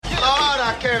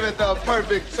came at the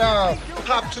perfect time.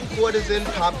 Pop 2 quarters in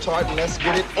Pop-Tart and let's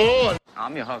get it on.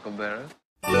 I'm your huckleberry.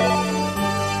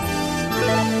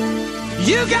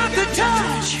 You got the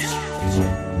touch!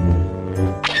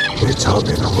 It's all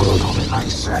in the world only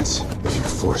makes sense if you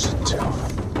force it to.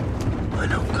 I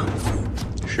know Kung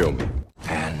Fu. Show me.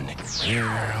 And here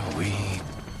we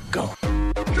go.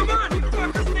 Come on, you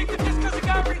fuckers think that just because a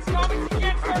guy reads comics, he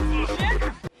can't start some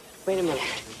shit? Wait a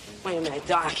minute,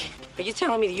 Doc. Are you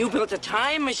telling me that you built a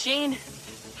time machine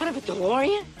out of a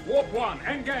DeLorean? Warp 1,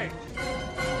 engage!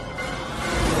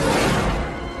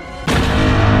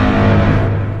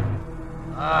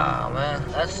 Oh, man,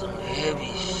 that's some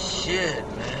heavy shit,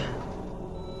 man.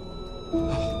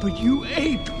 But you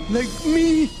ape, like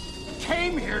me,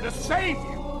 came here to save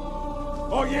you.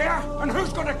 Oh, yeah? And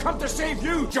who's gonna come to save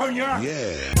you, Junior?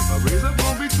 Yeah.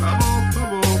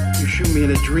 You shoot me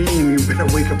in a dream, you better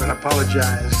wake up and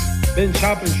apologize. Been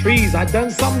chopping trees. I done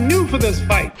something new for this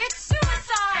fight. It's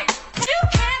suicide! You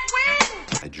can't win!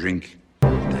 I drink. I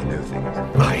know things.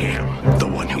 I am the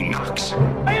one who knocks.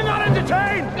 Are you not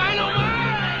entertained?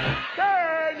 Dynamite!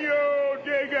 Can you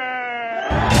dig it?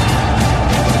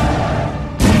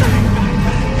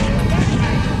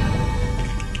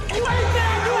 You ain't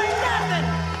there doing nothing!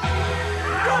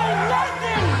 Doing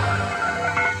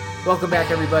nothing! Welcome back,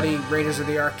 everybody. Raiders of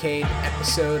the Arcade,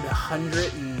 episode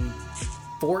 114.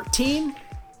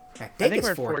 I think it's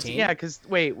we're 14. Yeah, because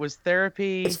wait, was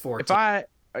therapy? It's 14.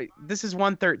 This is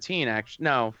 113 actually.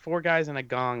 No, 4 Guys and a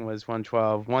Gong was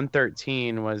 112.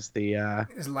 113 was the.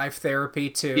 It's life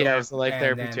therapy too. Yeah, it was the life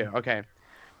therapy then, too. Okay.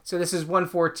 So this is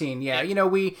 114. Yeah, you know,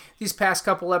 these past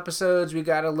couple episodes we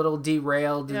got a little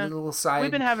derailed, a little side.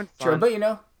 We've been having fun, but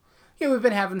we've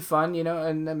been having fun,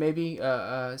 and maybe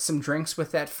some drinks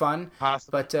with that fun.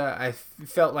 Possibly. But I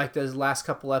felt like those last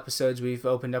couple episodes we've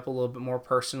opened up a little bit more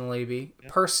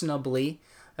personably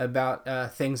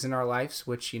about things in our lives,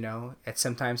 which it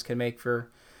sometimes can make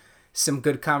for some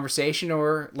good conversation,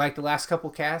 or like the last couple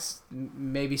casts,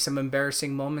 maybe some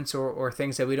embarrassing moments or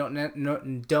things that we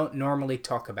don't normally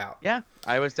talk about. Yeah,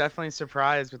 I was definitely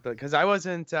surprised with because I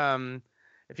wasn't.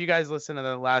 If you guys listen to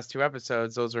the last 2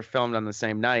 episodes, those were filmed on the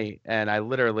same night, and I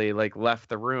literally left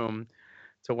the room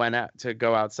to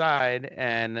go outside,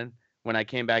 and when I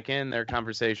came back in, their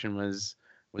conversation was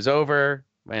over.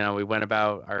 We went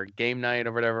about our game night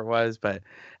or whatever it was, but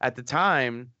at the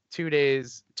time, 2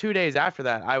 days after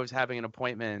that, I was having an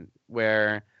appointment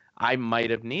where I might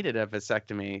have needed a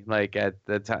vasectomy. At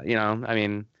the time, I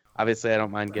mean, obviously I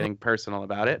don't mind getting personal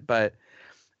about it, but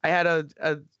I had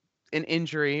an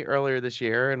injury earlier this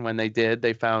year, and when they did,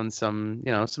 they found some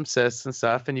cysts and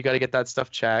stuff, and you got to get that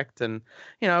stuff checked and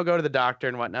go to the doctor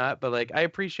and whatnot. But I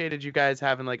appreciated you guys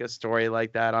having a story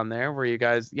like that on there where you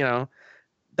guys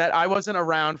that I wasn't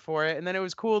around for it, and then it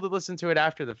was cool to listen to it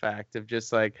after the fact of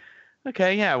just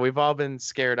okay, yeah, we've all been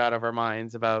scared out of our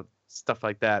minds about stuff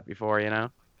like that before,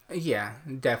 Yeah,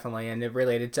 definitely, and it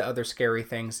related to other scary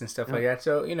things and stuff like that.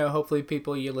 So hopefully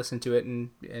people, you listen to it and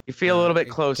you feel a little bit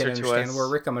closer can to understand us. where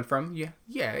we're coming from. Yeah,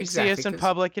 you exactly. see us in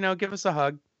public, give us a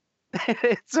hug.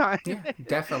 It's fine. Yeah,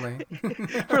 definitely.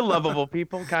 We're lovable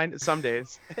people, kind of some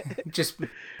days. just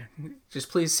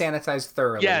please sanitize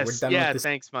thoroughly. Yes, we're done with this.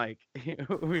 Thanks, Mike.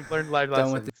 We've learned life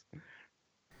lessons.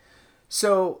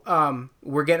 So,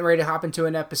 we're getting ready to hop into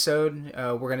an episode.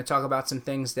 We're going to talk about some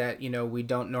things that, we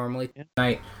don't normally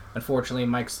tonight. Unfortunately,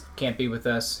 Mike can't be with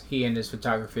us. He and his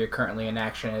photography are currently in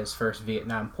action at his first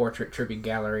Vietnam portrait tribute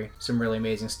gallery. Some really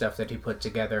amazing stuff that he put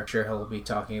together. I'm sure he'll be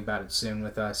talking about it soon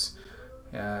with us.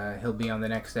 He'll be on the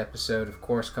next episode, of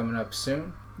course, coming up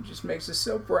soon. It just makes us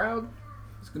so proud.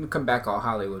 It's going to come back all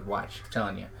Hollywood watch, I'm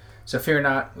telling you. So fear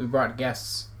not, we brought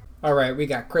guests. All right, we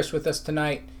got Chris with us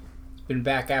tonight. He's been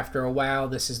back after a while.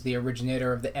 This is the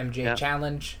originator of the MJ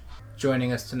Challenge.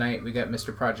 Joining us tonight, we got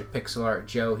Mr. Project Pixel Art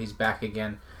Joe. He's back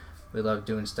again. We love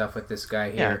doing stuff with this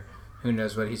guy here. Who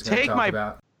knows what he's going to talk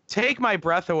about. Take My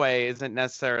Breath Away isn't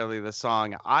necessarily the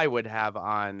song I would have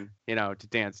on, to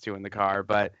dance to in the car.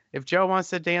 But if Joe wants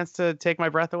to dance to Take My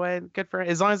Breath Away, good for him.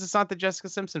 As long as it's not the Jessica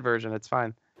Simpson version, it's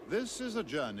fine. This is a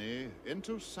journey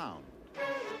into sound.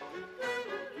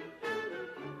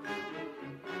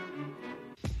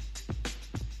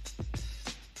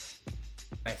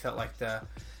 I felt like the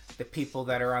people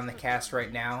that are on the cast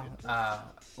right now,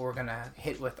 we're gonna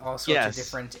hit with all sorts of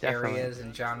different areas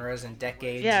and genres and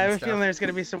decades. Yeah, I have a stuff. feeling there's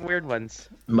gonna be some weird ones.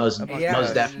 Most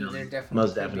definitely.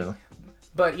 Most definitely.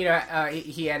 But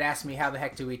he had asked me how the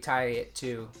heck do we tie it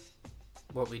to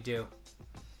what we do,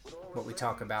 what we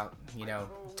talk about.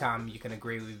 Tom, you can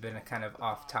agree we've been a kind of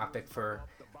off topic for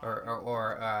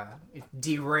or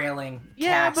derailing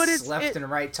Yeah, cats but it's left and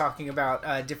right talking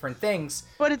about different things.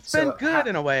 But it's been good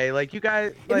in a way. Like you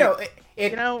guys,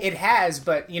 it has.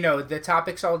 But the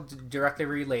topics all directly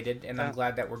related, and I'm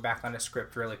glad that we're back on the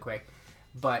script really quick.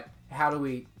 But how do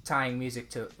we tying music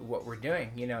to what we're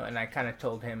doing? And I kind of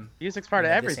told him music's part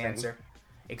of everything. This answer.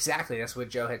 Exactly, that's what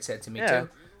Joe had said to me too,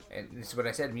 and this is what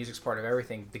I said. Music's part of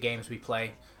everything. The games we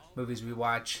play, movies we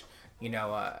watch.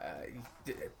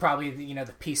 Probably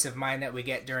the peace of mind that we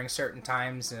get during certain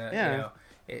times.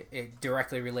 It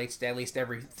directly relates to at least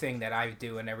everything that I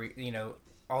do and every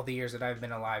all the years that I've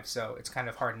been alive. So it's kind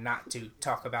of hard not to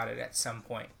talk about it at some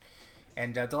point.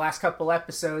 And the last couple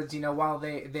episodes, while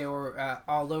they were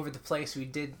all over the place, we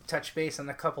did touch base on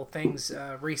a couple things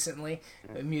recently,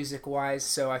 music-wise.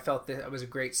 So I felt that was a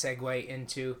great segue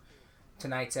into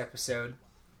tonight's episode.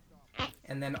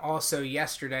 And then also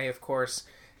yesterday, of course,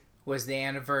 was the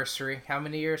anniversary. How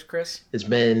many years, Chris? It's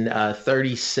been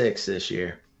 36 this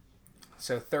year.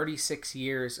 So 36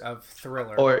 years of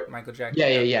Thriller, or Michael Jackson.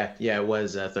 Yeah. It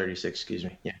was 36. Excuse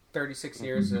me. Yeah. 36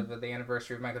 years of the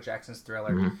anniversary of Michael Jackson's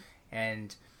Thriller,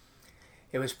 and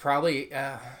it was probably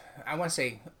I want to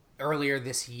say earlier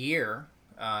this year.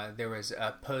 There was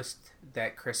a post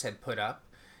that Chris had put up,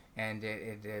 and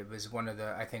it was one of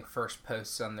the first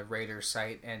posts on the Raiders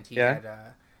site, and he had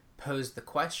posed the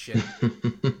question.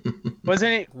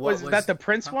 Wasn't it? Was that the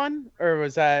Prince one, or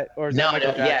was that? Or no,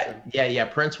 Michael Jackson? Yeah.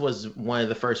 Prince was one of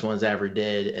the first ones I ever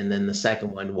did, and then the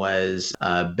second one was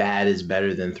 "Bad is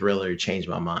Better Than Thriller." Changed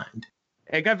my mind.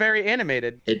 It got very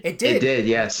animated. It did. It did.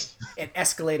 Yes. It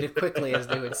escalated quickly, as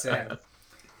they would say.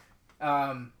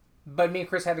 But me and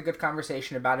Chris had a good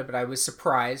conversation about it. But I was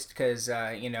surprised because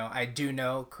I do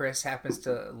know Chris happens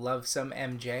to love some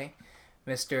MJ.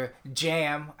 Mr.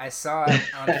 Jam, I saw it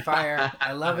on fire.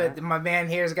 I love it. My man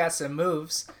here's got some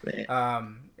moves. It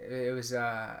was,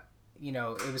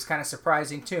 it was kind of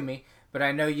surprising to me. But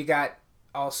I know you got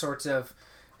all sorts of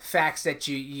facts that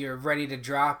you're ready to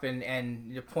drop,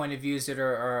 and the point of views that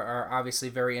are obviously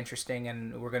very interesting.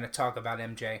 And we're going to talk about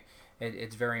MJ.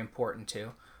 It's very important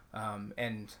too.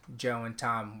 And Joe and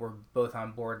Tom were both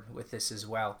on board with this as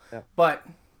well. Yeah. But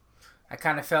I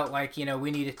kind of felt like we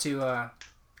needed to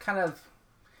kind of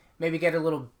maybe get a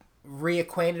little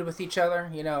reacquainted with each other,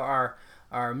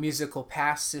 our musical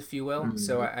pasts, if you will. Mm-hmm.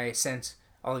 So I sent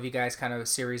all of you guys kind of a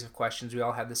series of questions. We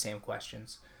all had the same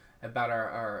questions about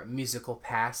our musical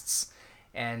pasts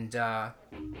and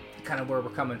kind of where we're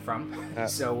coming from.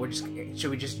 So should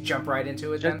we just jump right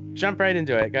into it then? Jump right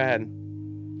into it. Go ahead.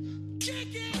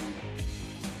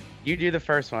 You do the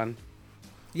first one.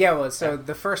 Yeah, well, so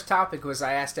the first topic was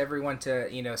I asked everyone to,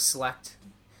 select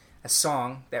a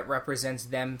song that represents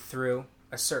them through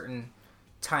a certain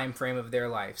time frame of their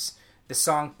lives. The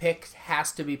song picked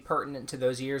has to be pertinent to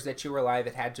those years that you were alive.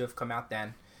 It had to have come out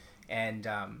then. And,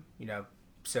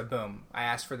 so boom. I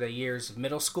asked for the years of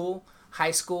middle school, high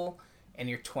school, and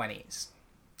your 20s.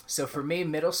 So for me,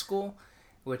 middle school,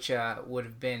 which would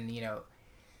have been,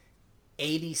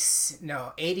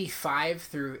 85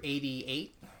 through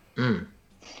 88.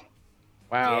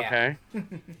 Wow, okay.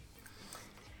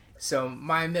 So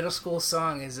my middle school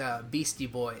song is Beastie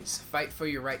Boys, Fight for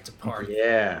Your Right to Party.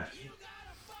 Yeah.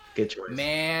 Good choice.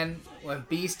 Man, when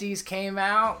Beasties came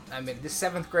out, this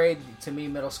 7th grade, to me,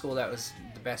 middle school, that was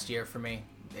the best year for me.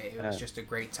 It was just a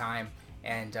great time.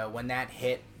 And when that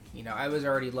hit, I was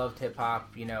already loved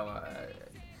hip-hop.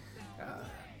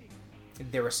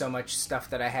 There was so much stuff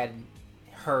that I had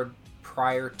heard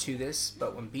prior to this,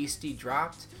 but when Beastie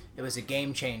dropped, it was a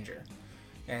game changer.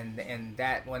 And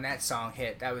that when that song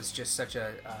hit, that was just such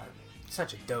a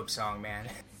dope song, man.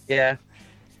 Yeah.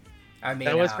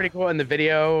 That was pretty cool, and the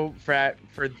video for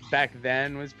back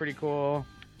then was pretty cool.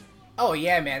 Oh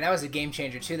yeah, man, that was a game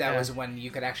changer too. That was when you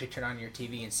could actually turn on your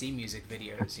TV and see music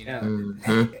videos.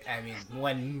 Mm-hmm.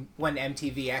 When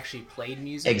MTV actually played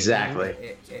music. Exactly.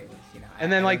 It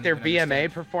and then their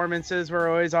BMA performances were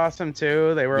always awesome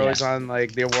too. They were always on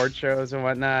the award shows and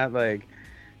whatnot.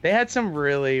 They had some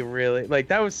really, really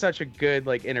that was such a good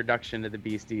introduction to the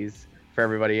Beasties for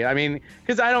everybody.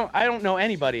 Because I don't know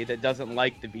anybody that doesn't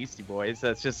like the Beastie Boys.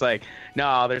 That's just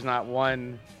no, there's not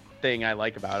one thing I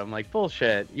like about them.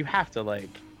 Bullshit. You have to like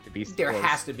the Beastie Boys. There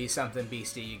has to be something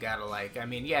Beastie you gotta like.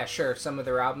 Yeah, sure. Some of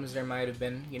their albums there might have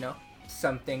been,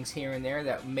 some things here and there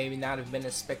that maybe not have been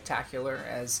as spectacular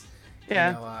as,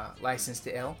 License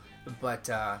to Ill, but.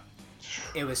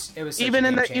 It was even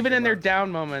in their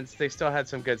down moments, they still had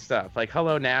some good stuff.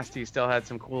 Hello Nasty still had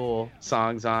some cool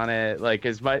songs on it.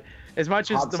 As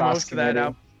much as the most of that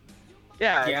album.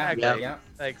 Yeah, exactly. Yeah.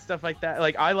 Stuff like that.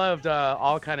 I loved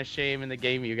All Kind of Shame in the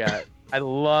Game You Got. I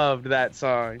loved that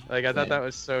song. Like I thought that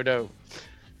was so dope.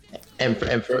 And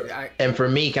for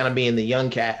me, kind of being the young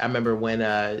cat, I remember when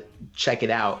Check It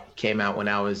Out came out when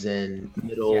I was in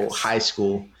middle high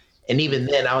school, and even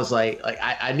then I was like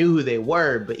I knew who they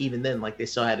were, but even then, like they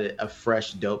still had a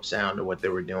fresh, dope sound of what they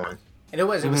were doing. And it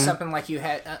was something like you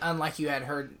had,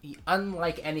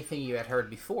 unlike anything you had heard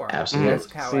before. Absolutely,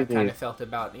 that's how I kind of felt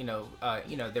about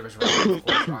there was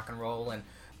rock and roll, and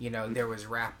there was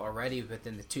rap already, but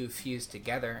then the two fused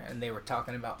together, and they were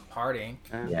talking about partying,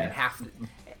 and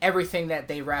everything that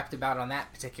they rapped about on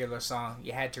that particular song,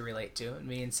 you had to relate to. And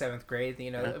me in 7th grade,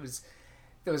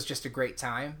 it was just a great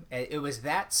time. It was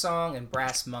that song and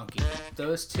Brass Monkey.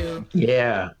 Those two.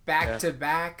 Back to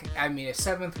back. I mean, in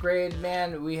 7th grade,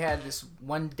 man, we had this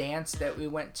one dance that we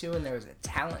went to, and there was a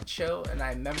talent show, and I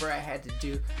remember I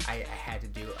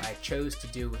chose to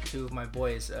do with two of my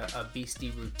boys a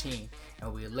Beastie routine,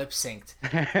 and we lip synced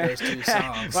those two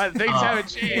songs. But things haven't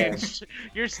changed.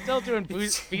 You're still doing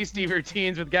Beastie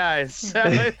routines with guys.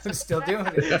 I'm still doing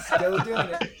it.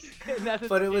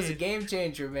 But it was a game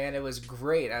changer, man. It was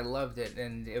great. I loved it,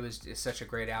 and it's such a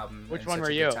great album. Which and one such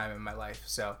were a you? Good time in my life.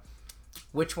 So,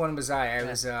 which one was I? I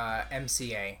was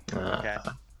MCA. Okay.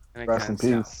 Rest in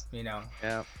peace.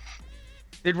 Yeah.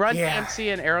 Did Run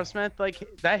DMC and Aerosmith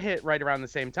that hit right around the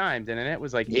same time, didn't it? It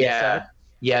was like 87?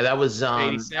 Yeah, that was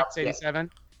 86,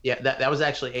 87. Yeah, that was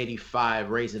actually 85.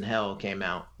 Raising Hell came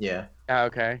out. Yeah. Oh,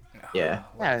 okay. Yeah.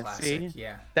 See.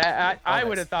 Yeah. That I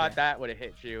would have thought that would have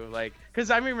hit you, because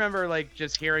I remember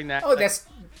just hearing that. Oh,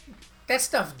 that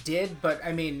stuff did, but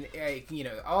I mean,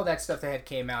 all that stuff that had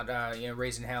came out,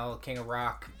 Raising Hell, King of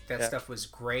Rock, that stuff was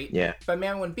great. Yeah. But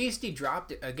man, when Beastie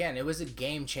dropped it again, it was a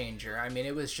game changer. I mean,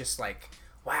 it was just like,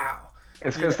 wow.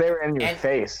 It's because they were in your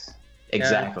face.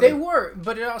 Exactly. They were,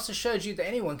 but it also showed you that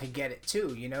anyone could get it too.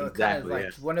 Exactly, kind of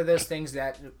like one of those things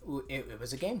that it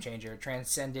was a game changer. It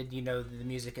transcended, the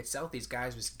music itself. These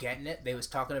guys was getting it. They was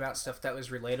talking about stuff that was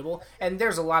relatable. And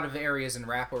there's a lot of areas in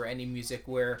rap or any music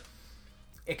where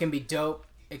it can be dope,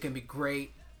 it can be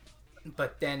great,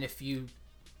 but then if you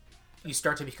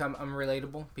start to become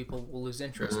unrelatable, people will lose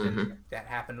interest. And that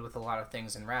happened with a lot of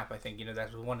things in rap. I think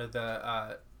that's one of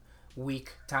the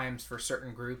weak times for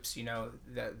certain groups,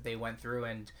 that they went through.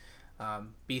 And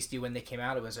Beastie, when they came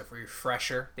out, it was a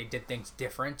refresher. They did things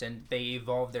different, and they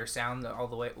evolved their sound all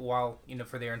the way while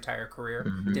for their entire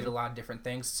career. Did a lot of different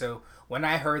things. So when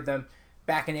I heard them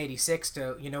back in '86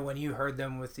 to when you heard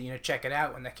them with Check It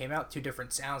Out when that came out, two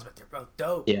different sounds, but they're both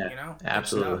dope.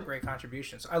 Absolutely, great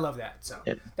contributions. I love that. So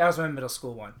that was my middle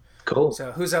school one. Cool.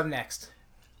 So who's up next?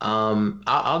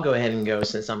 I'll go ahead and go,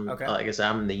 since I'm like I said,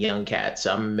 I'm the young cat,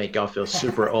 so I'm gonna make y'all feel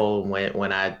super old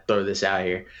when I throw this out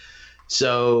here.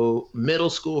 So middle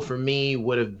school for me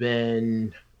would have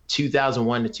been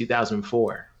 2001 to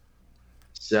 2004.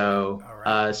 So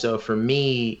so for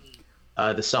me,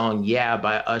 the song "Yeah"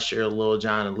 by Usher, Lil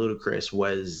Jon, and Ludacris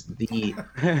was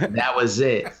that was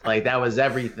it. Like that was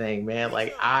everything, man.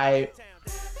 Like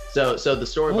so the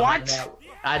story behind that.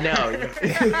 I know.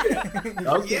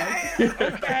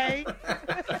 Okay.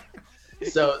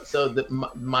 So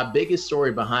my biggest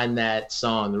story behind that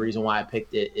song, the reason why I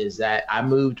picked it, is that I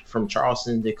moved from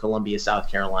Charleston to Columbia, South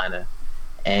Carolina,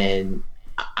 and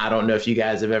I don't know if you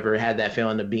guys have ever had that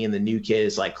feeling of being the new kid.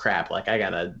 It's like, crap, like I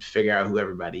gotta figure out who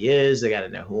everybody is. I gotta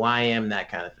know who I am, that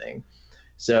kind of thing.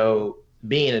 So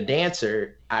being a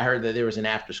dancer, I heard that there was an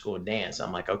after school dance.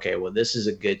 I'm like, okay, well, this is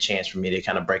a good chance for me to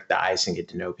kind of break the ice and get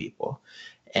to know people.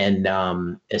 And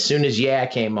as soon as "Yeah"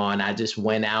 came on, I just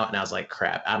went out and I was like,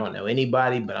 crap, I don't know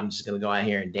anybody, but I'm just going to go out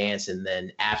here and dance. And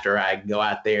then after I go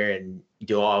out there and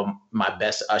do all my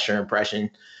best Usher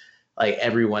impression, like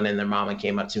everyone and their mama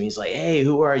came up to me. He's like, hey,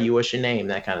 who are you? What's your name?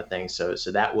 That kind of thing. So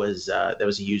that was a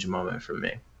huge moment for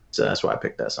me. So that's why I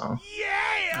picked that song.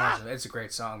 Yeah! Awesome. It's a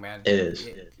great song, man. It is.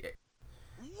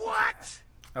 What?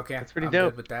 Okay. That's pretty I'm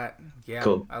dope. Good with that. Yeah.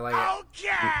 Cool. I like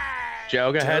it.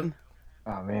 Joe, go ahead.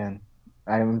 Oh, man.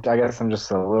 I guess I'm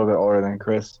just a little bit older than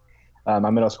Chris. My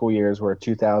middle school years were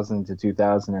 2000 to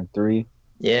 2003.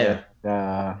 Yeah.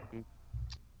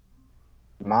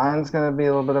 Mine's going to be a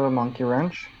little bit of a monkey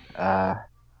wrench.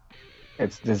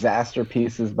 It's Disaster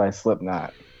Pieces by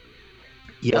Slipknot.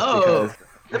 Yo,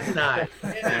 Slipknot.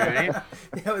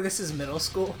 This is middle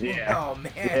school? Yeah. Oh,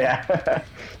 man. Yeah.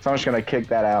 So I'm just going to kick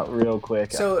that out real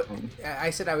quick. So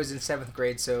I said I was in 7th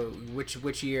grade, so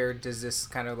which year does this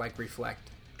kind of like reflect?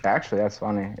 Actually, that's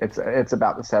funny. It's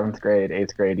about the 7th grade,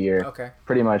 8th grade year. Okay.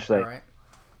 Pretty much like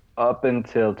up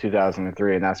until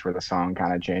 2003, and that's where the song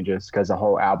kind of changes because the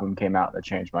whole album came out that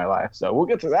changed my life. So we'll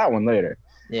get to that one later.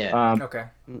 Yeah. Okay.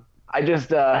 I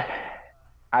just I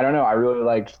don't know. I really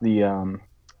liked the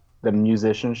the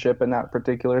musicianship in that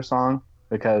particular song,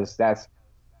 because that's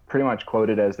pretty much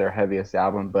quoted as their heaviest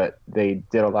album, but they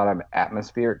did a lot of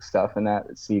atmospheric stuff in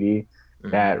that CD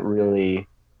that really,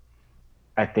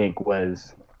 I think,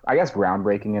 was, I guess,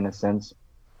 groundbreaking in a sense,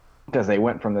 because they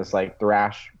went from this like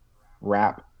thrash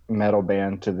rap metal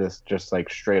band to this just like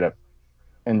straight up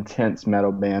intense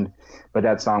metal band. But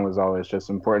that song was always just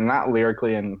important, not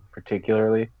lyrically and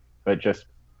particularly, but just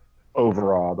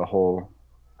overall the whole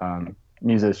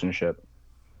musicianship.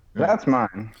 That's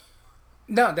mine.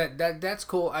 No, that's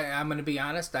cool. I'm gonna be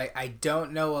honest. I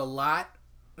don't know a lot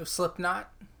of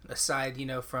Slipknot aside,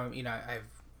 from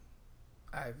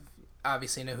I've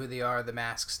obviously know who they are. The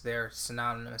Masks, they're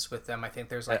synonymous with them. I think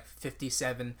there's like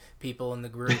 57 people in the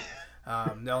group.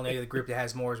 The only other group that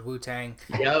has more is Wu-Tang.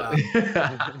 Yep.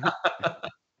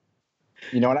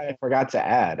 You know what I forgot to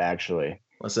add, actually?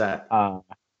 What's that?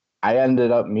 I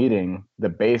ended up meeting the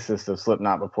bassist of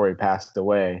Slipknot before he passed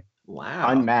away. Wow.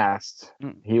 Unmasked.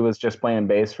 He was just playing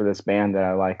bass for this band that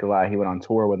I like a lot. He went on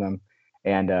tour with them,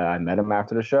 and I met him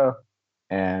after the show,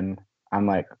 and I'm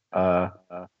like, all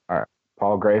right,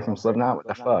 Paul Gray from Slipknot? What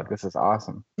the fuck? This is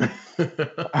awesome.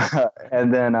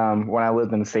 And then when I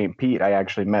lived in St. Pete, I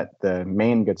actually met the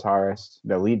main guitarist,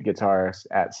 the lead guitarist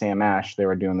at Sam Ash. They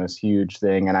were doing this huge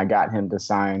thing, and I got him to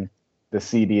sign the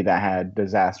CD that had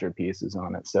Disaster Pieces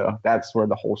on it. So that's where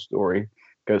the whole story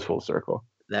goes full circle.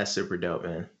 That's super dope,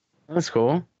 man. That's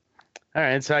cool. All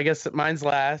right, so I guess mine's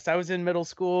last. I was in middle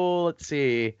school. Let's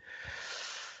see.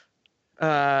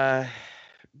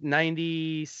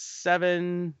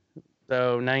 97,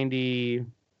 so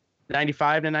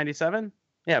 95 to 97.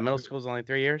 Yeah, middle school is only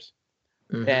 3 years.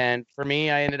 Mm-hmm. And for me,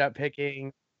 I ended up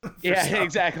picking. Yeah,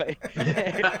 exactly.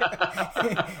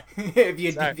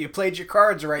 if you played your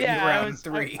cards right, you were around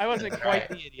 3. I wasn't quite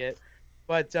the idiot.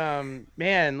 But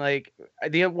man, like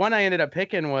the one I ended up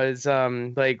picking was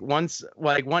one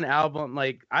album.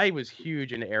 Like I was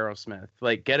huge into Aerosmith,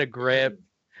 like Get a Grip,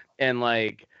 and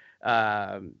like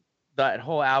that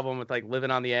whole album with like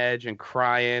Living on the Edge and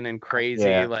Crying and Crazy.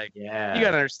 You gotta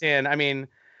understand. I mean,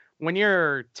 when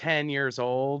you're 10 years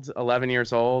old, 11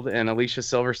 years old, and Alicia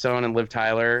Silverstone and Liv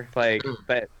Tyler, like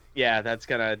that's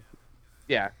gonna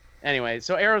Anyway,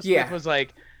 so Aerosmith was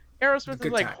like. Aerosmith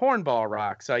is like hornball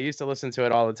rock, so I used to listen to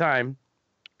it all the time.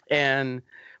 And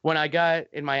when I got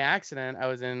in my accident, I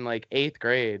was in like 8th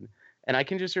grade, and I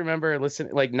can just remember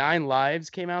listening. Like 9 Lives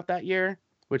came out that year,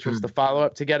 which was the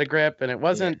follow-up to Get a Grip, and it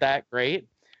wasn't that great,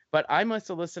 but I must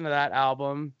have listened to that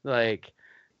album. Like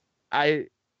I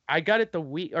got it the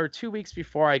week or 2 weeks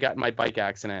before I got in my bike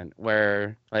accident,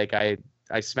 where like I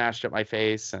smashed up my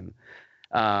face, and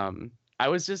I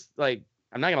was just like.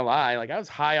 I'm not gonna lie, like I was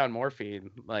high on morphine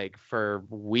like for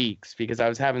weeks because I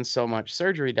was having so much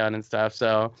surgery done and stuff.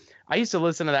 So I used to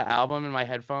listen to that album in my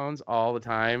headphones all the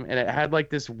time, and it had like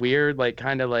this weird, like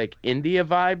kind of like India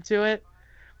vibe to it.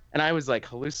 And I was like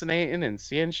hallucinating and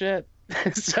seeing shit.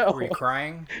 So were you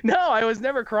crying? No, I was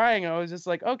never crying. I was just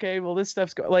like, okay, well this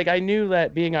stuff's like I knew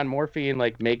that being on morphine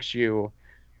like makes you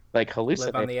like hallucinate.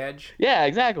 Live on the edge. Yeah,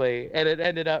 exactly. And it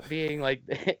ended up being like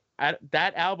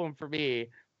that album for me.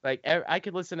 Like I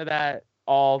could listen to that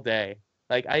all day.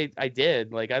 Like I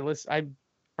did. Like I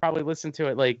probably listened to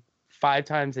it like 5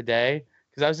 times a day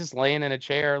because I was just laying in a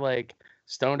chair like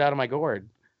stoned out of my gourd.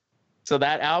 So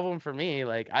that album for me,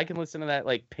 like I can listen to that,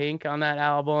 like Pink on that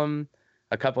album,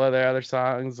 a couple of their other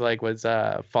songs like was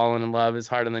Falling in Love is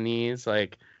Hard on the Knees.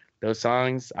 Like those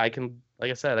songs, I can, like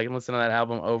I said, I can listen to that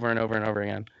album over and over and over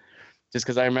again. Just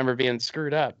because I remember being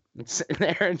screwed up and sitting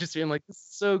there and just being like, this is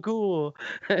so cool.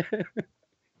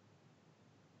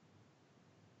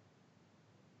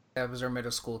 That was our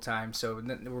middle school time, so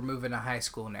we're moving to high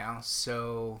school now.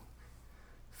 So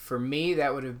for me,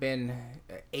 that would have been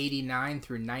 89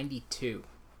 through 92.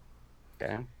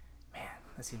 Okay. Man,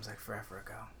 that seems like forever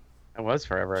ago. It was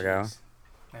forever ago.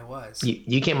 It was.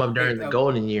 You came up during the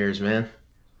golden years, man.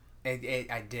 I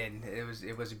did.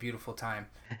 It was a beautiful time.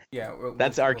 Yeah.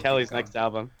 That's R. Kelly's next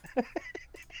album.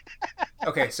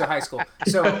 Okay, so high school.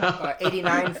 So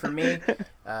 89 for me.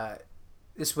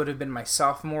 This would have been my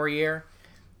sophomore year.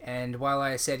 And while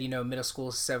I said, middle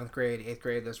school, 7th grade, 8th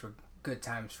grade, those were good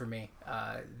times for me.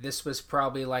 This was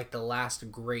probably like the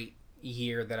last great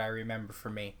year that I remember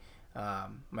for me.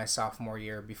 My sophomore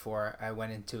year before I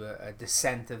went into a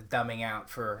descent of dumbing out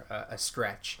for a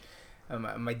stretch.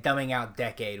 My dumbing out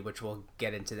decade, which we'll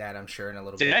get into that, I'm sure, in a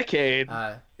little bit. Decade?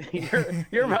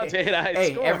 You're about to hit a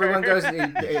high score.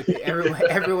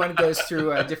 Everyone goes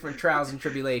through different trials and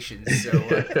tribulations. So,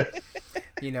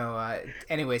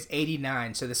 anyways,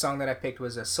 89. So the song that I picked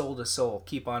was Soul to Soul,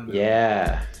 Keep on Moving.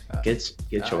 Yeah. Good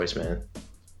choice, man.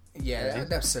 Yeah,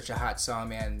 that's such a hot song,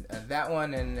 man. That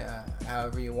one and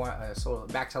however you want, so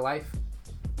Back to Life.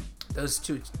 Those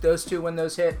two when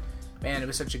those hit, man, it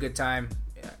was such a good time,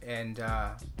 and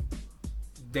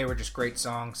they were just great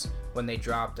songs when they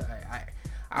dropped. I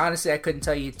honestly I couldn't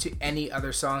tell you any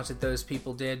other songs that those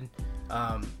people did,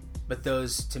 but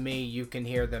those to me you can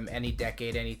hear them any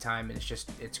decade, any time, and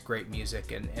it's great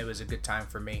music, and it was a good time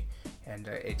for me, and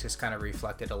it just kind of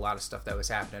reflected a lot of stuff that was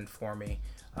happening for me.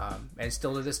 And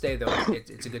still to this day, though,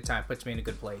 it's a good time. Puts me in a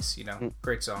good place, you know.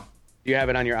 Great song. Do you have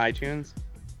it on your iTunes?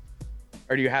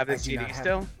 Or do you have the CD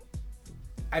still?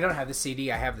 I don't have the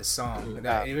CD. I have the song.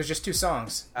 It was just 2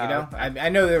 songs, you know. Okay. I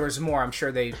know there was more. I'm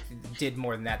sure they did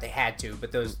more than that. They had to,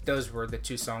 but those were the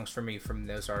 2 songs for me from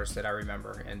those artists that I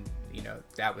remember. And, you know,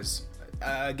 that was,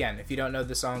 again, if you don't know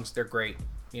the songs, they're great.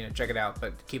 You know, check it out.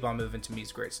 But Keep On Moving to me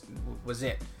is great. Was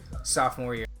it.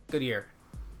 Sophomore year. Good year.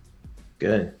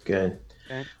 Good. Okay.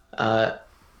 Are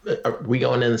we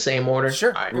going in the same order?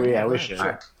 Sure. All right. Yeah, we should.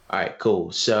 All right,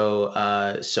 cool. So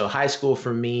high school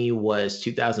for me was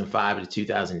 2005 to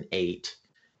 2008,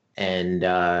 and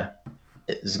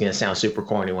it's gonna sound super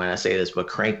corny when I say this, but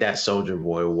 "Crank That Soldier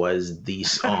Boy" was the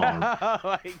song. Oh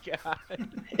my god!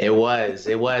 It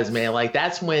was, man. Like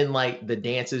that's when like the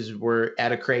dances were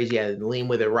at a crazy. You had Lean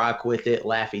With It, Rock With It,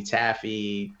 Laffy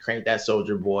Taffy, "Crank That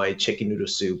Soldier Boy," Chicken Noodle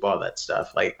Soup, all that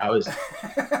stuff. Like I was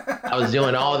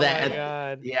doing all that. Oh my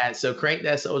god. Yeah, so "Crank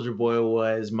That Soldier Boy"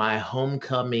 was my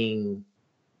homecoming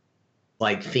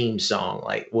like theme song.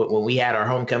 Like when we had our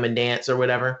homecoming dance or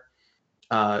whatever.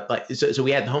 So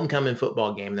we had the homecoming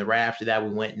football game. Then right after that,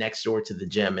 we went next door to the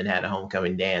gym and had a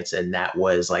homecoming dance, and that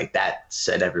was like that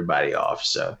set everybody off.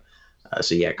 So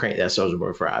yeah, "Crank That Soldier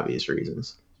Boy" for obvious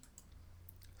reasons.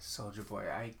 Soldier Boy,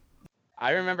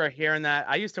 I remember hearing that.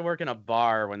 I used to work in a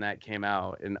bar when that came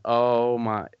out, and oh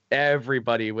my,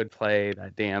 everybody would play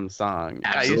that damn song.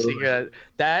 Absolutely. I used to hear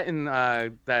that in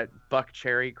that Buck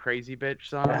Cherry "Crazy Bitch"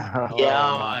 song. God.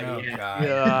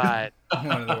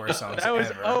 One of the worst songs That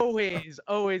was ever.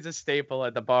 always a staple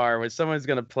at the bar, was someone's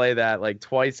gonna play that like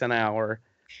twice an hour.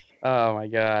 Oh my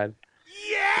god.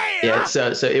 Yeah,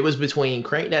 so it was between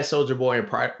 "Crank That Soldier Boy" and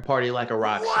 "Party Like a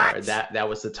Rock Star." That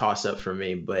was the toss up for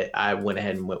me, but I went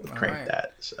ahead and went with "Crank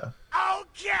That." So.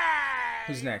 Okay.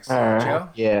 Who's next? Joe?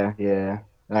 Joe? Yeah.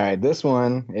 All right, this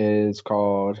one is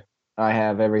called "I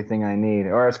Have Everything I Need,"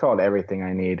 or it's called "Everything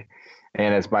I Need,"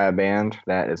 and it's by a band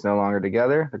that is no longer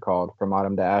together. They're called From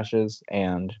Autumn to Ashes,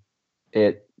 and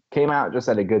it came out just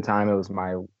at a good time. It was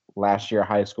my last year of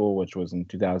high school, which was in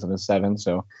 2007,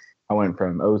 so I went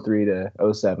from 03 to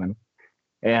 07.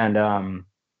 And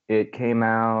it came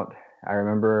out, I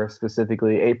remember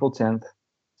specifically April 10th.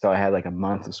 So I had like a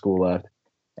month of school left.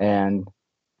 And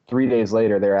 3 days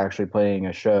later, they're actually playing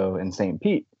a show in St.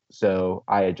 Pete. So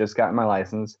I had just gotten my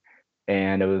license,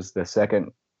 and it was the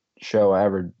second show I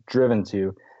ever driven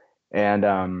to. And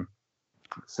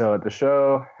so at the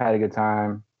show, had a good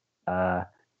time.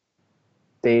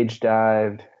 Stage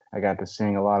dived. I got to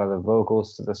sing a lot of the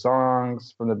vocals to the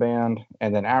songs from the band.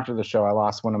 And then after the show, I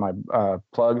lost one of my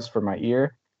plugs for my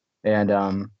ear. And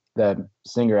the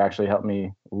singer actually helped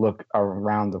me look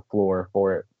around the floor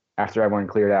for it after everyone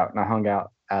cleared out. And I hung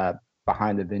out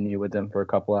behind the venue with them for a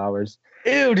couple hours.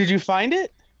 Ew, did you find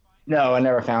it? No, I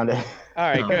never found it. All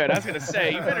right, good. I was going to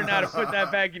say, you better not have put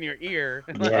that back in your ear.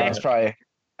 Yeah, it's probably,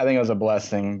 I think it was a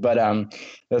blessing. But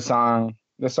the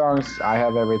songs "I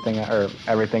Have Everything" or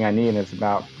 "Everything I Need," and it's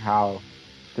about how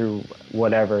through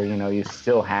whatever, you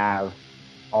still have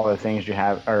all the things you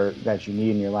have or that you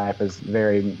need in your life is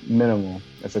very minimal.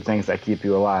 It's the things that keep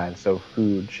you alive. So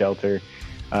food, shelter,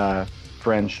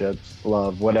 friendships,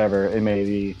 love, whatever it may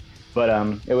be. But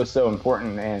it was so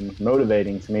important and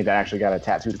motivating to me that I actually got it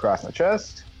tattooed across my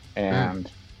chest. And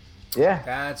yeah,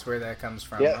 that's where that comes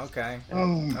from. Yeah. Okay.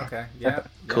 Okay. Yeah.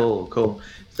 Cool.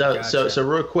 So Gotcha. so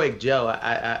real quick, Joe,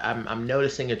 I'm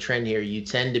noticing a trend here. You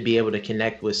tend to be able to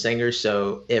connect with singers.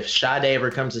 So if Sade ever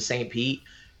comes to St. Pete,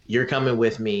 you're coming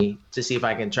with me to see if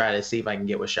I can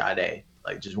get with Sade,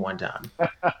 like just one time.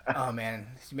 Oh man,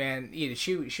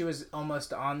 she was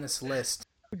almost on this list.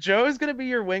 Joe's gonna be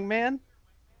your wingman.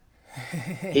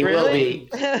 He will be.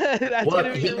 That's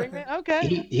gonna be your wingman. Okay.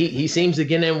 He seems to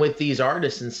get in with these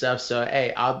artists and stuff. So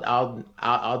hey,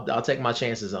 I'll take my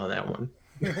chances on that one.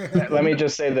 Let me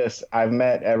just say this: I've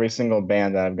met every single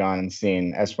band that I've gone and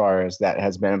seen, as far as that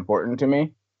has been important to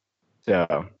me.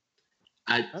 So,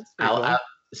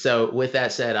 so with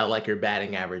that said, I like your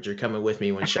batting average. You're coming with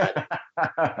me when Sade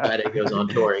goes on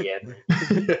tour again.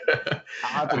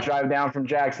 I'll have to drive down from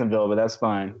Jacksonville, but that's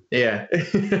fine. Yeah.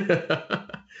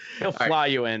 He'll fly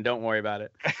you in. Don't worry about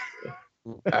it.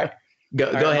 All right.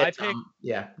 Go right, ahead, Tom.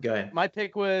 Yeah, go ahead. My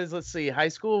pick was, let's see, high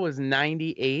school was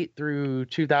 98 through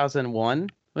 2001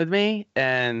 with me,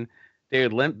 and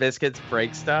dude, Limp Bizkit's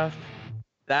Break Stuff.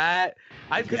 I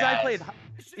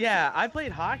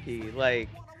played hockey. Like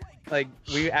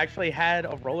we actually had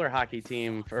a roller hockey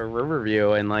team for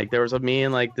Riverview, and like there was me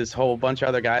and like this whole bunch of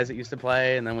other guys that used to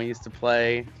play, and then we used to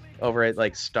play over at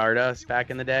like Stardust back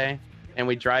in the day, and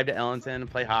we'd drive to Ellington and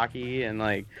play hockey, and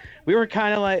like we were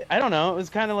kind of like, I don't know, it was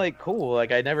kind of like cool.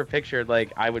 Like I never pictured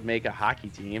like I would make a hockey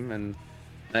team, and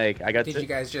like I got. Did you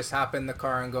guys just hop in the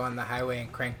car and go on the highway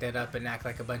and crank that up and act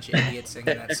like a bunch of idiots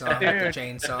singing that song with the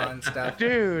chainsaw and stuff?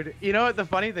 Dude, you know what the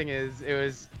funny thing is? It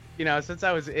was, you know, since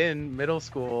I was in middle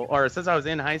school, or since I was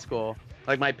in high school,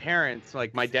 like my parents,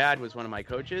 like my dad was one of my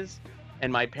coaches,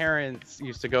 and my parents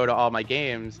used to go to all my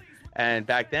games. And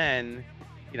back then,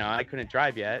 you know, I couldn't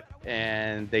drive yet,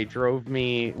 and they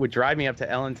would drive me up to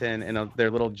Ellington in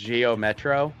their little Geo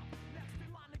Metro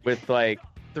with like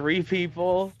 3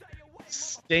 people,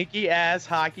 stinky ass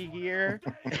hockey gear,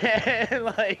 and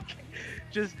like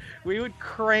just we would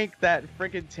crank that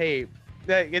freaking tape.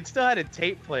 That it still had a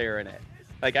tape player in it.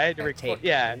 Like I had to record. Tape.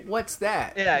 Yeah. What's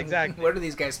that? Yeah, exactly. What are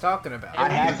these guys talking about? I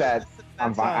have that.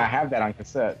 I have that on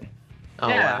cassette. Oh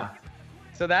yeah. wow.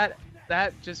 So that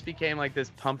just became like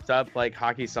this pumped up like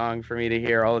hockey song for me to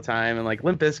hear all the time, and like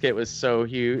Limp Bizkit was so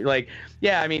huge. Like,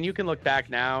 yeah, I mean, you can look back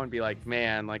now and be like,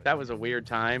 man, like that was a weird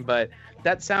time, but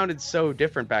that sounded so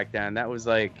different back then. That was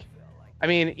like, I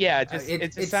mean, yeah,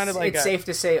 it just sounded like it's safe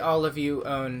to say all of you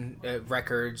own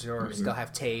records or still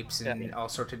have tapes and all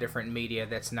sorts of different media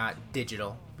that's not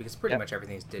digital, because pretty much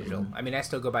everything's digital. I mean, I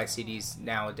still go buy CDs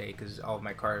nowadays because all of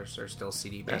my cars are still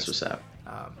CD based. That's what's up.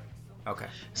 Okay.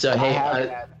 So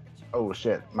hey, oh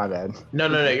shit, my bad. No,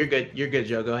 you're good. You're good,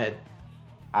 Joe. Go ahead.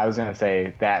 I was gonna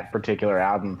say that particular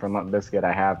album from Limp Bizkit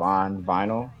I have on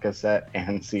vinyl, cassette,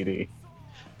 and CD.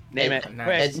 Name it.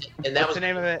 Nice. And that was the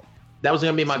name of it. That was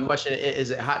gonna be my question. Is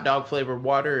it hot dog flavored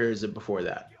water, or is it before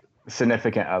that?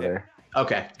 Significant Other.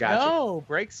 Okay, gotcha. No,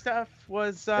 Break Stuff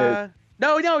was No,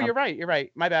 you're right. You're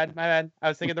right. My bad. I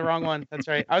was thinking the wrong one. That's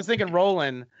right. I was thinking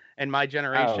Rollin' and My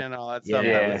Generation and all that stuff.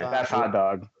 Yeah, that's hot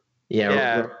dog.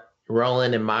 Yeah.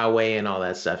 Rolling in My Way and all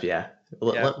that stuff. Yeah.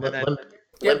 Limp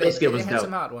Bizkit was they had dope.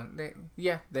 some odd ones.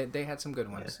 They had some good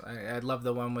ones. I love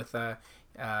the one with Limp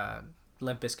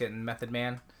Bizkit and Method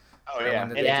Man. Oh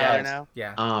yeah.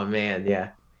 Yeah. Oh man, yeah.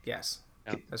 Yes.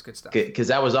 That's good stuff. Because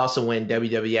that was also when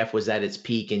WWF was at its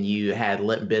peak, and you had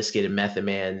Limp Bizkit and Method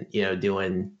Man, you know,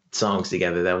 doing songs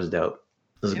together. That was dope.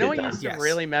 It was a good time. Used to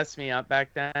really mess me up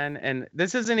back then, and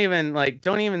this isn't even like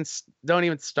don't even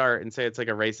start and say it's like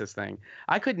a racist thing.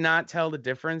 I could not tell the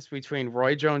difference between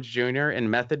Roy Jones Jr.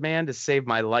 and Method Man to save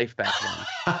my life back then.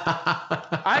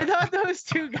 I thought those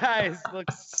two guys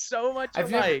looked so much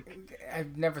alike.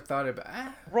 I've never thought about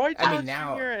Roy Jones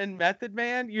Jr. and Method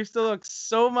Man used to look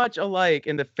so much alike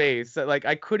in the face that like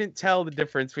I couldn't tell the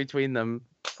difference between them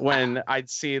when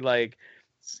I'd see like,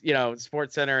 you know,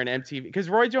 Sports Center and MTV, because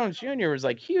Roy Jones Jr. was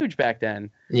like huge back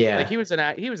then. Yeah, like he was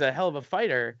a hell of a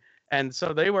fighter, and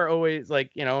so they were always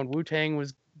like, you know, and Wu-Tang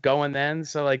was going then,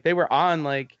 so like they were on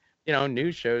like, you know,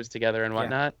 news shows together and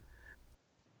whatnot.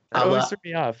 That always threw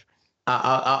me off.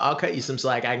 I'll cut you some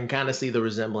slack. I can kind of see the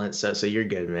resemblance, so you're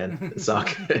good, man. It's all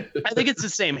good. I think it's the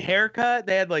same haircut.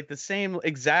 They had like the same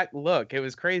exact look. It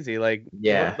was crazy. Like,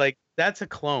 yeah, like that's a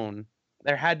clone.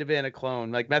 There had to be a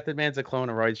clone. Like Method Man's a clone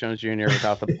of Roy Jones Jr.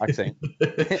 without the boxing.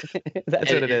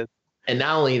 That's what it is. And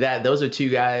not only that, those are two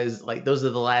guys. Like those are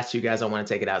the last two guys I want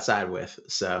to take it outside with.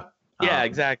 So yeah,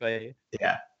 exactly.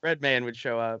 Yeah, Redman would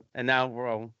show up, and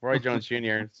now Roy Jones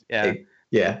Jr. Yeah.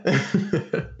 Yeah.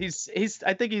 he's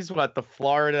I think he's what, the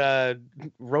Florida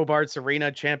Robarts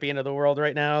Arena champion of the world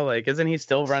right now. Like, isn't he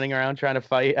still running around trying to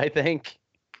fight? I think.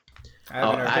 I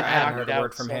haven't heard a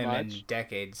word from him in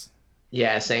decades.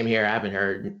 Yeah, same here. I haven't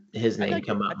heard his name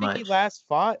come up much. I think he last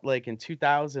fought like in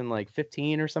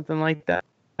 2015 or something like that.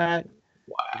 Wow.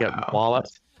 He got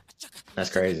walloped. That's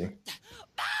crazy.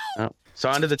 Oh. So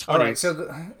on to the 20s. All right,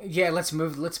 so yeah, let's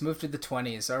move to the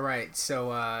 20s. All right,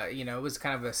 so you know, it was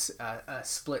kind of a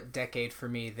split decade for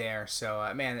me there.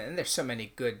 So man, and there's so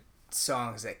many good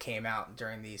songs that came out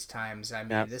during these times. I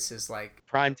mean, this is like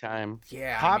prime time.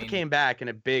 Yeah, pop came back in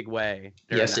a big way.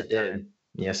 Yes, it did.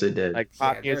 Yes, it did. Like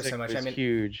pop music was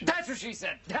huge. That's what she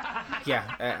said. Yeah,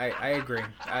 I agree.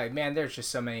 Man, there's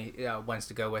just so many ones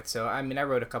to go with. So I mean, I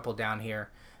wrote a couple down here.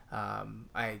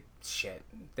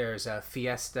 There's a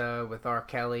Fiesta with R.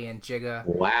 Kelly and Jigga.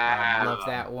 Wow, love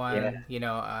that one. Yeah. You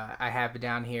know, I have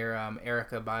down here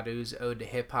Erykah Badu's Ode to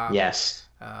Hip Hop. Yes.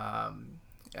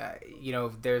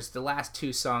 there's the last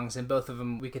two songs, and both of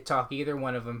them, we could talk either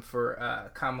one of them for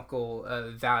comical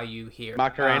value here.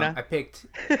 Macarena? I picked...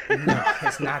 No,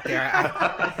 it's not there.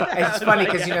 It's funny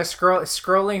because,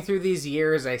 scrolling through these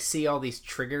years, I see all these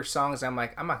trigger songs. I'm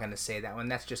like, I'm not going to say that one.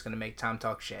 That's just going to make Tom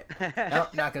talk shit.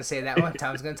 Nope, not going to say that one.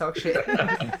 Tom's going to talk shit.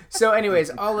 So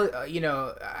anyways,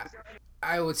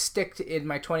 I would in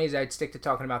my 20s, I'd stick to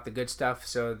talking about the good stuff.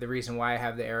 So the reason why I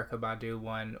have the Erykah Badu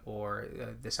one or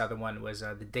this other one was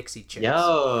the Dixie Chicks.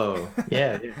 Yo,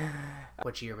 yeah.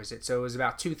 What year was it? So it was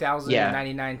about 2000,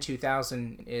 99,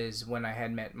 2000 is when I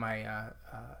had met my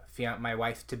my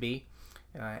wife-to-be.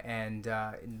 And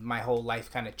my whole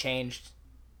life kind of changed,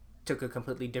 took a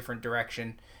completely different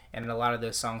direction. And a lot of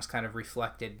those songs kind of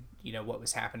reflected, what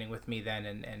was happening with me then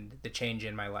and the change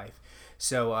in my life.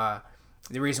 So,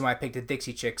 the reason why I picked the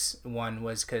Dixie Chicks one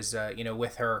was because,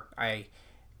 with her, I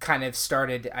kind of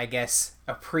started, I guess,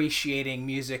 appreciating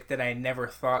music that I never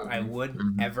thought I would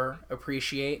ever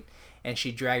appreciate. And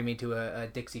she dragged me to a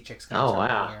Dixie Chicks concert. Oh,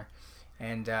 wow. Here.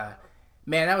 And,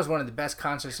 man, that was one of the best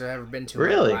concerts I've ever been to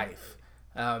Really? in my life.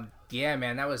 Yeah,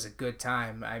 man, that was a good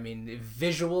time. I mean,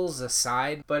 visuals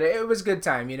aside, but it was a good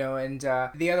time, And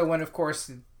the other one, of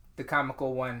course... The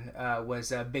comical one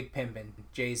was Big Pimpin',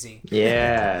 Jay-Z.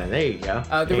 Yeah, there you go.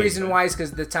 The reason why is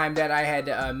because the time that I had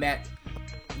met,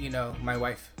 my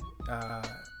wife,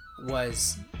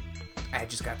 was I had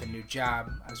just got the new job.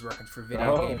 I was working for a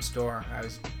video game store. I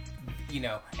was,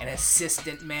 an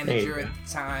assistant manager at the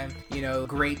time.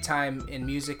 Great time in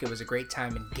music. It was a great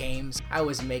time in games. I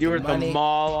was making money. You were at the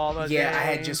mall all the Yeah, days. I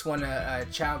had just won I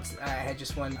had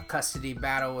just won a custody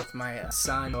battle with my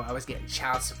son. I was getting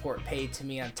child support paid to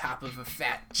me on top of a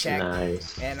fat check.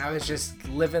 Nice. And I was just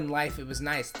living life. It was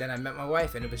nice. Then I met my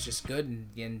wife, and it was just good.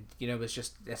 And it's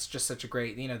just such a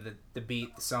great, the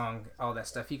beat, the song, all that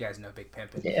stuff. You guys know Big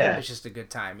Pimpin'. Yeah. It's just a good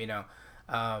time,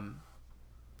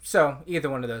 So either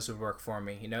one of those would work for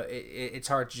me. It's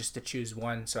hard just to choose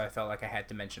one, so I felt like I had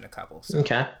to mention a couple. So.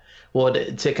 Okay. Well,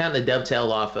 to kind of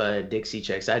dovetail off Dixie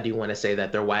Chicks, I do want to say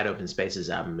that their Wide Open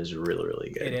Spaces album is really, really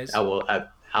good. It is.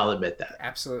 I'll admit that.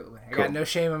 Absolutely. I Cool. got no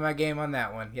shame in my game on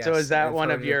that one. Yes. So is that I've one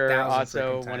heard of it your thousands of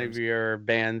also freaking one of times. your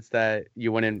bands that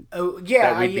you wouldn't? Oh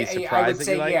yeah, that we'd be surprised I would that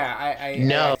say you like? yeah.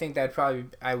 No. I think that probably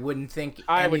I wouldn't think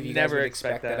I any would of you never guys would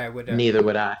expect that that. I would. Neither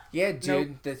would I. Yeah,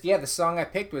 dude. The song I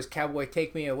picked was "Cowboy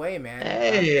Take Me Away," man.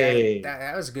 Hey.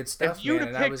 That was good stuff. If you'd man. have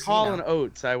And I picked was, Hall and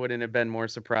Oates, I wouldn't have been more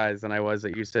surprised than I was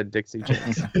that you said Dixie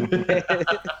Chicks.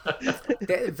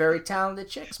 They're very talented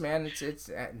chicks, man. It's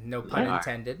no pun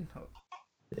intended.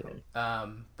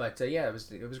 But yeah, it was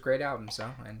a great album.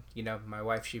 So, and my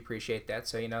wife, she appreciate that.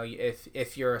 So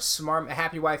if you're a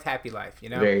happy wife, happy life.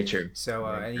 Very true. So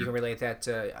and you can relate that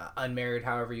to unmarried,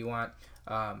 however you want.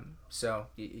 So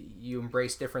you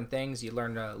embrace different things. You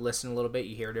learn to listen a little bit.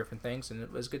 You hear different things, and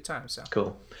it was a good time. So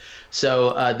cool.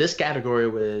 So this category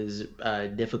was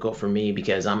difficult for me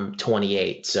because I'm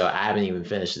 28, so I haven't even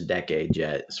finished the decade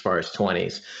yet as far as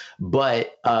 20s.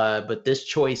 But this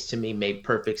choice to me made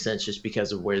perfect sense just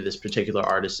because of where this particular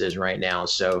artist is right now.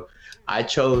 So I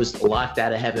chose "Locked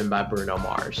Out of Heaven" by Bruno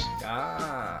Mars.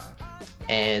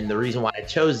 And the reason why I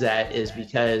chose that is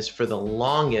because for the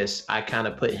longest, I kind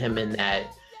of put him in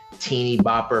that teeny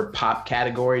bopper pop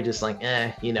category, just like,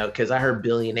 because I heard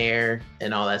Billionaire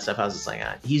and all that stuff. I was just like,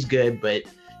 he's good, but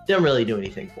didn't really do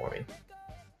anything for me.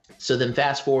 So then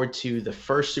fast forward to the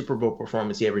first Super Bowl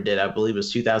performance he ever did, I believe it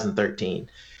was 2013.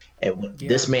 And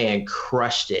this man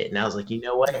crushed it. And I was like, you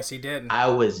know what? Yes, he did. I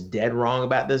was dead wrong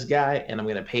about this guy, and I'm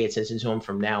going to pay attention to him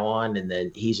from now on. And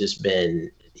then he's just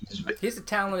been... He's a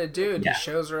talented dude. Yeah. His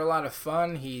shows are a lot of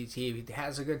fun. He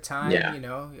has a good time.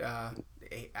 Yeah.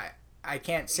 I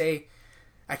can't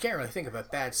really think of a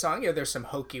bad song. There's some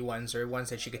hokey ones or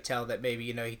ones that you could tell that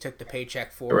maybe he took the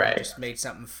paycheck for and just made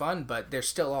something fun, but they're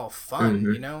still all fun.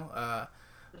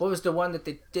 What was the one that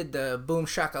they did the Boom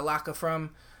Shakalaka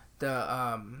from?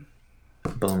 The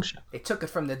Boom Shaka. They took it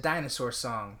from the dinosaur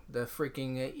song. The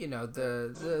freaking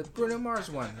the Bruno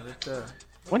Mars one.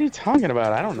 What are you talking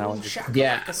about? I don't know.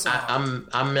 Yeah,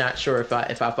 I'm not sure if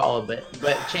I follow, but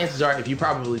chances are, if you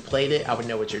probably played it, I would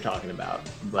know what you're talking about.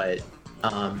 But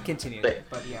continue. But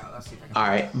yeah, let's see if I can. All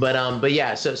right, but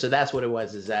yeah, so that's what it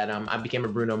was. Is that I became a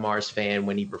Bruno Mars fan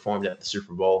when he performed at the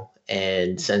Super Bowl,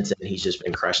 and since then he's just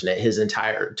been crushing it. His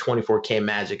entire 24K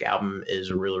Magic album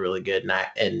is really, really good,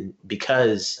 and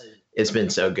because it's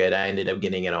been so good, I ended up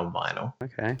getting it on vinyl.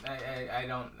 Okay. I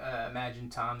don't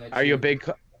imagine, Tom, that Are you a big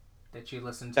that you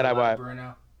listen to a lot of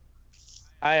Bruno?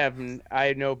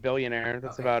 I know Billionaire.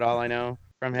 That's about all I know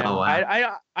from him. Oh,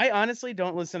 wow. I honestly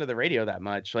don't listen to the radio that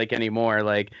much, like, anymore.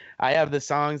 Like, I have the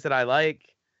songs that I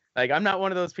like, Like, I'm not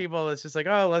one of those people that's just like,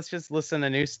 oh, let's just listen to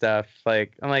new stuff.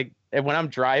 Like, I'm like, when I'm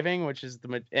driving, which is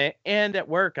and at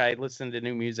work, I listen to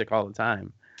new music all the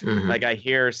time. Mm-hmm. Like, I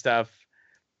hear stuff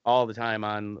all the time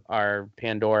on our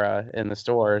Pandora in the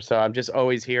store. So I'm just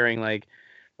always hearing like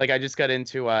I just got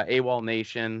into AWOL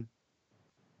Nation,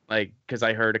 like, because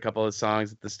I heard a couple of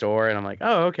songs at the store, and I'm like,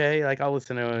 oh, okay, like I'll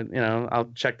listen to it,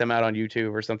 I'll check them out on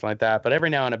YouTube or something like that. But every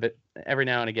now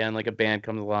and again, like a band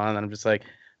comes along, and I'm just like,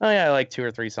 oh yeah, I like 2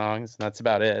 or 3 songs, and that's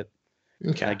about it.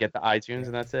 Okay. I get the iTunes,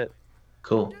 and that's it.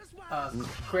 Cool.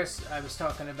 Chris, I was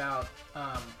talking about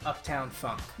Uptown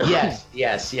Funk. Yes,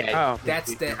 yeah. Oh,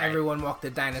 That's the Everyone Walk the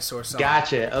Dinosaur song.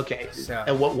 Gotcha. Okay. So,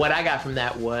 and what I got from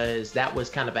that was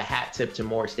kind of a hat tip to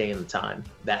Morris Day in the Time.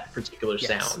 That particular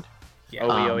sound. Yeah.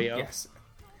 OEO. Yes.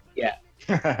 Yeah.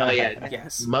 Oh yeah.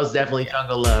 Yes. Most definitely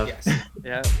Jungle Love. Yes.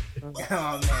 Yeah.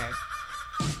 Oh man.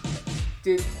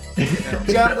 Dude,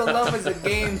 Jungle Love is a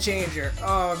game changer.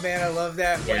 Oh man, I love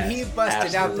that. When he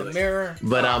busted out the mirror.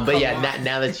 But yeah,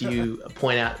 now that you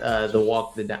point out the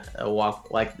walk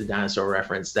like the dinosaur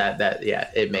reference, that yeah,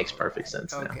 it makes perfect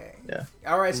sense now. Okay. Yeah.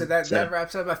 All right, so that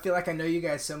wraps up. I feel like I know you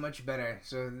guys so much better.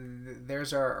 So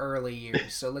there's our early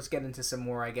years. So let's get into some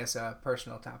more, I guess,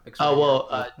 personal topics. Oh well,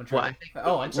 I'm sorry.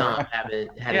 I'm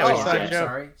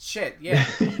sorry. Shit, yeah.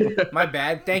 My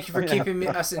bad. Thank you for keeping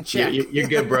us in check. You're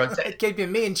good, bro.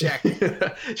 Keeping me in check.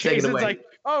 Jason's like,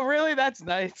 oh really? That's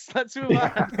nice. Let's move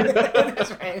on.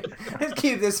 That's right. Let's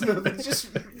keep this moving. Just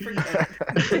forget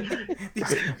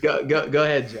it. Go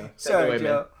ahead, Joe. Sorry,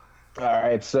 Joe. All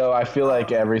right, so I feel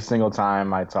like every single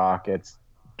time I talk, it's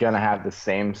gonna have the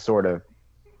same sort of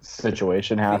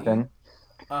situation happen.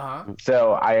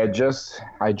 So I just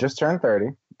turned 30,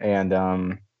 and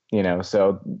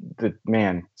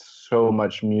so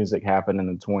much music happened in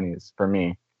the 20s for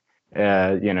me.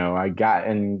 I got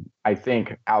in, I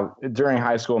think out during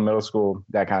high school, middle school,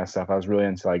 that kind of stuff. I was really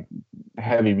into like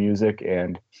heavy music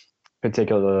and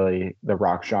particularly the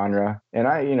rock genre.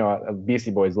 And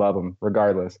Beastie Boys, love them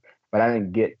regardless, but I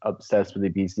didn't get obsessed with the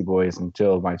Beastie Boys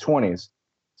until my 20s.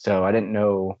 So I didn't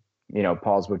know,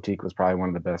 Paul's Boutique was probably one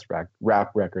of the best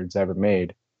rap records ever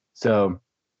made. So,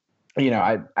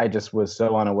 I just was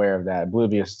so unaware of that,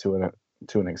 oblivious to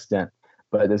an extent.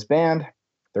 But this band,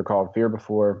 they're called Fear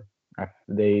Before.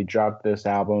 They dropped this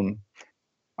album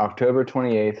October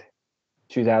 28th,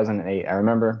 2008. I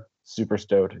remember super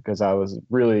stoked because I was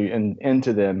really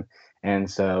into them. And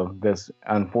so this,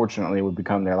 unfortunately, would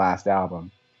become their last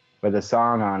album. But the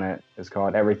song on it is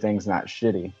called Everything's Not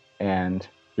Shitty. And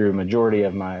through a majority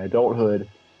of my adulthood,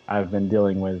 I've been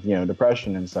dealing with,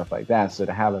 depression and stuff like that. So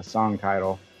to have a song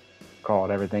title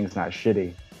called Everything's Not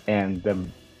Shitty, and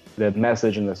the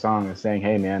message in the song is saying,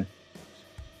 hey, man,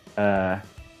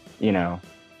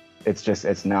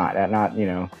 it's not,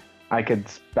 I could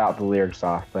spout the lyrics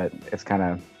off, but it's kind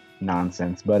of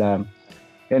nonsense. But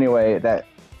anyway, that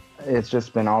it's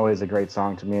just been always a great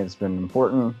song to me. It's been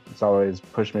important. It's always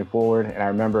pushed me forward. And I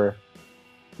remember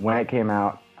when it came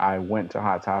out, I went to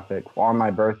Hot Topic on my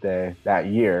birthday that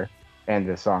year, and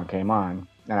this song came on,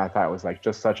 and I thought it was like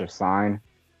just such a sign.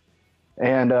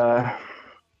 And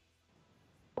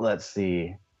let's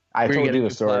see, I told you the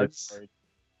story.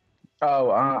 Oh,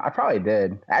 I probably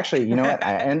did. Actually, you know what?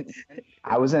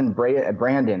 I was in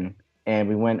Brandon, and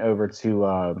we went over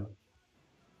to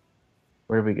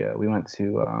where did we go? We went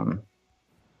to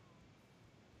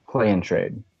Play and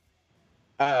Trade.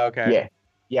 Oh, okay.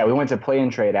 Yeah. We went to Play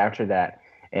and Trade after that,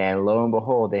 and lo and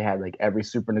behold, they had like every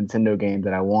Super Nintendo game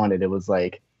that I wanted. It was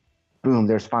like, boom,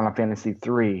 there's Final Fantasy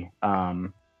 3.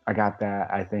 I got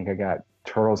that. I think I got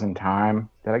Turtles in Time.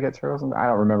 Did I get Turtles in Time? I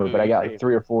don't remember, but I got like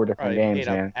 3 or 4 different games,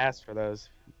 man. Ask for those.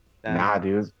 Nah,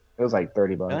 dude, it was like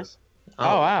 $30. Really?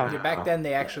 Oh wow! Yeah, back then,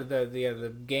 they actually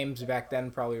the games back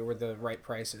then probably were the right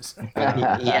prices.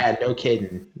 Yeah, no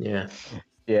kidding. Yeah.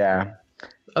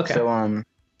 Okay. So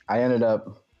I ended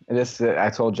up. I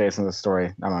told Jason the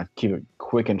story. I'm gonna keep it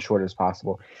quick and short as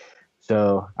possible.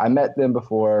 So I met them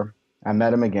before. I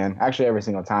met them again. Actually, every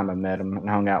single time I met them and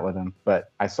hung out with them.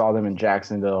 But I saw them in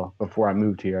Jacksonville before I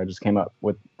moved here. I just came up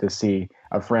to see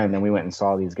a friend, and we went and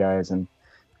saw these guys, and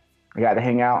I got to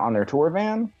hang out on their tour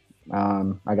van.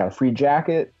 I got a free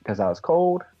jacket because I was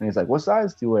cold, and he's like, "What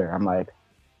size do you wear?" I'm like,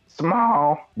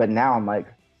 "Small," but now I'm like,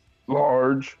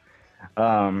 "Large."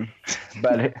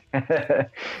 But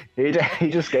he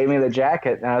just gave me the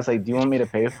jacket, and I was like, "Do you want me to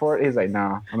pay for it?" He's like,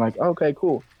 "No." I'm like, "Okay,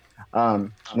 cool."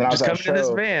 And then I was just come in this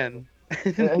van.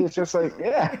 He's just like,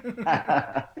 yeah.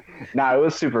 No, it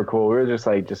was super cool. We were just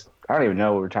I don't even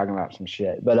know what we were talking about, some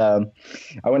shit. But I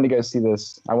went to go see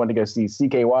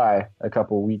CKY a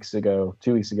couple weeks ago,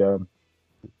 2 weeks ago.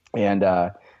 And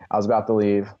I I was about to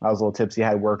leave. I was a little tipsy. I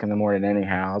had work in the morning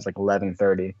anyhow. I was like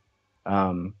 11:30.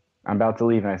 I'm about to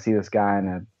leave, and I see this guy in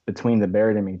a Between the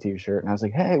Buried and Me t-shirt, and I was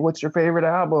like, "Hey, what's your favorite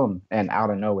album?" And out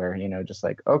of nowhere, just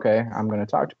like, okay, I'm gonna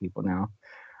talk to people now.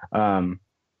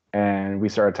 And we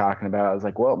started talking about it. I was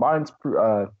like, well, mine's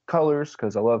Colors,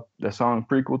 because I love the song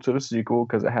Prequel to the Sequel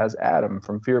because it has Adam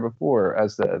from Fear Before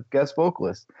as the guest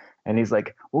vocalist. And he's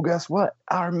like, well, guess what?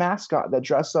 Our mascot that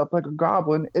dressed up like a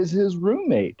goblin is his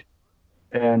roommate.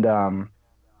 And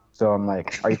so I'm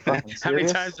like, are you fucking serious? How many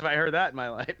times have I heard that in my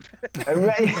life?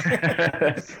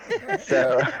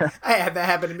 So I had that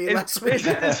happen to me last week.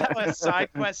 Isn't this how a side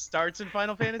quest starts in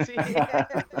Final Fantasy?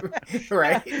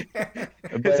 Right?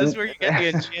 Is this where you get the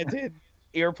enchanted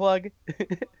earplug?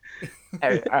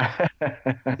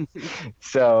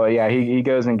 So yeah, he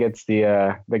goes and gets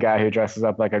the guy who dresses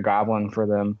up like a goblin for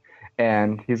them,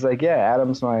 and he's like, yeah,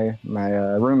 Adam's my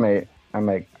roommate. I'm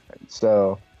like,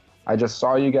 so I just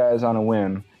saw you guys on a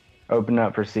whim open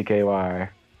up for CKY,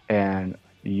 and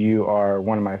you are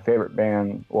one of my favorite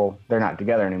band. Well, they're not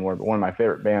together anymore, but one of my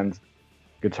favorite bands,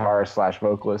 guitarist /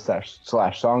 vocalist /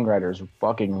 songwriter's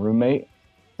fucking roommate.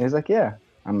 And he's like, yeah.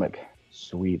 I'm like,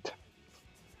 sweet.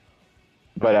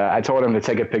 But I told him to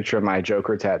take a picture of my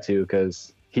Joker tattoo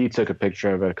because he took a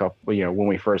picture of it a couple, when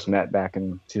we first met back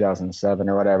in 2007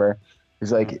 or whatever.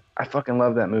 He's like, I fucking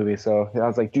love that movie. So I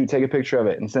was like, dude, take a picture of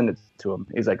it and send it to him.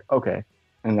 He's like, okay.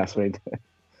 And that's what he did.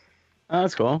 Oh,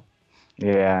 that's cool.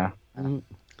 Yeah.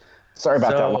 Sorry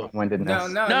about that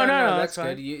long-windedness. No, that's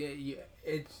good.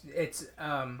 It's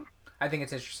I think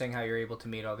it's interesting how you're able to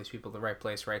meet all these people at the right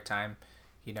place, right time.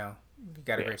 You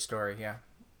got a great story, yeah.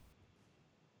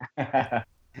 I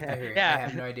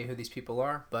have no idea who these people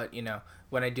are, but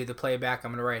when I do the playback,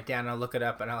 I'm gonna write it down, I'll look it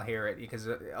up, and I'll hear it because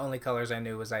the only colors I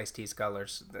knew was Ice-T's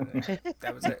Colors.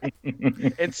 That was it.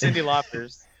 It's Cyndi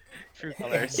Lauper's True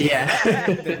Colors. Yeah,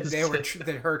 they were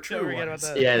her true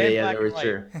ones. Yeah, they were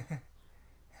true.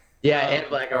 Yeah, and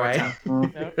black and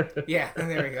white. Yeah,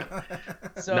 there we go.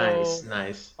 So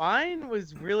nice. Mine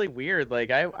was really weird.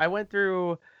 Like I went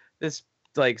through this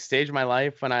stage of my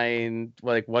life when I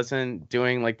wasn't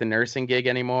doing the nursing gig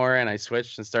anymore, and I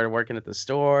switched and started working at the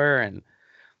store, and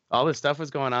all this stuff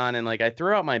was going on, and I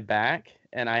threw out my back,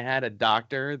 and I had a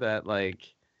doctor that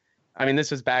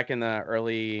this was back in the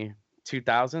early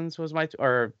 2000s was my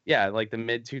the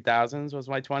mid 2000s was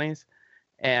my 20s,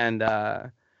 and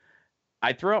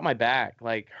I threw out my back,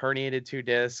 herniated 2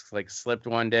 discs, slipped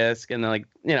 1 disc, and then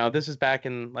this was back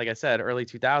in, like I said, early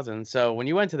 2000s. So when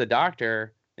you went to the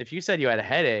doctor, if you said you had a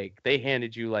headache, they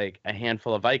handed you a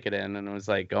handful of Vicodin, and it was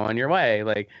go on your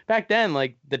way. Back then,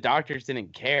 the doctors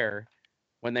didn't care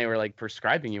when they were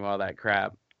prescribing you all that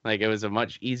crap. It was a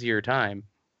much easier time,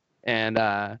 and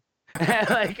I'm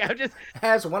just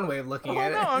that's one way of looking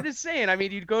at it. No, I'm just saying. I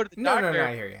mean, you'd go to the doctor. No,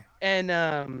 I hear you.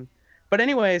 And but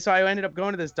anyway, so I ended up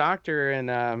going to this doctor, and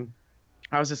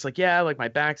I was just my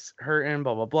back's hurting,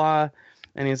 blah blah blah,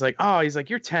 and he's like,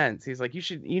 you're tense. He's like, you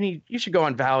should go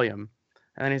on Valium.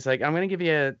 And then he's like, I'm going to give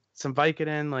you some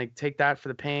Vicodin, take that for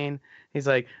the pain. He's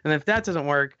like, and if that doesn't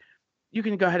work, you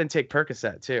can go ahead and take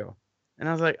Percocet too. And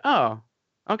I was like, oh,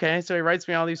 okay. So he writes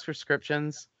me all these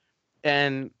prescriptions,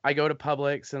 and I go to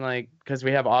Publix, and because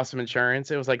we have awesome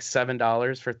insurance, it was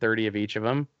 $7 for 30 of each of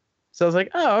them. So I was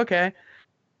like, oh, okay.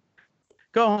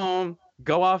 Go home,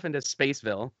 go off into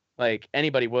Spaceville, like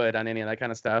anybody would on any of that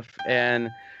kind of stuff. And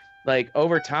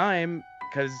over time,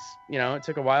 because, it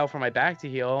took a while for my back to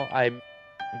heal, I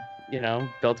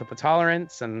built up a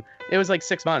tolerance, and it was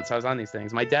 6 months I was on these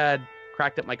things. My dad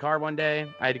cracked up my car one day.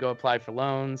 I had to go apply for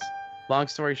loans. Long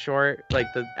story short,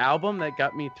 the album that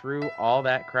got me through all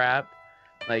that crap,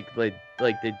 the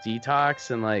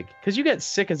detox, and because you get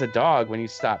sick as a dog when you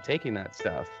stop taking that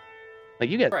stuff.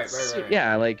 You get right.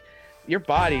 Yeah, your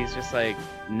body's just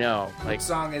no. What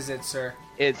song is it, sir?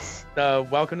 It's the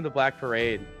Welcome to the Black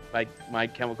Parade by My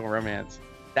Chemical Romance.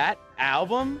 That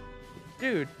album,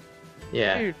 dude.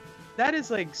 Yeah. Dude, that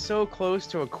is so close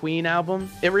to a Queen album.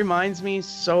 It reminds me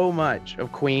so much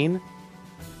of Queen.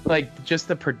 Just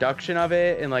the production of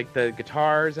it and the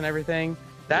guitars and everything.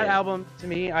 That album, to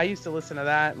me, I used to listen to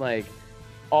that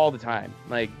all the time.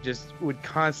 Just would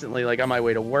constantly on my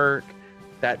way to work,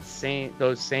 those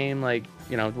same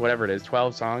whatever it is,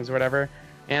 12 songs or whatever.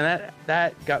 And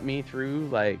that got me through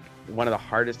one of the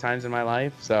hardest times in my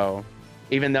life. So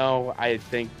even though I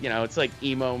think, it's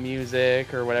emo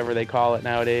music or whatever they call it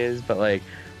nowadays, but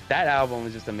that album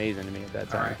was just amazing to me at that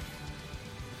time. All right.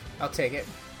 I'll take it.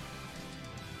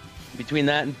 Between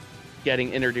that and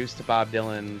getting introduced to Bob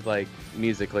Dylan,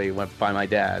 musically, went by my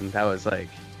dad, and that was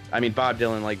Bob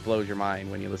Dylan blows your mind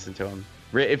when you listen to him.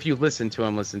 If you listen to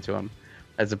him.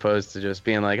 as opposed to just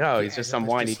being like, oh, he's just some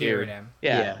whiny dude.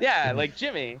 Yeah, like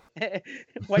Jimmy.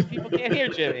 White people can't hear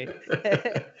Jimmy.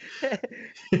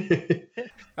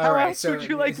 How else would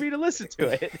you like me to listen to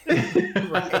it?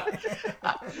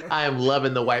 I am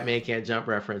loving the White Man Can't Jump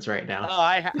reference right now. Oh,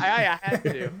 I had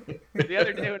to. The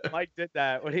other day when Mike did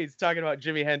that, when he's talking about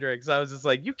Jimi Hendrix, I was just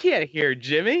like, you can't hear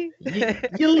Jimmy.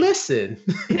 You listen.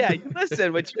 Yeah, you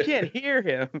listen, but you can't hear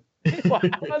him. How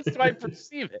else do I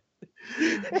perceive it?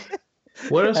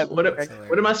 What else? What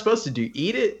am I supposed to do?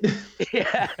 Eat it?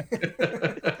 Yeah.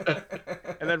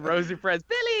 And then Rosie Perez,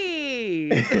 Billy!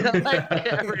 Like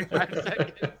every 5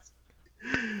 seconds.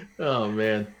 Oh,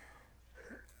 man.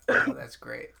 Oh, that's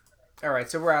great. All right,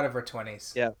 so we're out of our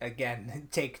 20s. Yeah. Again,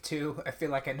 take 2. I feel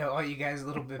like I know all you guys a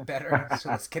little bit better, so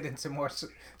let's get into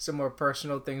some more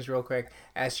personal things real quick.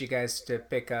 Ask you guys to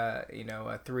pick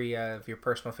 3 of your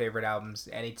personal favorite albums,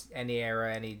 any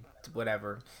era, any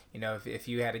whatever. If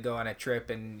you had to go on a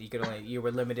trip and you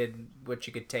were limited what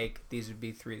you could take, these would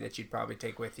be 3 that you'd probably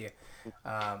take with you.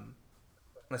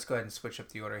 Let's go ahead and switch up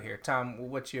the order here.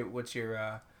 Tom, what's your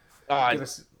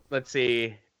let's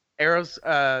see.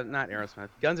 Not Aerosmith.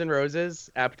 Guns N' Roses,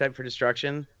 Appetite for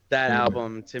Destruction. That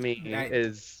album to me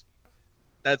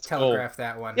that's telegraph cool.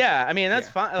 That one. Yeah, I mean that's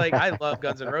fine. Like I love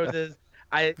Guns N' Roses.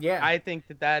 I think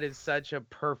that is such a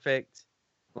perfect,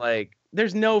 like,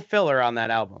 there's no filler on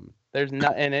that album. There's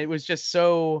not, and it was just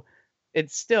so.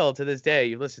 It's still to this day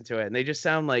you listen to it and they just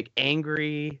sound like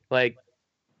angry. Like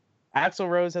Axl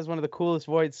Rose has one of the coolest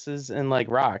voices in like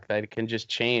rock that can just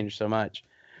change so much.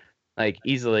 Like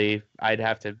easily, I'd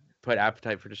have to put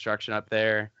Appetite for Destruction up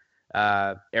there.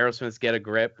 Aerosmith's Get a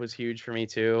Grip was huge for me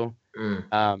too.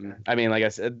 I mean, like I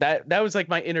said, that was like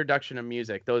my introduction to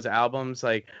music. Those albums,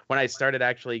 like when I started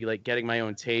actually like getting my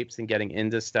own tapes and getting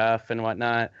into stuff and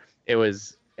whatnot, it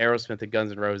was Aerosmith and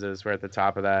Guns N' Roses were at the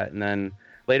top of that, and then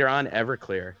later on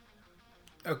Everclear.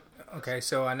 Okay,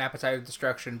 so on Appetite for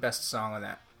Destruction, best song on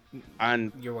that.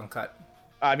 On your one cut.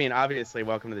 I mean, obviously,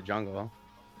 Welcome to the Jungle.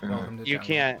 You Jungle.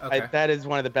 can't. Okay. That is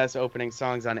one of the best opening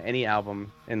songs on any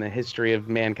album in the history of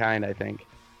mankind, I think.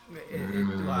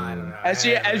 Well, I don't know. As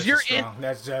you're in,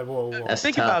 that's whoa.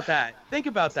 Think about that. Think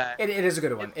about that. It is a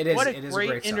good one. It is. What it a is great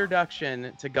a great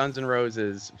introduction to Guns N'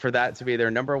 Roses for that to be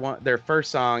their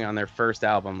first song on their first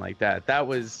album like that. That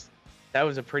was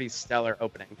a pretty stellar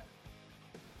opening.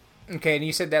 Okay, and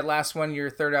you said that last one, your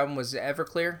third album was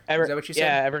Everclear? Is that what you said?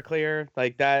 Yeah, Everclear.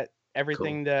 Like that.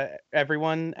 Everything to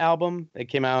Everyone album. I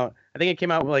think it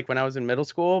came out like when I was in middle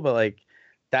school, but like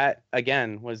that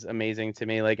again was amazing to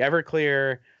me. Like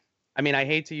Everclear, I mean, I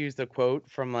hate to use the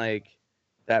quote from like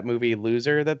that movie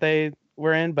Loser that they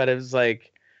were in, but it was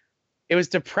like it was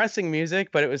depressing music,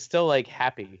 but it was still like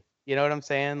happy. You know what I'm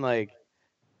saying? Like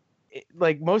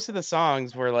most of the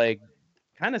songs were like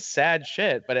kind of sad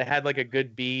shit, but it had like a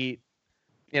good beat.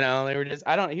 They were just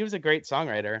he was a great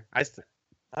songwriter.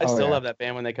 I still love that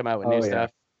band when they come out with new stuff.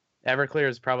 Everclear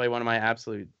is probably one of my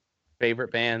absolute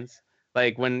favorite bands.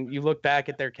 Like when you look back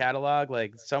at their catalog,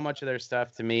 like so much of their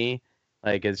stuff to me,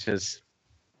 like it's just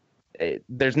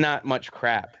there's not much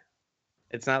crap.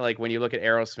 It's not like when you look at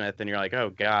Aerosmith and you're like,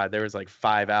 oh god, there was like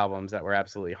 5 albums that were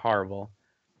absolutely horrible.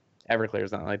 Everclear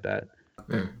is not like that.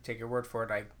 Take your word for it.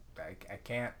 I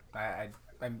can't.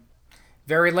 I'm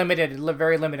very limited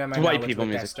on my white people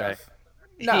music stuff.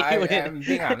 No, I'm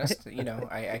being honest.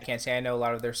 I can't say I know a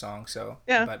lot of their songs, so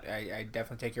yeah. But I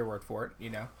definitely take your word for it.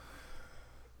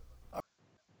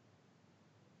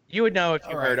 You would know if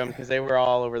you heard them because they were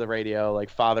all over the radio,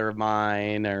 like "Father of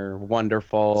Mine" or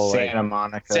 "Wonderful." Santa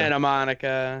Monica. Santa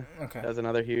Monica. Okay, that's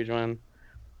another huge one.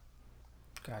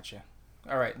 Gotcha.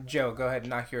 All right, Joe, go ahead and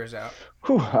knock yours out.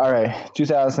 Whew, all right,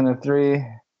 2003.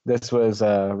 This was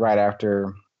right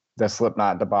after the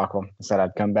Slipknot debacle. I said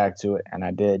I'd come back to it, and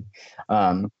I did.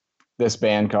 This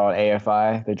band called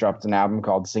AFI, they dropped an album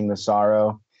called Sing the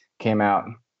Sorrow. Came out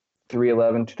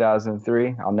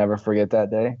 3/11/2003. I'll never forget that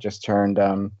day. Just turned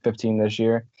 15 this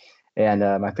year. And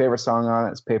my favorite song on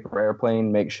it is Paper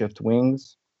Airplane, Makeshift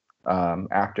Wings.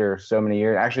 After so many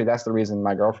years, actually, that's the reason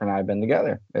my girlfriend and I have been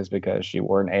together, is because she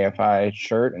wore an AFI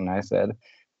shirt, and I said,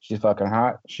 she's fucking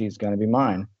hot, she's going to be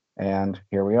mine. And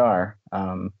here we are.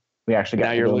 We actually got.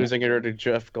 Now you're losing her to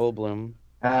Jeff Goldblum.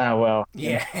 Well.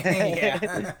 Yeah.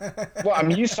 Yeah. Well, I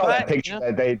mean, you saw that picture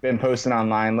that they've been posting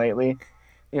online lately.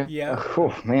 Yeah.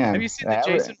 Oh, man. Have you seen the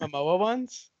Jason Momoa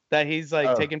ones? That he's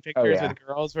like taking pictures with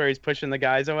girls where he's pushing the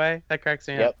guys away? That cracks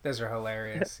me up. Those are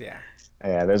hilarious. Yeah.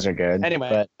 Yeah, those are good. Anyway.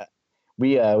 But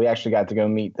we actually got to go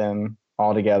meet them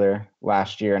all together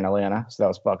last year in Atlanta. So that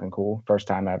was fucking cool. First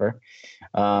time ever.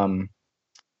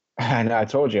 I know. I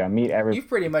told you. I meet every. You've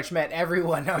pretty much met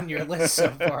everyone on your list so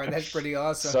far. That's pretty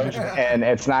awesome. And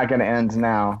it's not going to end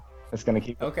now. It's going to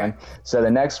keep going. So the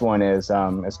next one is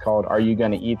it's called "Are You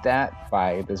Gonna Eat That"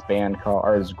 by this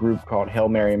group called Hail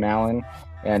Mary Mallon,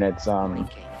 and it's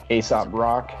Aesop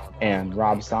Rock and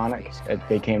Rob Sonic.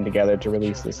 They came together to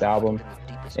release this album,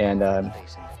 and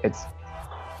it's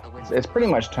pretty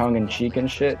much tongue in cheek and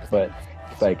shit, but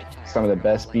it's like some of the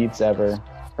best beats ever.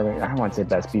 I mean, I don't want to say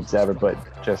best beats ever, but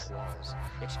just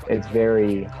it's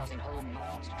very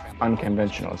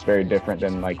unconventional. It's very different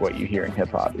than like what you hear in hip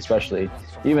hop, especially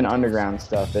even underground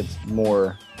stuff. It's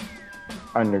more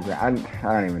underground.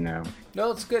 I don't even know. No,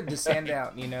 it's good to stand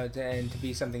out, and to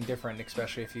be something different,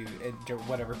 especially if you,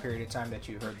 whatever period of time that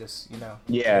you heard this,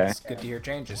 Yeah. It's good to hear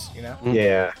changes,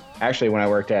 Yeah. Actually, when I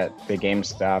worked at the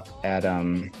GameStop at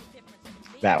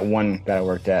that one that I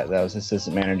worked at, that I was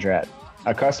assistant manager at,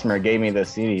 a customer gave me the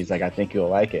CD. He's like, I think you'll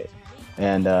like it.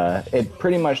 And it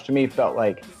pretty much to me felt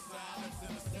like.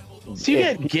 So you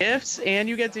get gifts and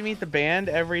you get to meet the band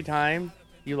every time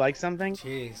you like something?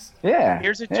 Jeez. Yeah.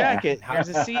 Here's a jacket. Here's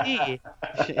a CD.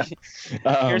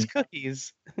 Here's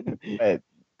cookies. But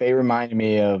they remind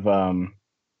me of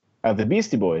the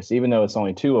Beastie Boys, even though it's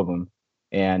only two of them.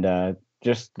 And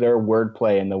just their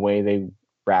wordplay and the way they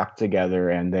rap together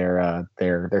and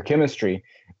their chemistry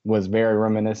was very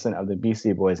reminiscent of the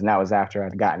Beastie Boys. And that was after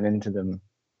I'd gotten into them,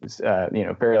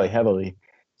 fairly heavily.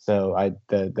 So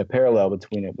the parallel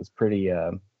between it was pretty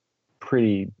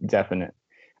definite.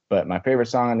 But my favorite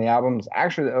song on the album is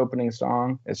actually the opening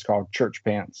song. It's called Church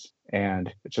Pants,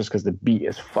 and it's just because the beat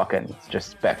is fucking just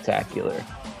spectacular.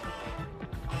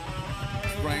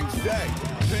 Springs Day,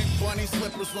 pink bunny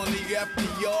slippers on the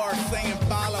FDR, saying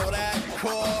follow that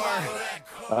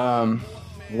core.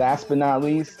 Last but not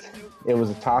least, it was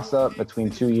a toss-up between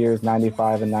 2 years,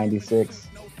 95 and 96.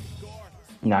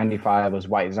 95 was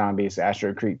White Zombie's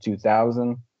Astro Creek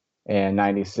 2000, and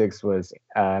 96 was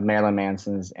Marilyn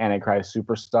Manson's Antichrist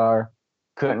Superstar.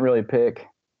 Couldn't really pick.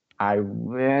 I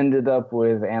ended up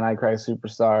with Antichrist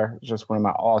Superstar. It's just one of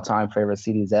my all-time favorite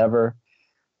CDs ever.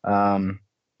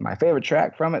 My favorite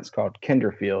track from it's called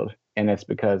Kinderfield, and it's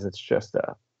because it's just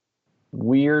a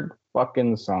weird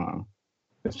fucking song.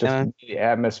 It's just really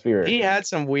atmospheric. He had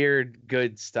some weird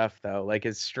good stuff though, like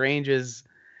as strange as,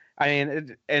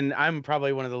 and I'm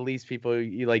probably one of the least people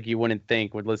you wouldn't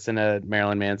think would listen to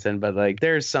Marilyn Manson, but like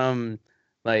there's some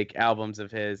like albums of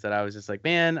his that I was just like,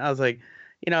 man, I was like,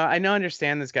 I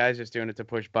understand this guy's just doing it to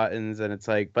push buttons, and it's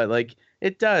like, but like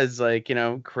it does like,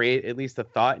 create at least a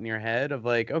thought in your head of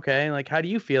like, okay, like how do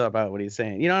you feel about what he's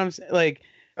saying? You know what I'm saying? Like,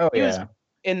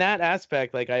 in that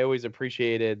aspect, like I always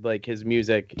appreciated like his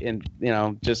music, and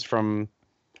just from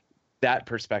that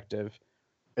perspective.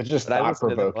 It's just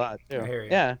thought-provoking. A lot too.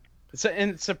 Yeah. So,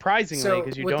 and surprisingly,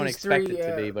 because you don't expect it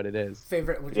to be, but it is.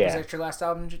 Favorite? Was that your last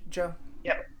album, Joe?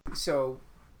 Yep. So,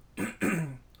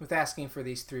 with asking for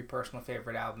these three personal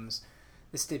favorite albums,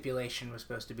 the stipulation was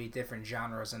supposed to be different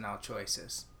genres and all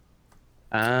choices.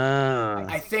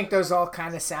 I think those all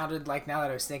kind of sounded like, now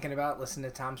that I was thinking about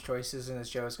listening to Tom's choices and as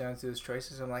Joe was going through his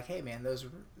choices, I'm like, hey man, those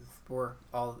were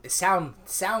all sound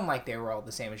like they were all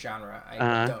the same genre.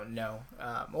 I don't know.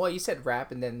 Well, you said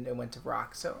rap and then it went to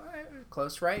rock, so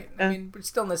close, right? I mean, we're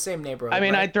still in the same neighborhood. I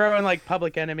mean, right? I'd throw in like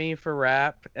Public Enemy for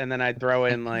rap, and then I'd throw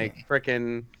in like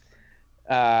frickin'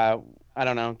 I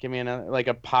don't know, give me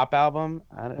a pop album.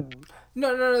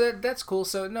 No, that's cool.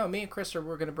 So no, me and Chris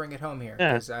we're gonna bring it home here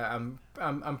because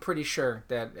I'm pretty sure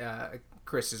that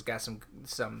Chris has got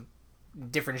some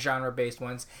different genre based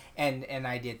ones, and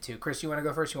I did too. Chris, you want to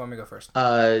go first? You want me to go first?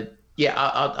 Yeah,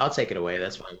 I'll take it away.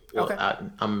 That's fine. Well, okay.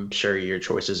 I'm sure your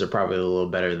choices are probably a little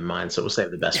better than mine, so we'll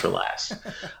save the best for last.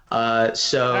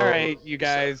 So. All right, you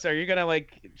guys, are you gonna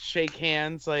like shake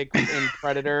hands like in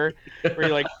Predator, where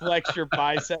you like flex your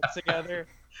biceps together?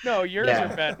 No, yours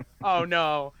are better. Oh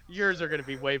no, yours are gonna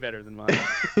be way better than mine.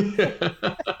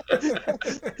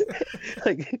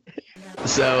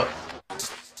 So.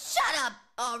 Shut up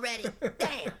already!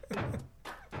 Damn.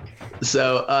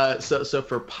 So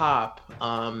for pop,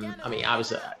 I mean,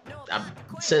 obviously,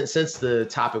 since the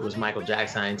topic was Michael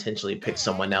Jackson, I intentionally picked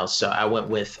someone else. So I went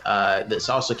with this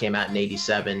also came out in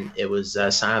 '87. It was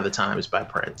 "Sign of the Times" by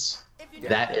Prince.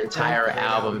 That entire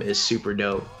album is super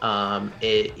dope.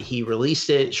 He released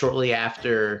it shortly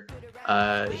after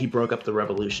he broke up the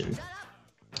Revolution,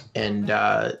 and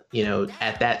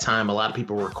at that time, a lot of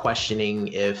people were questioning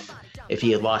if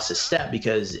he had lost his step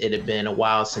because it had been a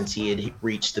while since he had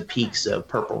reached the peaks of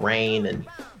Purple Rain and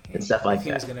and stuff like he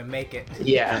that. was gonna make it.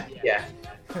 Yeah, yeah.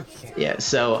 Okay. Yeah,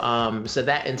 so so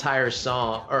that entire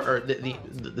song, or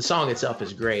the song itself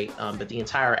is great, but the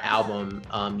entire album,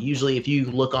 usually if you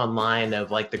look online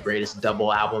of like the greatest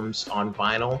double albums on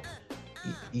vinyl,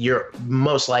 you're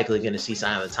most likely going to see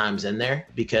Sign of the Times in there,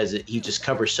 because he just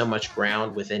covers so much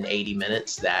ground within 80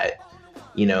 minutes that,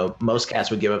 you know, most cats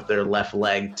would give up their left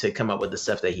leg to come up with the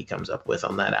stuff that he comes up with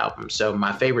on that album. So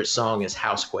my favorite song is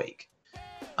Housequake.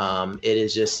 It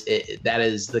is just, that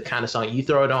is the kind of song you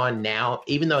throw it on now,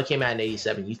 even though it came out in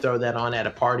 87, you throw that on at a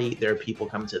party, there are people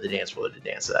coming to the dance floor to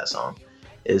dance to that song.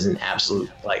 It is an absolute,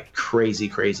 like,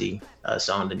 crazy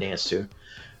song to dance to.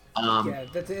 Yeah,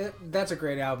 that's a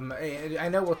great album. I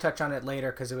know we'll touch on it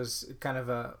later because it was kind of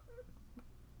a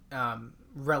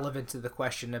relevant to the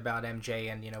question about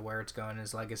MJ and, you know, where it's going,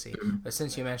 his legacy. But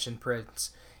since you mentioned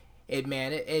Prince,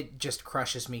 it just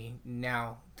crushes me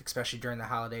now, especially during the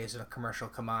holidays, and a commercial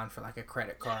come on for like a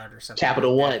credit card or something.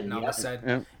 Capital like One. And all of a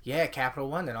sudden, Capital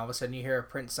One. Then all of a sudden you hear a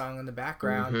Prince song in the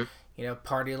background. You know,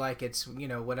 party like it's, you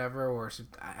know, whatever, or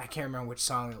I can't remember which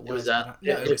song it was.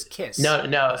 It was Kiss. No.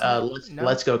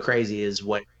 Let's Go Crazy is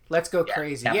what. Let's Go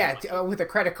Crazy. Yeah, with a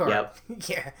credit card. Yep.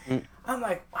 Yeah. I'm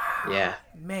like, wow. Yeah.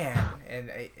 Man, and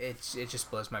it just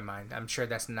blows my mind. I'm sure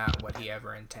that's not what he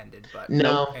ever intended, but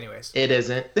no. Anyways, it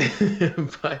isn't.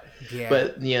 but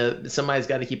you know, somebody's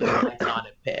got to keep the lights on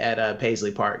at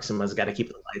Paisley Park. Someone's got to keep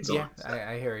the lights on. Yeah, so.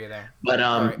 I hear you there.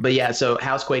 But yeah, so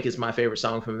Housequake is my favorite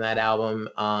song from that album.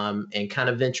 And kind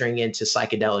of venturing into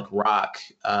psychedelic rock,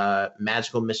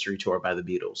 Magical Mystery Tour by the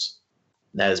Beatles.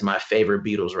 That is my favorite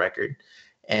Beatles record.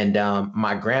 And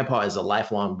my grandpa is a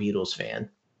lifelong Beatles fan.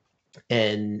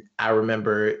 And I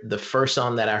remember the first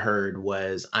song that I heard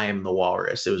was I Am the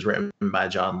Walrus. It was written by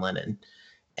John Lennon.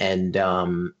 And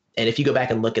if you go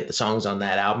back and look at the songs on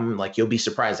that album, like, you'll be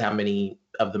surprised how many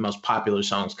of the most popular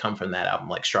songs come from that album,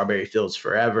 like Strawberry Fields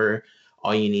Forever,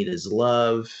 All You Need Is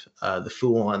Love, The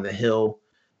Fool on the Hill.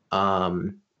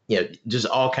 You know, just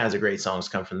all kinds of great songs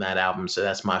come from that album. So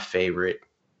that's my favorite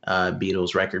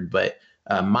Beatles record. But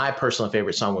my personal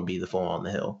favorite song would be The Fool on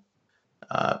the Hill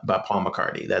by Paul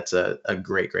McCartney. That's a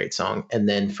great song. And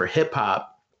then for hip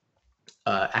hop,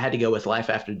 I had to go with Life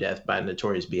After Death by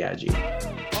Notorious B.I.G.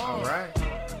 All right.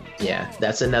 Yeah,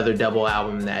 that's another double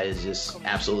album that is just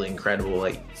absolutely incredible.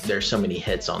 Like, there's so many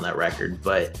hits on that record,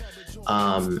 but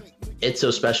it's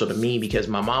so special to me because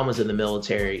my mom was in the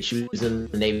military. She was in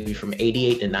the Navy from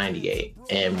 88 to 98.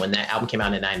 And when that album came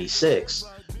out in 96,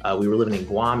 we were living in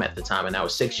Guam at the time, and I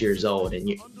was 6 years old.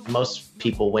 And most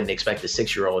people wouldn't expect a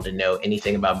 6-year-old to know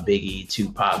anything about Biggie,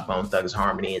 Tupac, Bone Thugs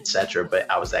Harmony, etc. But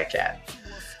I was that cat.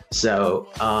 So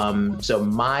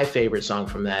my favorite song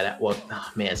from that,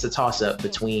 it's a toss-up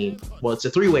between, it's a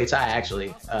three-way tie,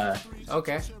 actually.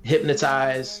 Okay.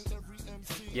 Hypnotize,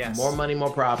 yes. More Money, More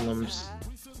Problems,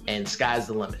 and Sky's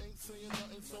the Limit.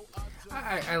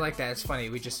 I like that. It's funny.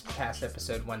 We just passed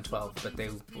episode 112, but they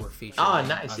were featured on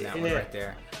that one right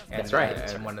there. And, that's right.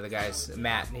 And one of the guys,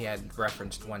 Matt, he had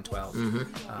referenced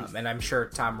 112. And I'm sure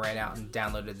Tom ran out and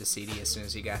downloaded the CD as soon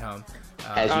as he got home.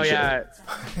 Yeah.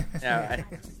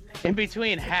 In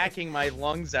between hacking my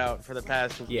lungs out for the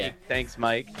past week. Thanks,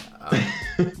 Mike.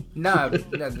 No,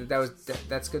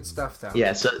 that's good stuff, though.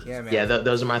 Yeah. So man.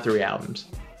 Those are my 3 albums.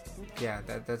 Yeah,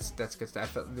 that's good stuff. I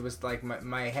felt it was like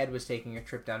my head was taking a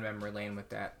trip down memory lane with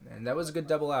that, and that was a good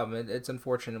double album. It's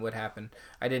unfortunate what happened.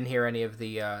 I didn't hear any of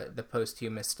the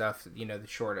posthumous stuff. You know, the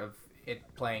short of it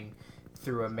playing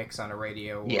through a mix on a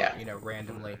radio, or,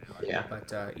 randomly. Yeah. But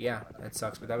that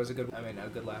sucks. But that was a good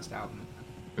last album.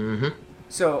 Mm-hmm.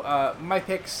 So my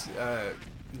picks,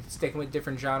 sticking with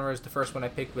different genres. The first one I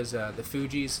picked was the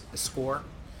Fugees, The Score.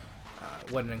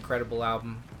 What an incredible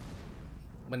album!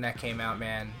 When that came out,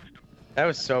 man. That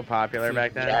was so popular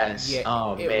back then. Yes.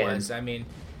 Yeah, it was. I mean,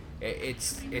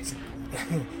 it's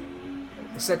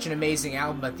such an amazing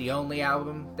album, but the only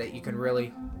album that you can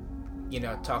really,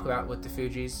 talk about with the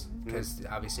Fugees, because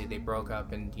obviously they broke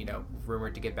up and,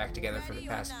 rumored to get back together for the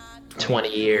past 20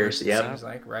 years. It seems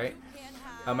like, right?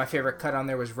 My favorite cut on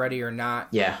there was Ready or Not.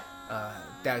 Yeah.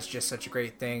 That was just such a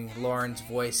great thing. Lauren's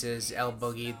voices, El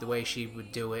Boogie, the way she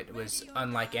would do it was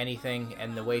unlike anything,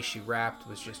 and the way she rapped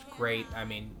was just great. I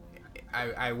mean,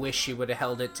 I wish she would have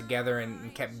held it together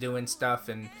and kept doing stuff,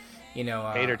 and paid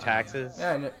her taxes.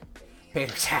 Paid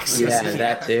her taxes. Yeah,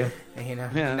 that too.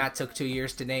 That took 2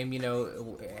 years to name.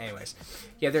 Anyways,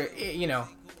 it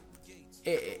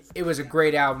was a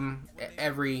great album.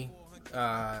 Every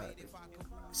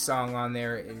song on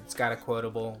there, it's got a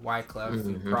quotable.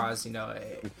 Wyclef, Pras,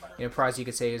 Pras, you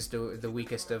could say is the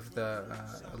weakest of the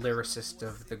lyricist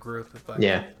of the group, but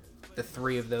the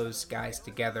three of those guys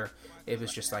together, it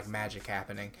was just like magic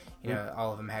happening. You know,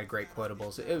 all of them had great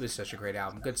quotables. It was such a great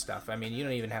album. Good stuff. I mean, you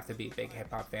don't even have to be a big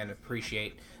hip-hop fan to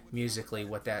appreciate musically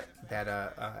what that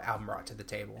album brought to the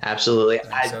table. Absolutely.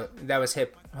 So that was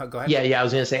hip. Go ahead. Yeah, I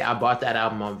was gonna say I bought that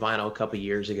album on vinyl a couple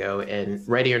years ago, and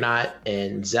Ready or Not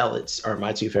and Zealots are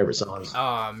my two favorite songs.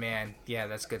 Oh man, yeah,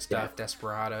 that's good stuff.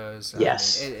 Desperados.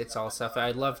 Yes, I mean, it's all stuff.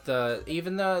 I love the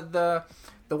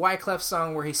Wyclef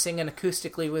song where he's singing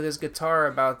acoustically with his guitar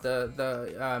about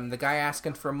the guy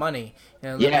asking for money. You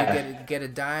know, let me get a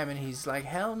dime, and he's like,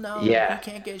 hell no, you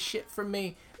can't get shit from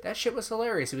me. That shit was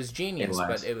hilarious. It was genius,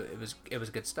 but it was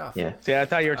good stuff. Yeah. See, I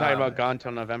thought you were talking about Gone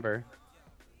Till November.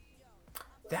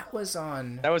 That was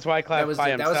on. That was Wyclef by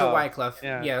himself. That was a Wyclef.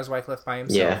 Yeah, it was Wyclef by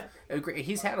himself. Yeah.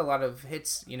 He's had a lot of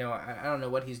hits. You know, I don't know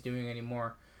what he's doing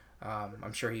anymore.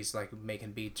 I'm sure he's like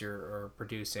making beats or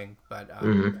producing, but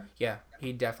yeah,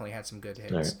 he definitely had some good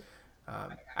hits.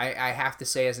 Right. I have to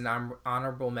say, as an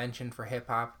honorable mention for hip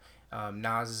hop,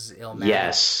 Nas's Illmatic.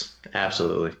 Yes,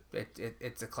 absolutely.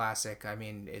 It's a classic. I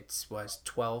mean, it was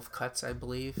 12 cuts, I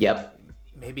believe. Yep.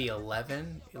 Maybe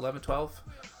 11, 12.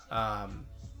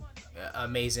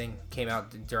 Amazing. Came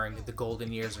out during the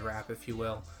golden years of rap, if you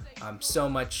will. So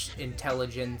much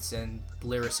intelligence and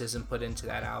lyricism put into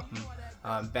that album.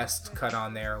 Best cut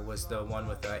on there was the one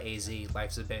with AZ,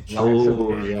 Life's a Bitch.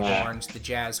 Oh, yeah. Horns, the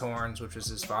jazz horns, which was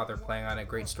his father playing on a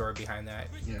great story behind that.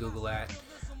 You can Google that.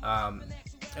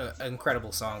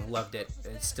 Incredible song, loved it.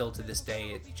 It's still to this day,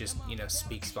 it just, you know,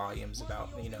 speaks volumes about,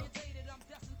 you know,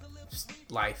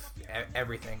 life,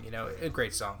 everything, you know, a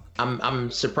great song. I'm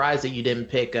surprised that you didn't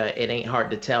pick It Ain't Hard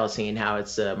to Tell, seeing how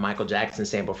it's a Michael Jackson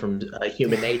sample from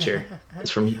Human Nature. It's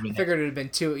from Human Nature. I figured it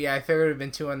would have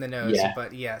been two on the nose,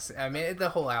 but yes, I mean, the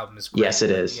whole album is great. Yes, it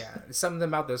is. Yeah, something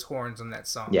about those horns on that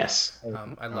song. Yes.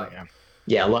 I love.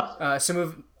 Yeah, a lot.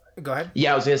 Go ahead.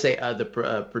 Yeah, I was gonna say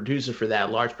the producer for that,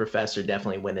 Large Professor,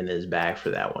 definitely went in his bag for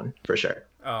that one for sure.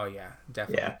 Oh yeah,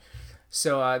 definitely. Yeah.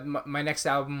 So my next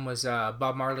album was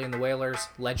Bob Marley and the Wailers,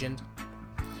 Legend.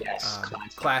 Yes,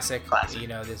 classic. You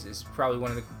know, this is probably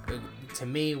one of to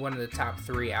me, one of the top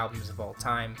 3 albums of all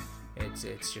time.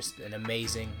 It's just an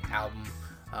amazing album.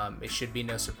 It should be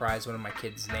no surprise one of my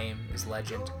kids' name is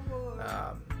Legend.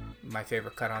 My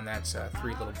favorite cut on that's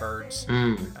 3 Little Birds.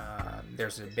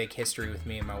 There's a big history with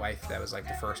me and my wife. That was like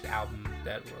the first album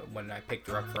that when I picked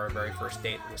her up for our very first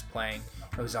date, it was playing.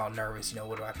 I was all nervous, you know,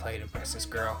 what do I play to impress this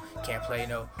girl? Can't play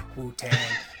no Wu-Tang,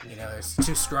 you know, it's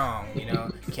too strong, you know.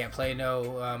 Can't play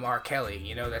no R. Kelly,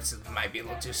 you know, might be a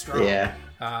little too strong. Yeah.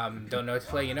 Don't know what to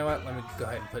play. You know what? Let me go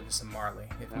ahead and put in some Marley.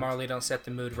 If Marley don't set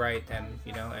the mood right, then,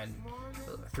 you know, and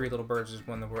 3 Little Birds was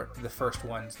one of the first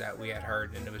ones that we had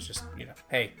heard, and it was just, you know,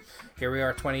 hey, here we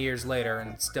are 20 years later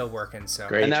and it's still working. So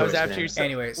great. And that was after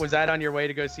anyways, was that on your way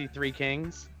to go see Three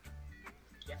Kings?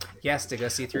 Yes, to go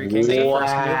see Three Kings. Wow. First movie. Look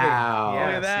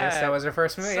at that. Yes, that was our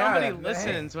first movie. Somebody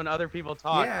listens when other people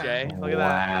talk, Jay. Look at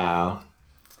that. Wow.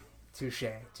 Touche.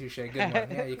 Good one.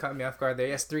 Yeah, you caught me off guard there.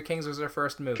 Yes, Three Kings was our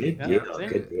first movie.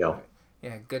 Good deal.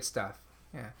 Yeah, good stuff.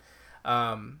 Yeah.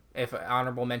 If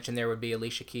honorable mention there would be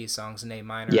Alicia Keys' songs in A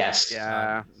minor. Yes.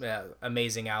 Yeah.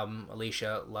 Amazing album.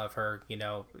 Alicia, love her. You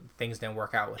know, things didn't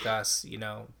work out with us. You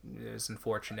know, it was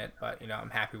unfortunate, but you know, I'm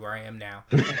happy where I am now.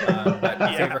 But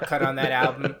my favorite cut on that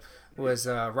album was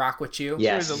Rock With You.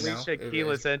 Yes. It was Alicia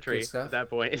Keyless Entry at that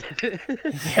point.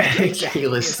 Yeah, exactly.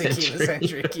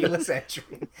 Keyless Entry.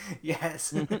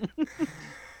 Yes.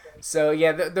 So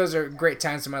yeah, those are great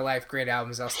times in my life, great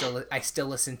albums. I still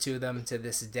listen to them to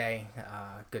this day.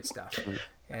 Good stuff.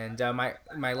 And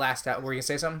my last out. Were you gonna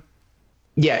say something?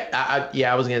 Yeah,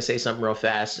 I was gonna say something real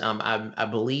fast. I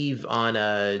believe on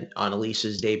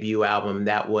Alicia's debut album,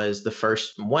 that was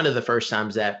one of the first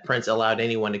times that Prince allowed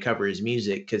anyone to cover his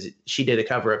music, because she did a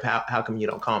cover of How Come You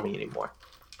Don't Call Me Anymore.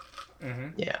 Mm-hmm.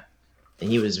 Yeah, and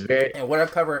he was very. And what a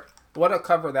cover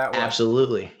that was.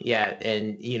 Absolutely, yeah.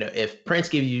 And you know, if Prince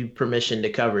gives you permission to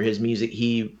cover his music,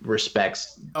 he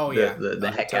respects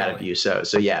the heck out of you. So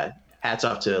yeah, hats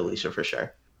off to Alicia for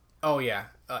sure. Oh yeah,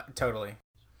 totally.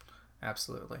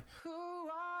 Absolutely. Who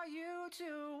are you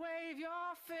to wave your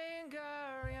finger?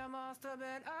 You must have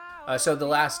been so the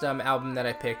last album that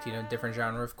I picked, you know, different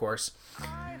genre of course,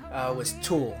 was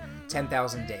Tool,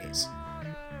 10,000 Days.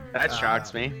 That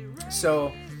shocks me.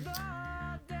 So,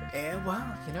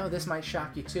 well, you know, this might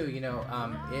shock you too. You know,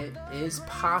 it is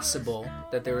possible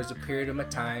that there was a period of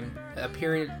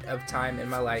time in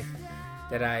my life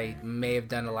that I may have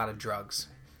done a lot of drugs.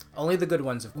 Only the good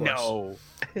ones, of course. No.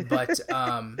 But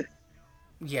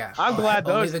yeah, I'm glad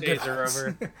those days are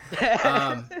over.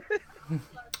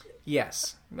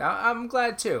 Yes, I'm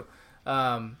glad too.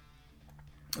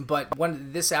 But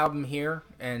this album here,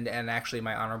 and actually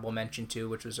my honorable mention too,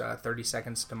 which was 30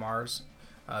 Seconds to Mars,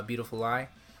 Beautiful Lie.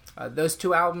 Those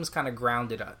two albums kind of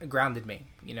grounded me,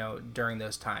 during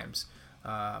those times.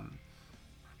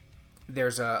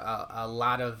 There's a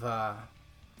lot of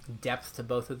depth to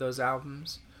both of those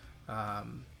albums.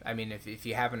 I mean, if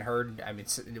you haven't heard, I mean,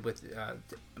 with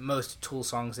most Tool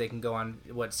songs, they can go on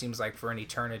what seems like for an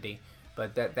eternity.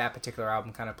 But that particular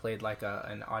album kind of played like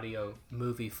an audio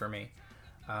movie for me.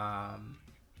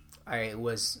 I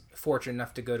was fortunate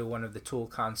enough to go to one of the Tool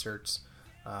concerts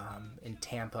in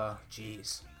Tampa,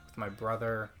 with my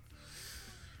brother,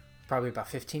 probably about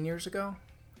 15 years ago.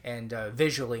 And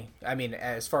visually, I mean,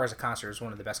 as far as a concert, it was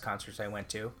one of the best concerts I went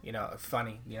to.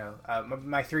 Funny,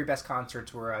 my three best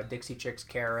concerts were Dixie Chicks,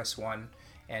 KRS-One,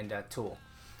 and Tool.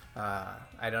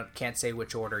 Can't say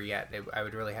which order yet. I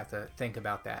would really have to think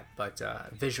about that. But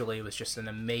visually, it was just an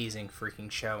amazing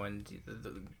freaking show, and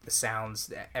the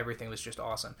sounds, everything was just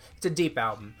awesome. It's a deep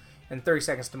album, and 30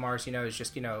 Seconds to Mars, is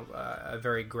just a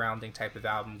very grounding type of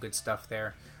album. Good stuff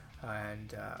there,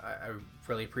 and I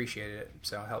really appreciated it.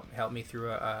 So helped me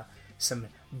through some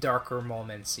darker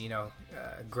moments.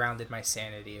 Grounded my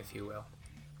sanity, if you will.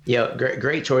 Yeah,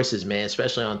 great choices, man,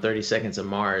 especially on 30 Seconds of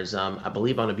Mars. I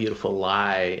believe on A Beautiful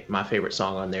Lie, my favorite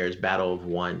song on there is Battle of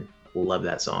One. Love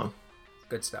that song.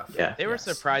 Good stuff. Yeah. They were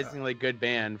surprisingly good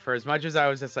band. For as much as I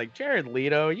was just like, Jared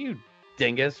Leto, you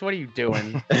dingus, what are you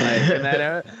doing?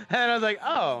 And I was like,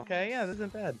 oh, okay, yeah, this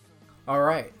isn't bad. All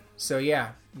right. So,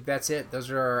 yeah, that's it.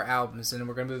 Those are our albums, and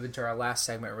we're going to move into our last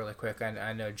segment really quick.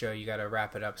 I know, Joe, you got to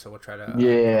wrap it up, so we'll try to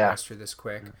rush through this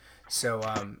quick. So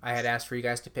I had asked for you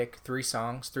guys to pick three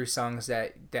songs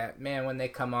that man, when they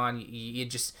come on, you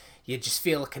just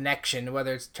feel a connection,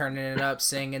 whether it's turning it up,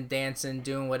 singing, dancing,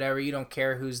 doing whatever. You don't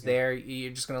care who's there.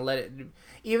 You're just going to let it.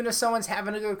 Even if someone's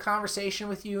having a good conversation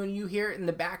with you and you hear it in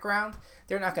the background,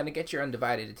 they're not going to get your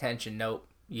undivided attention. Nope.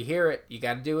 You hear it, you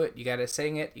got to do it, you got to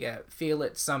sing it, you got to feel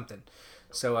it, something.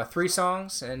 So 3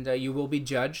 songs, and you will be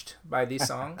judged by these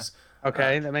songs.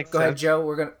 Okay, that makes sense. Go ahead, Joe.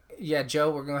 We're going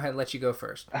to go ahead and let you go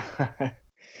first.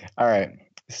 All right.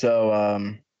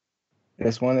 So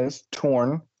this one is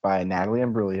Torn by Natalie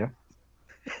Imbruglia.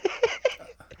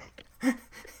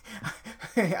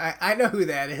 I know who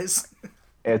that is.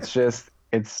 It's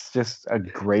just a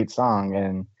great song,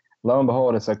 and lo and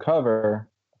behold, it's a cover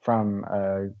from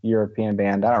a European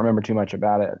band. I don't remember too much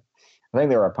about it. I think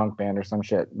they were a punk band or some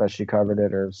shit, but she covered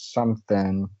it or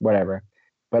something, whatever.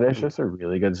 But it's just a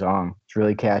really good song. It's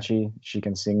really catchy. She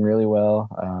can sing really well.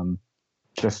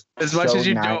 Just as much as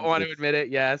you don't want to admit it,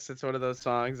 yes, it's one of those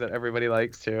songs that everybody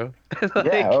likes too.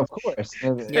 Yeah, of course.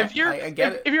 If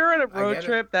you're on a road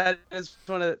trip, that is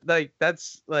one of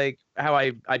that's like how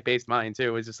I based mine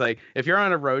too. It's just like if you're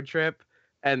on a road trip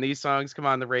and these songs come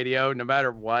on the radio, no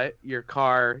matter what, your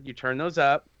car, you turn those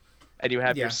up, and you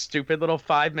have your stupid little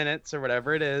 5 minutes or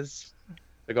whatever it is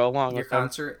to go along your with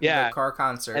concert, yeah, your car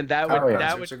concert, and that would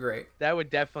great. That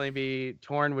would definitely be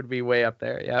Torn. Would be way up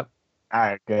there. Yep. All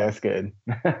right, good. That's good.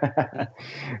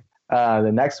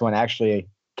 The next one actually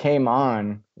came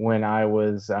on when I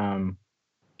was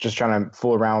just trying to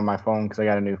fool around with my phone because I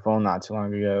got a new phone not too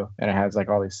long ago, and it has like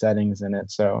all these settings in it.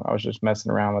 So I was just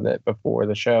messing around with it before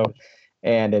the show.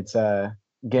 And it's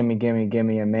Gimme, Gimme,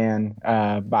 Gimme a Man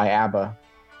by ABBA.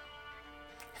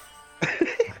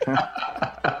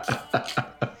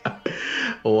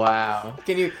 Wow.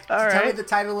 Can you tell me the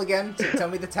title again? Tell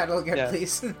me the title again,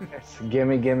 please.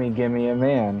 Gimme, Gimme, Gimme a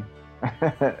Man.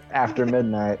 After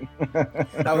midnight.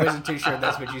 I wasn't too sure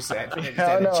that's what you said.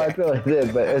 No, I feel like it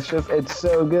did, but it's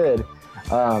so good.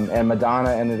 And Madonna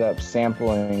ended up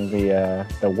sampling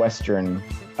the Western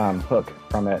hook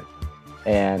from it.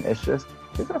 And it's a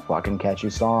fucking catchy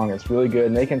song. It's really good,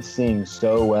 and they can sing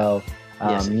so well.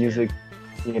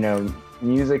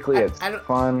 Musically, it's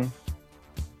fun.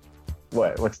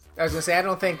 What's? I was gonna say I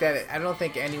don't think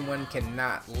anyone can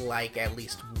not like at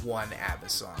least one ABBA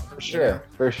song.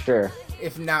 For sure.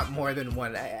 If not more than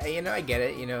one. I get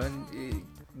it. And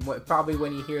probably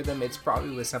when you hear them, it's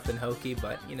probably with something hokey,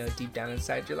 but deep down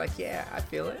inside, you're like, yeah, I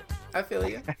feel it. I feel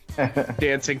you.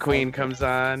 Dancing Queen comes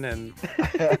on, and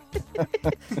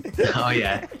oh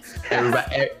yeah,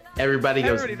 everybody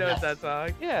goes. Everybody knows that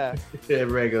song. Yeah,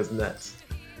 everybody goes nuts.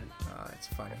 Oh, it's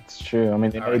funny. It's true. I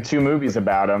mean, they made 2 movies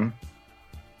about them.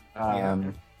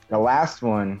 The last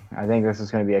one, I think this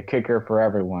is going to be a kicker for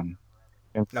everyone.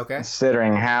 Okay.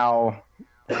 Considering how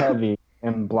heavy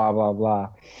and blah blah blah.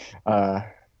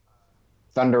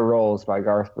 Thunder Rolls by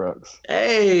Garth Brooks.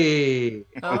 Hey!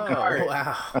 Oh,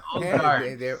 wow.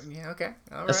 Yeah, okay.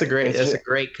 All That's right. a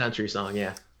great country song,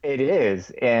 yeah. It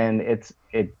is, and it's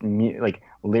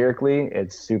lyrically,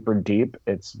 it's super deep.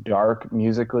 It's dark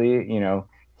musically. You know,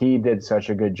 he did such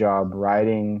a good job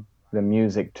writing the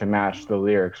music to match the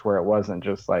lyrics, where it wasn't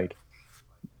just like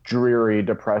dreary,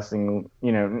 depressing.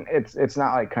 You know, it's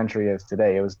not like country is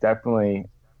today. It was definitely,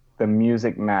 the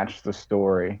music matched the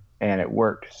story, and it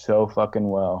worked so fucking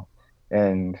well.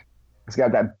 And it's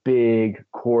got that big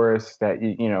chorus that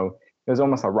you know, it was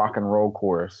almost a rock and roll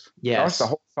chorus. Yes, the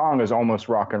whole song is almost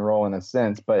rock and roll in a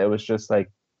sense, but it was just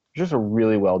like a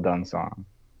really well done song.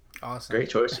 Awesome. Great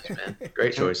choices, man.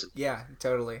 Great choices. Yeah,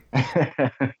 totally.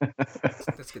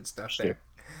 That's good stuff there.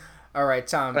 All right,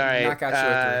 Tom. All right. Knock out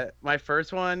your three. My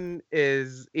first one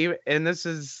is, and this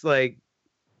is like,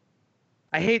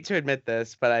 I hate to admit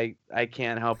this, but I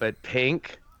can't help it.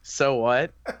 Pink. So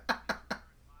what?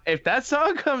 If that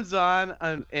song comes on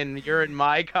and you're in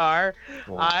my car,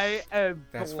 I am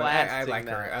blasting I like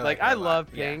that. her. I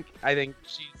love Pink. Yeah. I think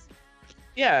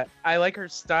I like her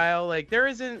style. Like there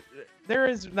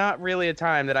is not really a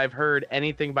time that I've heard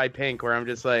anything by Pink where I'm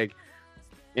just like,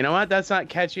 you know what, that's not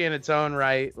catchy in its own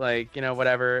right. Like, you know,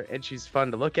 whatever. And she's fun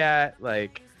to look at.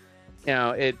 Like, you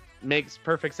know, it makes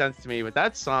perfect sense to me. But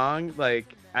that song, like,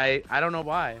 I don't know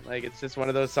why. Like, it's just one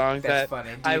of those songs that's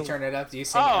funny. Do you turn it up? Do you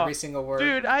sing every single word?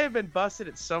 Dude, I have been busted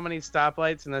at so many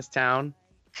stoplights in this town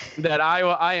that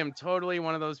I am totally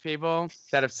one of those people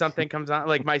that if something comes on,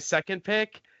 like my second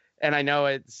pick, and I know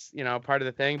it's, you know, part of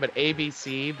the thing, but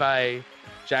ABC by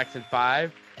Jackson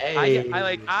 5. Hey.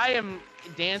 I am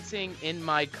dancing in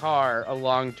my car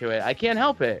along to it. I can't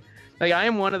help it. Like, I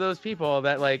am one of those people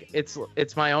that, like, it's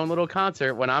my own little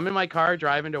concert. When I'm in my car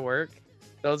driving to work,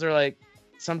 those are like,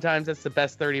 sometimes that's the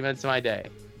best 30 minutes of my day.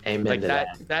 Amen like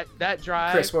to that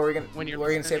drive. Chris, what were you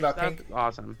gonna say about stuff, Pink?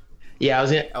 Awesome. Yeah, I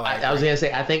was gonna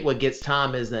say, I think what gets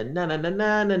Tom is the na na na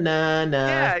na na na na.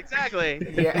 Yeah, exactly.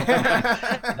 Yeah.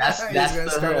 that's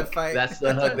the hook. That's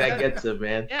the hook that gets him,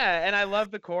 man. Yeah, and I love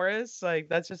the chorus. Like,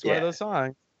 that's just one of those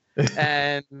songs.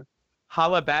 And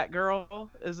Holla Batgirl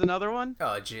is another one.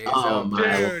 Oh, jeez. Oh,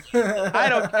 dude, I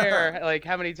don't care like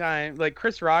how many times. Like,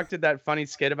 Chris Rock did that funny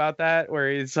skit about that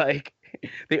where he's like,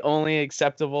 the only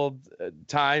acceptable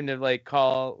time to like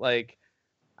call, like,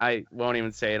 I won't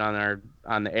even say it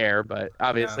on the air, but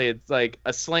obviously it's like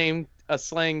a slang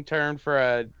term for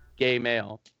a gay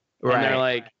male. Right. And they're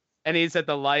like, and he's at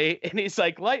the light, and he's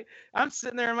like, I'm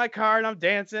sitting there in my car and I'm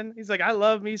dancing. He's like, I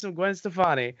love me some Gwen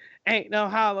Stefani. Ain't no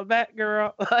holla back,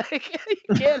 girl. Like,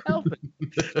 you can't help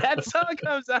it. That song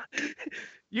comes on.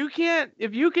 You can't,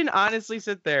 if you can honestly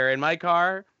sit there in my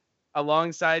car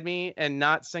alongside me and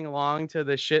not sing along to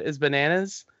the shit is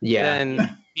bananas. Yeah.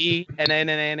 Then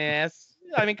B-N-N-N-N-S.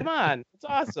 I mean, come on. It's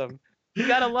awesome. You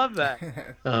gotta love that.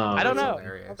 I don't know.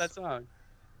 I love that song.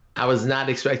 I was not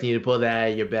expecting you to pull that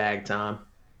out of your bag, Tom.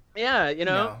 Yeah, you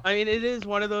know, no. I mean, it is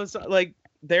one of those, like,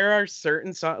 there are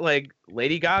certain songs, like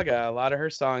Lady Gaga, a lot of her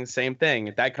songs, same thing.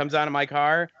 If that comes out of my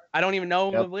car, I don't even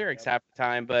know the lyrics half the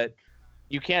time, but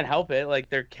you can't help it. Like,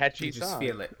 they're catchy songs. You just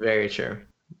feel it. Very true.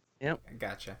 Yep.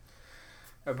 Gotcha.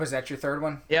 Was that your third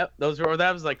one? Yep. That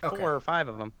was like 4 or 5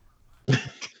 of them.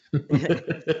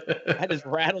 I just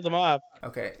rattled them off.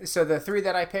 Okay, so the 3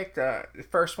 that I picked, the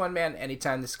first one, man,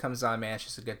 anytime this comes on, man, it's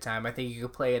just a good time. I think you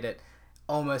could play it at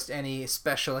almost any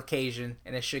special occasion,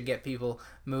 and it should get people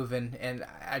moving, and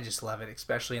I just love it,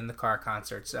 especially in the car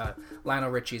concerts.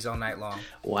 Lionel Richie's All Night Long.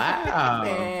 Wow.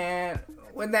 Man,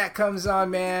 when that comes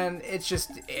on, man, it's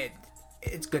just,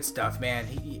 it's good stuff, man.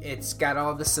 It's got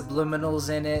all the subliminals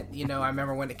in it. You know, I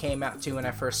remember when it came out, too, when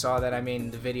I first saw that. I mean,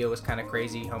 the video was kind of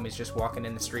crazy. Homie's just walking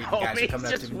in the street. Guys are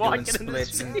coming up to him doing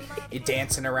splits and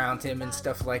dancing around him and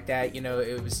stuff like that. You know,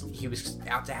 he was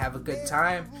out to have a good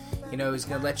time. You know, he's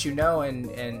going to let you know.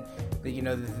 And you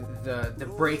know, the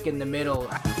break in the middle.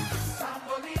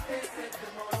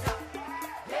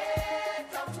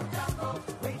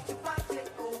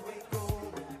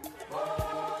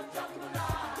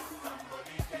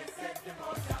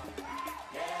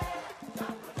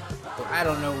 I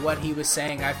don't know what he was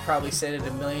saying. I've probably said it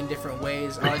a million different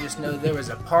ways. All I just know there was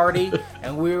a party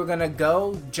and we were gonna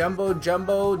go jumbo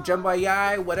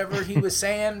jambayai, whatever he was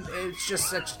saying. It's just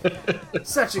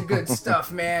such a good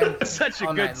stuff, man. Such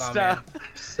a good stuff.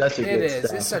 Such a good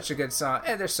stuff. It's such a good song,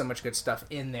 and there's so much good stuff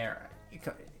in there.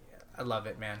 I love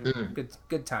it, man.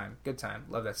 Good time.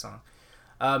 Love that song.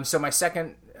 So my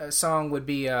second song would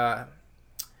be.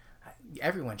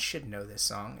 Everyone should know this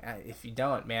song. If you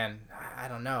don't, man, I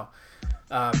don't know.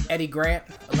 Eddie Grant,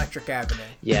 Electric Avenue.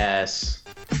 Yes.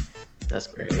 That's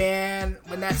great. Man,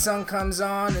 when that song comes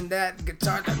on and that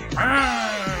guitar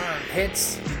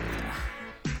hits,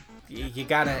 you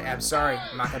gotta. I'm sorry,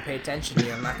 I'm not gonna pay attention to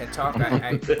you. I'm not gonna talk.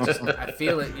 I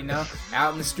feel it, you know.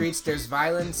 Out in the streets, there's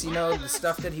violence, you know, the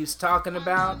stuff that he was talking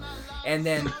about, and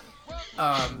then.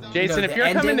 Jason, if you're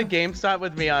ending... coming to GameStop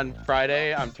with me on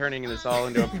Friday, I'm turning this all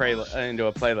into a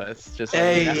playlist. Just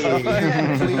hey,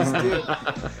 please do.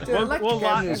 Dude,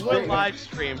 we'll live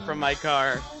stream from my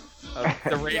car.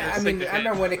 Yeah, I mean, I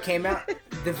remember when it came out.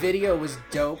 The video was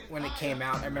dope when it came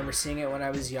out. I remember seeing it when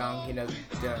I was young. You know,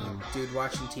 the dude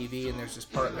watching TV, and there's this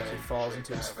part like he falls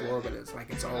into his floor, but it's like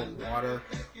it's all water.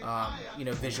 You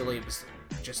know, visually it was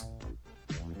just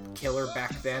killer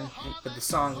back then, but the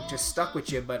song just stuck with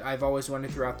you. But I've always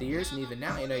wondered throughout the years, and even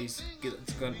now, you know,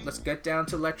 let's get down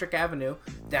to Electric Avenue.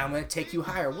 Then I'm gonna take you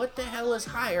higher. What the hell is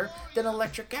higher than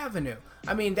Electric Avenue?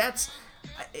 I mean, that's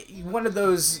one of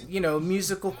those, you know,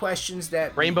 musical questions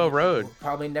that Rainbow Road.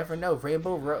 Probably never know.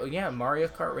 Rainbow Road, yeah, Mario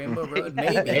Kart Rainbow Road,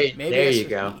 maybe. Maybe there you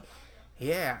go.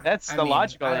 Yeah, that's the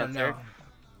logical answer.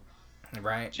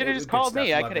 Right? Should have just called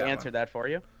me. I could have answered that for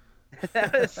you.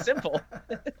 That was simple.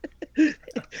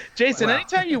 Jason,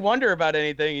 anytime you wonder about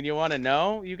anything and you want to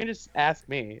know, you can just ask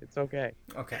me. It's okay.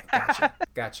 Okay,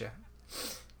 gotcha.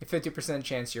 50%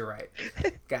 chance you're right.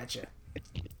 Gotcha.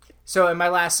 So in my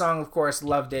last song, of course,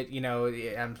 loved it. You know,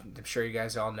 I'm sure you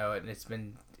guys all know it, and it's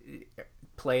been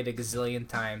played a gazillion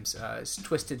times. It's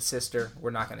Twisted Sister,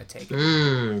 We're Not Gonna Take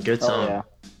It. Good song. Oh, yeah.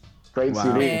 Great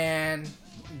CD. Man,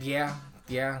 yeah,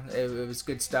 it was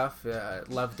good stuff.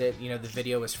 Loved it. You know, the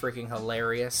video was freaking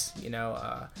hilarious. You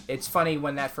know, it's funny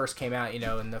when that first came out, you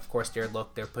know, and of course they're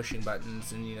pushing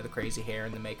buttons and, you know, the crazy hair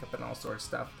and the makeup and all sorts of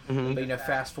stuff. Mm-hmm. But, you know,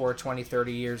 fast forward 20,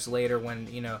 30 years later when,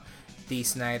 you know, Dee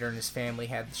Snider and his family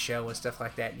had the show and stuff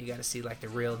like that, and you got to see, like, the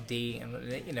real Dee,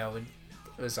 and, you know, it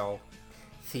was all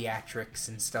theatrics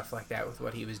and stuff like that with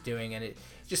what he was doing, and it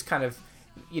just kind of,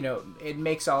 you know, it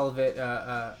makes all of it,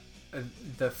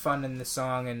 the fun in the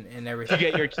song and everything.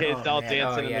 You get your kids all dancing in the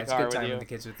car with you. It's a good time with the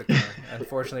kids with the car.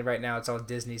 Unfortunately, right now it's all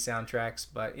Disney soundtracks,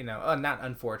 but, you know, not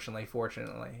unfortunately,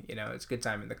 fortunately, you know, it's a good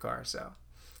time in the car. So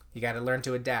you got to learn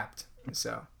to adapt.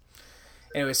 So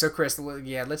anyway, so Chris,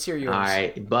 yeah, let's hear yours. All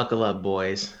right, buckle up,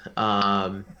 boys.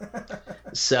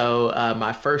 So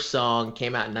my first song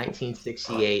came out in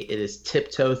 1968. It is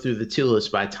 "Tiptoe Through the Tulips"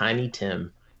 by Tiny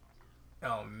Tim.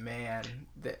 Oh man.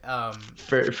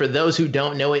 For those who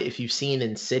don't know it, if you've seen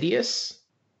Insidious,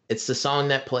 it's the song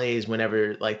that plays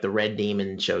whenever like the red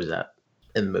demon shows up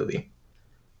in the movie.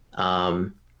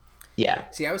 Yeah.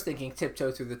 See, I was thinking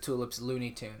 "Tiptoe Through the Tulips" Looney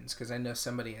Tunes, because I know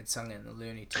somebody had sung it in the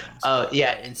Looney Tunes. Oh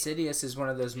yeah. Insidious is one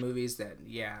of those movies that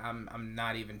I'm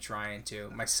not even trying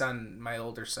to. My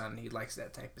older son, he likes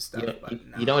that type of stuff.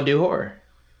 You don't do horror.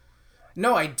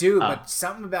 No, I do, but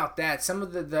something about that. Some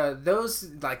of those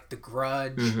like The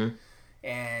Grudge. Mm-hmm.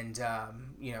 And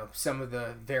you know, some of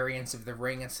the variants of The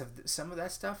Ring and some of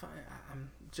that stuff,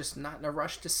 I'm just not in a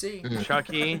rush to see.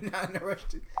 Chucky, not in a rush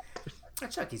to.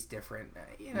 Chucky's different.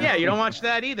 You know? Yeah, you don't watch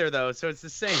that either, though, so it's the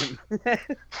same.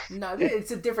 No, it's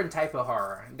a different type of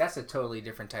horror. That's a totally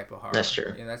different type of horror. That's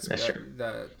true. You know, that's true.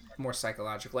 The more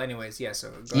psychological. Anyways, yeah.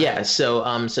 So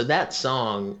so that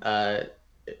song,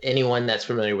 anyone that's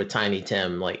familiar with Tiny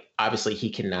Tim, like obviously he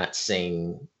cannot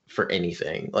sing for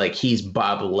anything. Like he's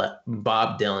Bob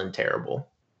Dylan terrible.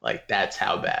 Like that's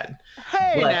how bad.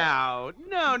 Hey, but... now,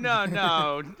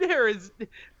 no. There is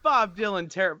Bob Dylan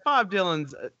terrible. Bob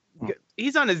Dylan's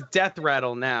he's on his death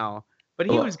rattle now, but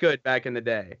he was good back in the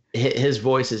day. His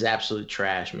voice is absolute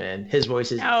trash, man. His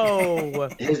voice is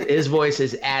his voice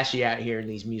is ashy out here in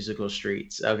these musical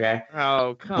streets. Okay.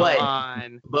 Oh come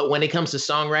on. But when it comes to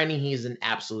songwriting, he's an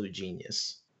absolute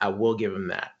genius. I will give him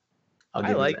that.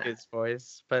 I like his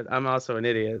voice, but I'm also an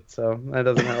idiot, so that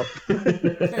doesn't help.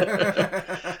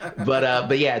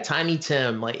 But yeah, Tiny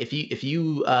Tim. Like if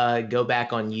you go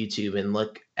back on YouTube and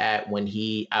look at when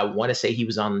I want to say he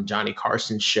was on Johnny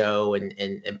Carson's show and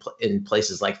in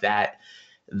places like that,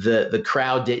 the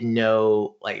crowd didn't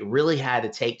know like really how to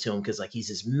take to him because like he's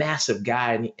this massive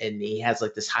guy and he has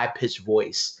like this high pitched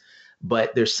voice.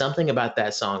 But there's something about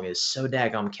that song is so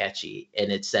daggone catchy,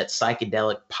 and it's that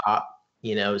psychedelic pop.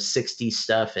 You know, 60s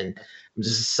stuff, and I'm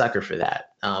just a sucker for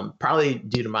that. Probably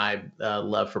due to my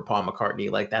love for Paul McCartney.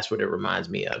 Like that's what it reminds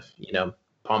me of. You know,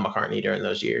 Paul McCartney during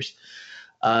those years.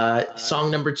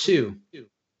 Song number 2,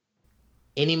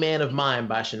 "Any Man of Mine"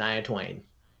 by Shania Twain.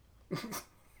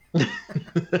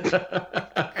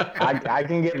 I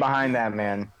can get behind that,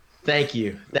 man. Thank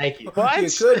you. What? You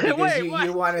could because Wait,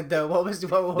 you wanted the what was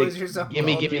your song? Give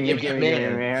me,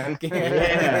 man. Man,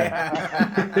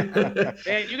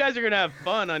 you guys are gonna have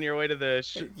fun on your way to the.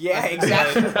 Yeah,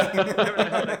 exactly.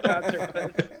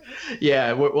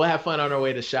 Yeah, we'll have fun on our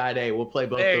way to Sade. We'll play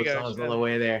both those songs on the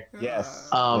way there. Yes.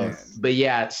 But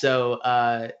yeah, so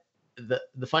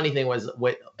the funny thing was,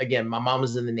 again, my mom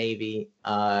was in the Navy,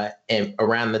 and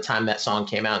around the time that song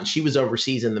came out, and she was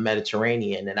overseas in the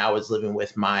Mediterranean, and I was living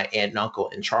with my aunt and uncle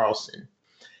in Charleston.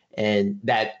 And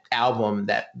that album,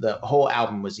 the whole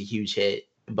album was a huge hit.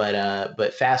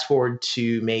 But fast forward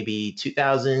to maybe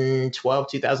 2012,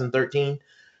 2013,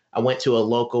 I went to a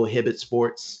local Hibbett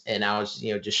Sports, and I was,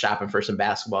 just shopping for some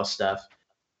basketball stuff.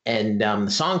 And the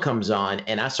song comes on,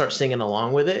 and I start singing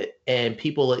along with it, and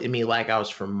people look at me like I was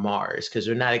from Mars, because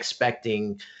they're not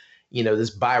expecting,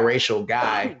 this biracial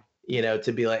guy,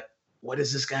 to be like, what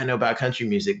does this guy know about country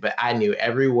music? But I knew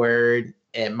every word,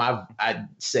 and I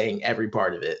sang every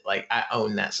part of it. Like, I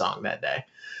owned that song that day.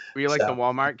 Were you like the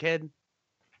Walmart kid?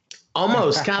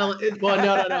 Almost, kind of. Well,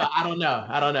 no. I don't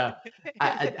know.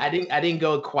 I didn't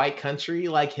go quite country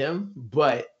like him,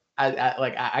 but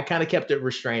I kind of kept it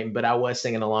restrained, but I was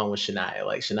singing along with Shania.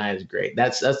 Like, Shania is great.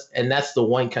 That's the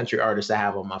one country artist I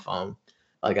have on my phone.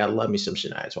 Like, I love me some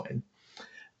Shania Twain.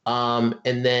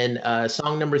 And then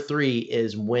song number 3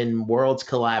 is "When Worlds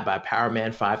Collide" by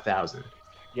Powerman 5000.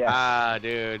 Yeah.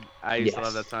 Dude, I used to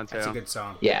love that song too. That's a good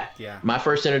song. Yeah. My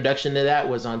first introduction to that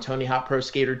was on Tony Hawk Pro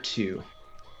Skater 2.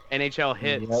 NHL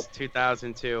Hits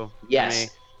 2002.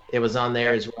 Yes, it was on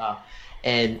there as well.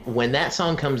 And when that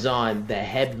song comes on, the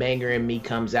headbanger in me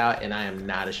comes out, and I am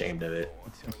not ashamed of it.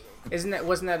 Wasn't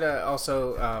that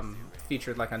also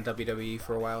featured like on WWE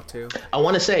for a while too? I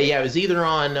want to say, it was either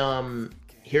on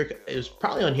it was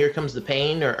probably on Here Comes the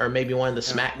Pain, or maybe one of the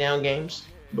SmackDown games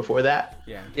before that.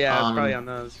 Yeah, it was probably on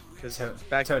those.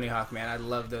 Tony Hawk, man, I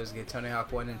love those games. Tony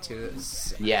Hawk 1 and 2.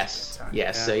 Yes.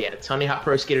 So Tony Hawk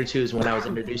Pro Skater 2 is when I was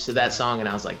introduced to that song, and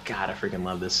I was like, God, I freaking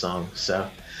love this song. So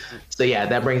yeah,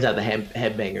 that brings out the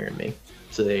headbanger in me.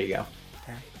 So there you go.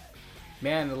 Okay.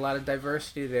 Man, a lot of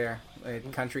diversity there.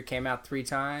 Country came out 3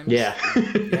 times. Yeah.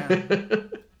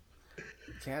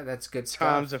 Yeah, that's good stuff.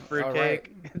 Tom's a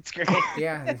fruitcake. Right. It's great.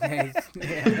 Yeah. Hey,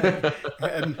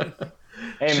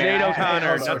 Sinead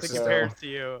O'Connor, nothing compares to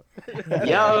you.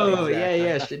 Yo,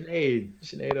 yeah,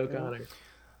 Sinead O'Connor.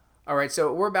 All right,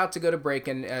 so we're about to go to break,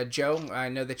 and Joe, I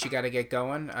know that you got to get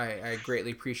going. I greatly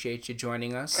appreciate you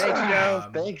joining us. Thanks, Joe.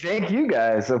 Thank you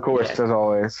guys, of course, as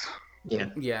always.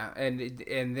 Yeah,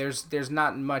 and there's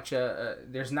not much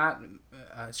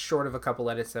short of a couple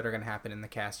edits that are going to happen in the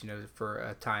cast, for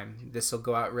a time. This will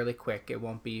go out really quick. It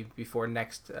won't be before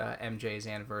next MJ's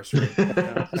anniversary.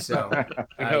 So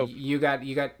you got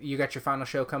your final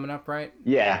show coming up, right?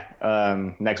 Yeah,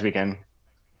 next weekend.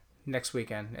 Next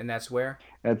weekend, and that's where?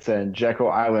 That's in Jekyll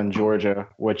Island, Georgia,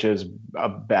 which is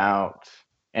about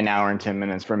an hour and 10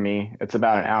 minutes from me. It's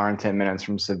about an hour and 10 minutes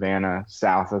from Savannah,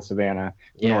 south of Savannah,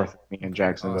 north of me in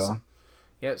Jacksonville. Awesome.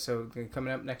 Yeah, so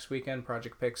coming up next weekend,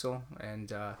 Project Pixel.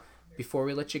 And before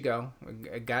we let you go,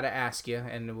 I got to ask you,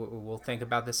 and we'll think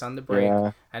about this on the break.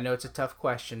 Yeah. I know it's a tough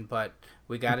question, but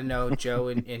we got to know, Joe,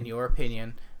 in your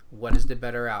opinion, what is the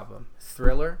better album,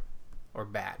 Thriller or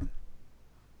Bad?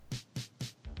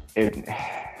 Man,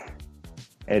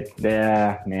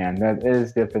 that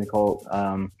is difficult.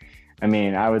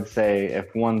 I would say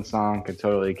if one song could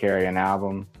totally carry an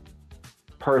album,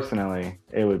 personally,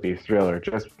 it would be Thriller,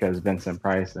 just because Vincent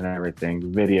Price and everything. The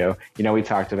video, we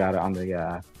talked about it on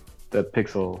the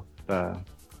Pixel, the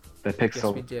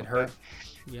Pixel. Yes, we did.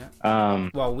 Yeah.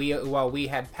 While we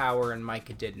had power and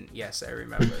Micah didn't. Yes, I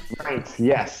remember. Right.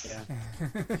 Yes.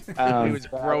 Yeah. He was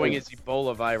growing his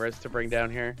Ebola virus to bring down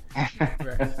here.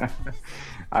 Right.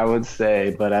 I would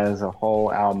say, but as a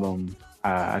whole album,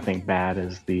 I think Bad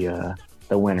is the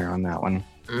winner on that one.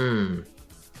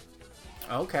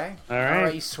 Okay. All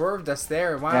right. You swerved us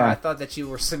there. Wow. Yeah. I thought that you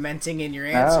were cementing in your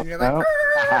answer. And you're like,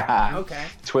 okay.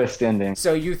 Twist ending.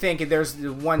 So you think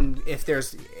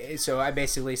so I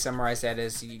basically summarize that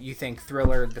as you think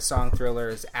Thriller, the song Thriller,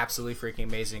 is absolutely freaking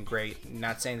amazing, great.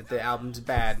 Not saying that the album's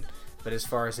bad, but as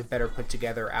far as a better put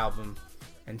together album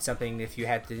and something, if you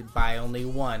had to buy only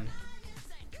one,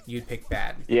 you'd pick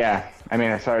Bad. Yeah,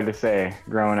 it's hard to say.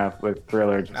 Growing up with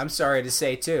Thriller, I'm sorry to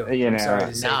say too. Joe,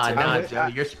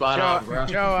 you're spot on, bro.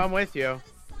 Joe, I'm with you.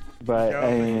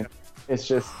 But it's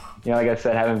just like I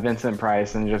said, having Vincent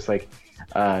Price and just like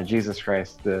Jesus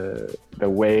Christ, the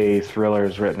way Thriller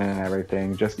is written and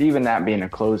everything. Just even that being a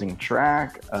closing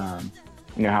track,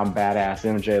 you know how badass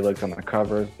MJ looked on the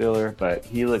cover of Thriller, but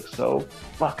he looked so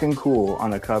fucking cool on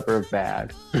the cover of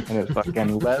Bad. And his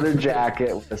fucking leather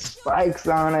jacket with the spikes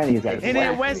on it. He's got his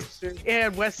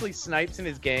and Wesley Snipes and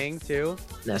his gang too.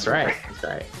 That's right. That's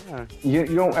right. Yeah.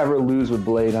 You don't ever lose with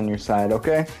Blade on your side,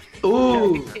 okay?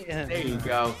 Ooh, there you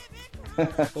go.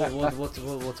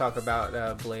 We'll talk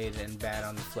about Blade and Bad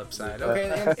on the flip side.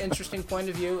 Okay, interesting point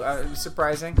of view.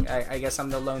 Surprising. I guess I'm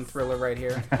the lone Thriller right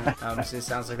here. So it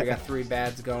sounds like we got 3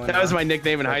 Bads going. That was my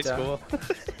nickname in high school.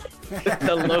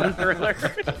 The lone Thriller.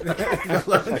 The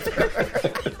lone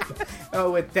Thriller.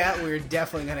 Oh, with that, we're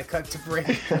definitely going to cut to break.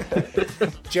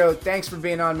 Joe, thanks for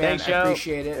being on, man. Thanks, Joe. I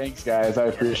appreciate it. Thanks, guys. I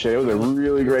appreciate it. It was a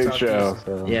really great show.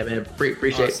 So. Yeah, man.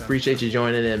 Appreciate you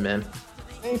joining in, man.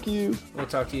 Thank you. We'll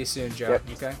talk to you soon, Joe. Yep.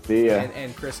 Okay? See ya.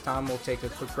 And Chris, Tom, we'll take a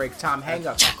quick break. Tom, hang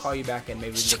up. I'll call you back and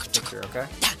maybe we can get the picture, okay?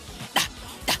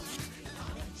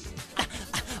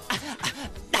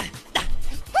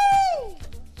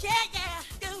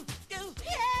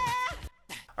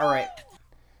 All right.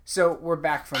 So we're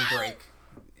back from break.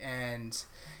 And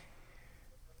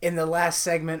in the last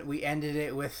segment, we ended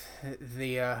it with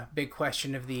the big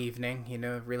question of the evening,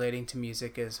 relating to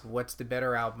music, is what's the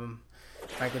better album?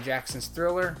 Michael Jackson's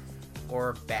Thriller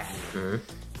or Bad? Mm-hmm.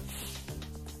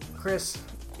 Chris,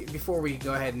 before we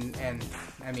go ahead and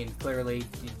I mean, clearly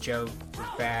Joe was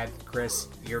bad. Chris,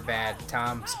 you're bad.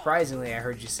 Tom, surprisingly, I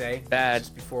heard you say bad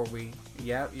just before we.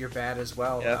 Yeah, you're bad as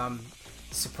well. Yep.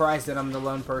 Surprised that I'm the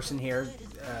lone person here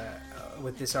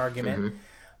with this argument. Mm-hmm.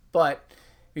 But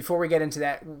before we get into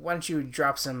that, why don't you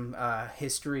drop some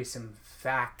history, some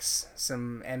facts,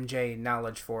 some MJ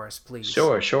knowledge for us, please?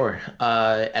 Sure.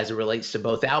 As it relates to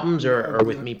both albums or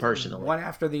with me personally? One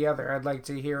after the other. I'd like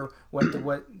to hear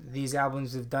what these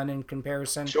albums have done in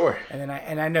comparison. Sure. And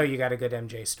then I know you got a good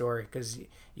MJ story because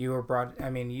you were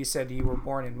you said you were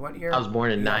born in what year? I was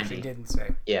born in 90. You didn't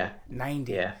say. Yeah.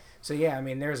 90. Yeah. So yeah, I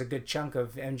mean, there's a good chunk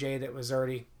of MJ that was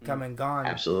already come and gone.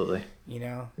 Absolutely.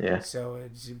 Yeah. So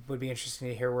it would be interesting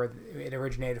to hear where it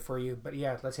originated for you. But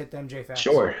yeah, let's hit the MJ facts.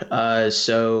 Sure.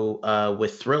 So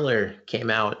with Thriller came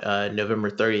out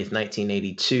November 30th,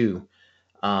 1982.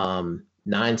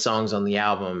 9 songs on the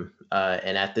album.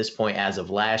 And at this point, as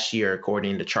of last year,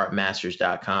 according to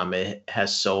chartmasters.com, it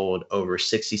has sold over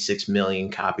 66 million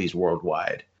copies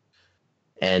worldwide.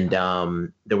 And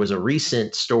there was a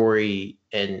recent story,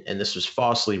 and this was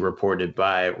falsely reported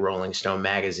by Rolling Stone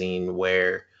magazine,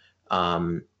 where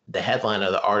the headline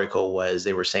of the article was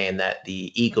they were saying that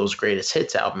the Eagles' Greatest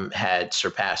Hits album had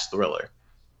surpassed Thriller.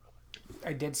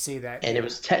 I did see that. And it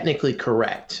was technically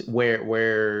correct.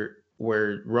 Where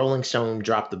Rolling Stone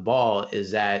dropped the ball is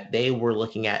that they were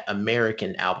looking at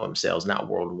American album sales, not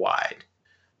worldwide.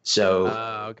 So,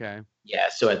 okay. Yeah,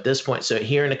 so at this point, so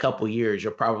here in a couple years,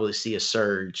 you'll probably see a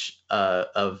surge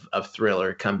of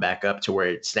Thriller come back up to where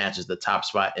it snatches the top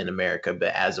spot in America.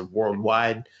 But as of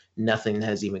worldwide, nothing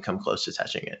has even come close to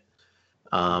touching it.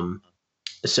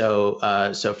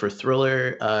 So for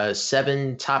Thriller,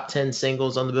 7 top 10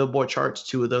 singles on the Billboard charts.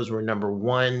 2 of those were number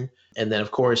 1. And then,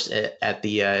 of course, at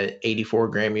the 84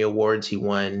 Grammy Awards, he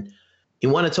won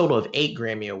a total of 8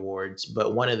 Grammy Awards,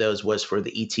 but one of those was for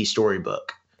the E.T.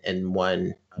 Storybook, and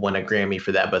won a Grammy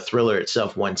for that. But Thriller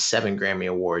itself won 7 Grammy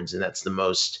Awards, and that's the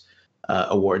most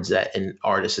awards that an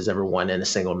artist has ever won in a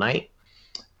single night.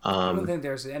 I don't think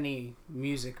there's any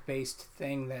music-based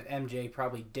thing that MJ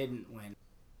probably didn't win.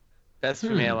 Best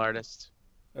female artist.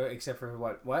 Except for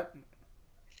what?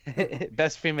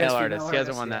 Best female artist. He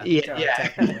hasn't won that.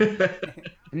 Yeah.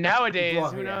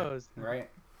 Nowadays, who knows? Right.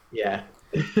 Yeah.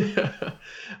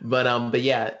 But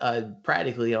yeah,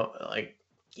 practically like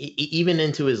even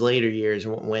into his later years,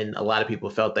 when a lot of people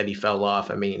felt that he fell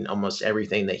off, I mean, almost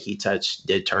everything that he touched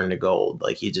did turn to gold.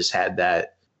 Like he just had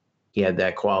that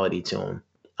quality to him.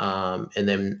 And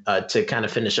then to kind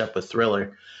of finish up with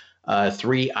Thriller,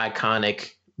 3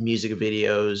 iconic music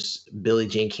videos. Billie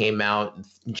Jean came out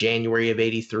January of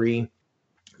 '83.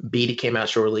 Beat It came out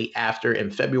shortly after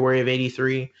in February of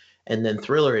 '83. And then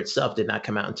Thriller itself did not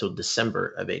come out until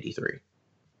December of '83.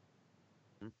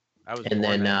 And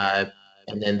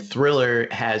then Thriller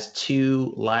has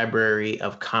 2 Library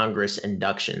of Congress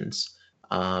inductions,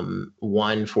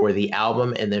 one for the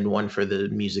album and then one for the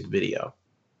music video.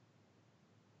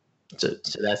 So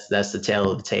that's the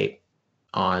tale of the tape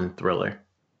on Thriller.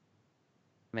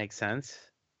 Makes sense.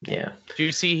 Yeah. Do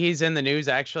you see he's in the news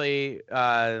actually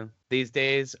these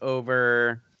days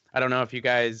over? I don't know if you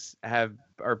guys have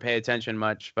or pay attention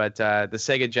much, but the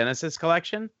Sega Genesis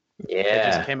collection. Yeah.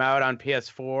 It just came out on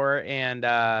PS4 and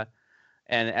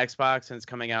Xbox, and it's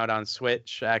coming out on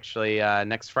Switch actually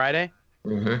next Friday.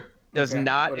 Mm-hmm. does Okay,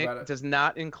 not what about it? does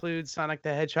not include Sonic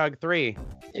the Hedgehog 3.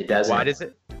 It doesn't.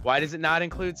 Why does it not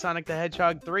include Sonic the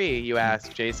Hedgehog 3, you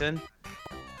ask, Jason?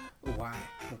 Why?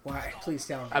 Please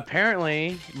tell me.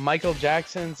 Apparently, Michael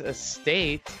Jackson's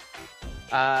estate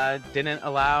didn't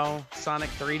allow Sonic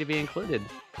 3 to be included.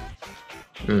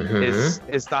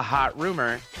 Is the hot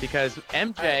rumor, because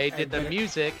MJ did the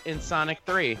music in Sonic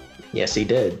 3. Yes, he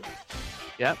did.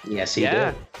 Yep. Yes, he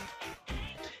did.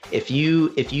 If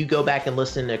you go back and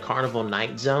listen to Carnival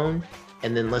Night Zone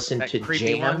and then listen That to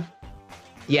creepy Jam, one?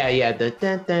 yeah, the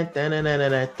dun, dun, dun, dun, dun,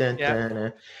 dun, dun, dun,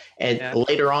 dun. And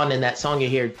later on in that song you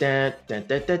hear dun, dun,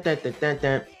 dun, dun, dun, dun, dun,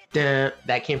 dun, dun.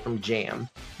 That came from Jam,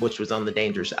 which was on the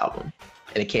Dangerous album,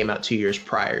 and it came out 2 years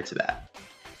prior to that.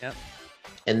 Yep.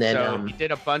 And then so he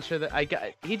did a bunch of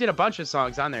he did a bunch of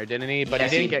songs on there, didn't he? But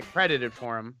Yes, he didn't he- get credited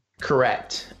for them.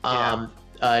 correct.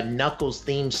 Knuckles'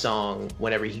 theme song,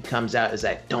 whenever he comes out, is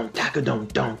that don't go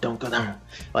down.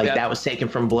 Like Yep. that was taken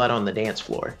from Blood on the Dance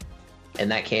Floor,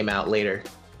 and that came out later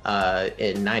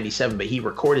in '97. But he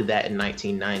recorded that in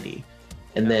 1990,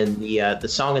 and then the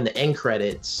song in the end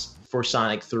credits for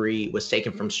Sonic 3 was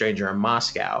taken from Stranger in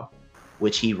Moscow,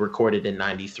 which he recorded in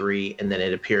 '93, and then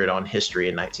it appeared on History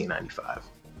in 1995.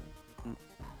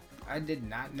 I did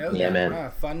not know Yeah, that. man.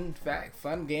 Wow,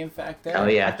 fun game fact there. Oh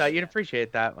yeah, I thought you'd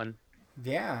appreciate that one.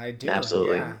 Yeah, I do.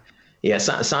 absolutely. Yeah. Yeah,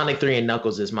 Sonic 3 and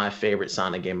Knuckles is my favorite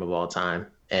Sonic game of all time,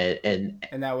 and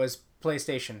that was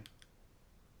PlayStation.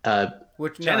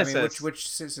 Which Genesis. which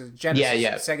is Genesis?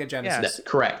 Yeah. Sega Genesis.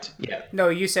 correct. Yeah. No,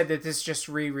 you said that this just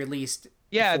re-released.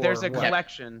 Yeah, for there's a what?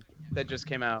 collection that just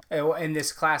came out. Oh, in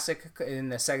this classic, in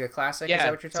the Sega Classic. Yeah, Is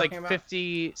that what you're it's talking like about?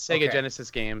 50 Sega Okay. Genesis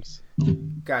games.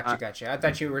 Gotcha. I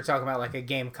thought you were talking about like a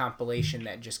game compilation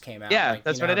that just came out. Yeah, like,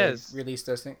 that's you know what it how they is. Released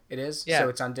those things. It is. Yeah. So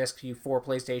it's on disc for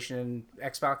PlayStation and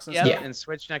Xbox and Yeah, stuff. and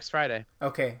Switch next Friday.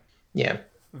 Okay. Yeah.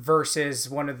 Versus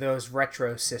one of those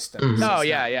retro systems. Mhm. It's Oh not-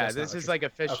 yeah. that's not This what is you're- like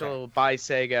official by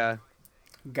Sega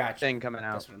Gotcha. thing coming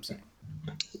out. That's what I'm saying.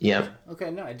 Yep.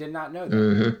 Okay, no, I did not know that.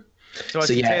 Mm-hmm. So it's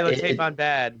the Taylor tape on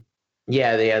Bad.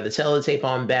 Yeah, the Teletape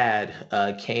on Bad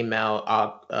came out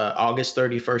August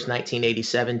 31st,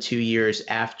 1987, 2 years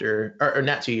after, or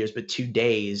not 2 years, but 2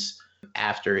 days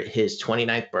after his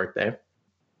 29th birthday.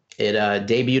 It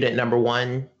debuted at number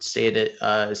one, stayed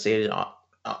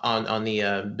on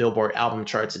the Billboard album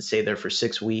charts. It stayed there for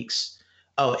 6 weeks.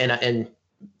 Oh, and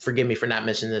forgive me for not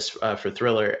mentioning this for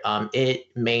Thriller. It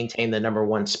maintained the number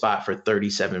one spot for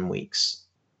 37 weeks.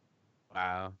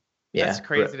 Wow. Yeah, That's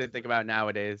crazy to think about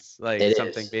nowadays. Like It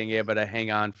something is. being able to hang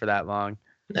on for that long.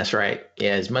 That's right.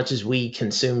 Yeah, as much as we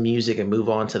consume music and move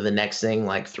on to the next thing,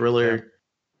 like Thriller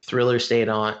stayed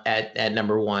on at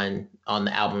number one on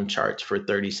the album charts for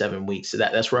 37 weeks. So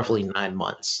that's roughly 9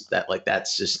 months.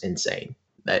 That's just insane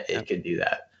that it could do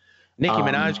that. Nicki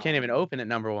Minaj can't even open at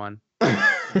number one.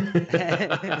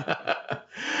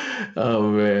 Oh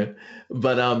man.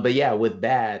 But yeah, with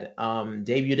Bad,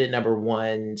 debuted at number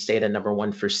one, stayed at number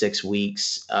one for 6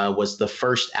 weeks, was the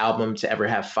first album to ever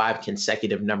have 5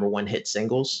 consecutive number one hit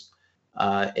singles.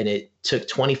 And it took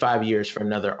 25 years for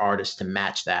another artist to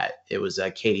match that. It was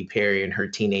Katy Perry and her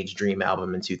Teenage Dream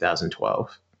album in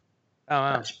 2012. Oh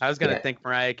wow. I was gonna Yeah. think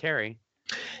Mariah Carey.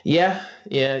 Yeah.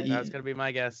 That was gonna be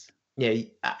my guess. Yeah,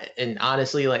 and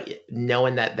honestly, like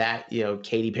knowing that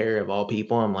Katy Perry of all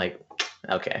people, I'm like,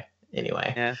 okay.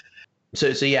 Anyway, Yeah. So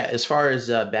yeah, as far as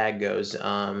Bad goes,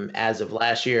 as of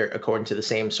last year, according to the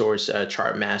same source,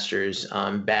 Chartmasters,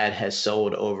 Bad has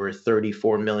sold over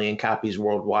 34 million copies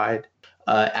worldwide.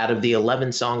 Out of the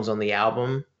 11 songs on the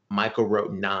album, Michael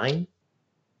wrote 9.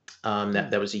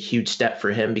 That was a huge step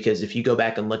for him, because if you go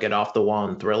back and look at Off the Wall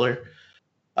and Thriller,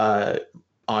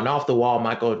 on Off the Wall,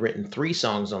 Michael had written 3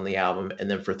 songs on the album,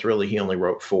 and then for Thriller, he only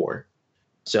wrote 4.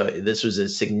 So this was a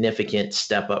significant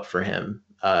step up for him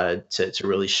to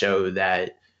really show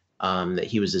that that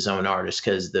he was his own artist.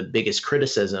 Because the biggest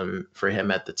criticism for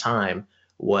him at the time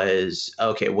was,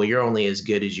 okay, well, you're only as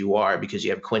good as you are because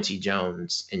you have Quincy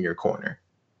Jones in your corner.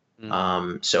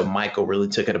 So Michael really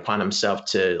took it upon himself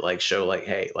to show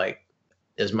hey,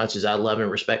 as much as I love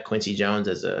and respect Quincy Jones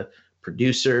as a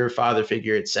producer, father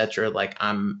figure, etc.,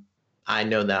 I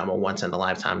know that I'm a once in a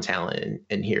lifetime talent,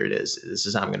 and here it is. This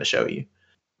is how I'm going to show you.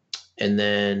 And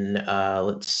then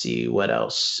let's see what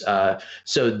else.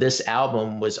 So this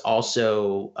album was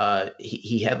also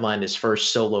he headlined his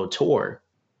first solo tour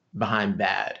behind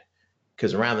Bad,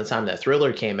 because around the time that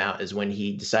Thriller came out is when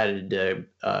he decided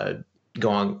to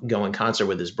go in concert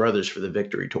with his brothers for the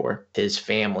Victory Tour. His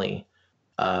family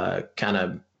kind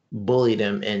of bullied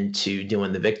him into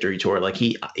doing the Victory Tour.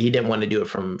 He didn't want to do it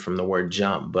from the word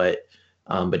jump, but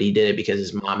he did it because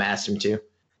his mom asked him to.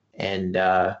 And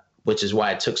which is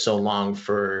why it took so long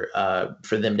for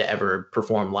them to ever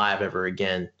perform live ever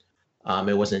again.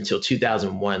 It wasn't until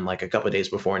 2001, like a couple of days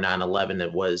before 9/11, there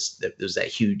was that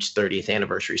huge 30th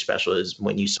anniversary special, is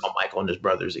when you saw Michael and his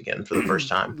brothers again for the first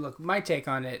time. Look, my take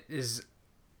on it is,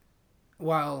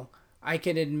 while I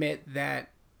can admit that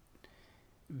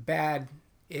Bad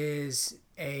is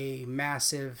a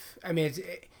massive, I mean,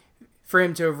 for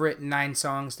him to have written 9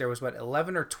 songs, there was what,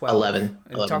 11 or 12? 11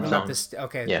 talking songs. about this,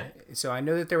 okay. Yeah. So I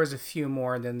know that there was a few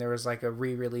more, and then there was like a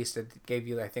re-release that gave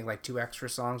you, I think, like 2 extra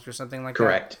songs or something like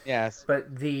Correct. that. Yes.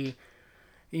 But the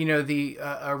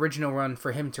original run,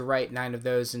 for him to write 9 of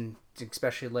those, and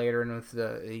especially later, and with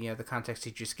the context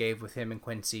he just gave with him and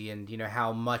Quincy, and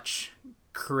how much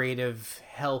creative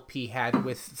help he had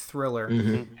with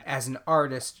Thriller as an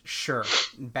artist, sure,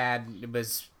 Bad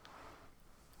was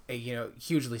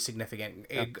hugely significant,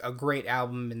 a great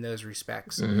album in those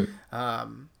respects.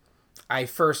 I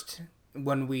first,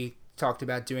 when we talked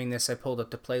about doing this, I pulled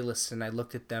up the playlists and I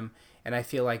looked at them, and I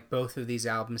feel like both of these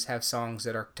albums have songs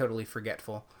that are totally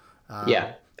forgetful.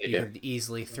 You could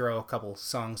easily throw a couple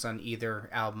songs on either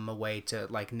album away to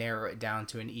like narrow it down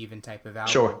to an even type of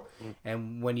album. Sure.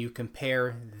 And when you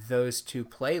compare those two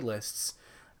playlists,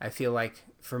 I feel like,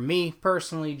 for me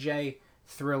personally, Jay,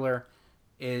 Thriller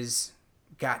is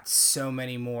got so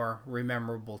many more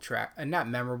memorable tracks, not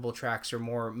memorable tracks, or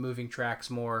more moving tracks,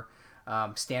 more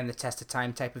stand the test of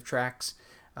time type of tracks.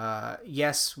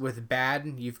 Yes, with Bad,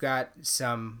 you've got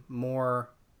some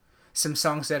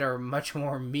songs that are much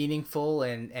more meaningful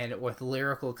and with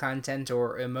lyrical content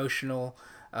or emotional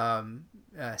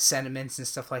sentiments and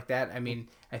stuff like that. I mean,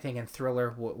 I think in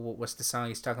Thriller, what's the song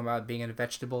he's talking about, being a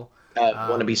vegetable?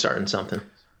 Want to be starting something.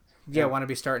 Yeah, want to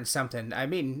be starting something. I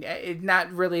mean,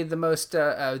 not really the most,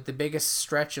 the biggest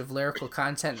stretch of lyrical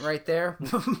content right there,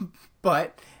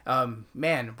 but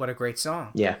man, what a great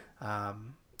song. Yeah.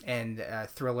 And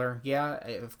Thriller, yeah,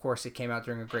 of course it came out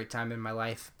during a great time in my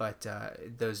life, but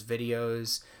those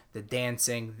videos, the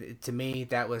dancing, to me,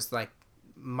 that was like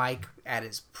Mike at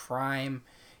his prime.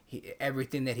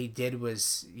 Everything that he did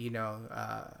was,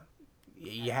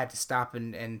 you had to stop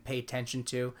and pay attention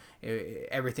to.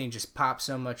 Everything just popped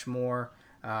so much more.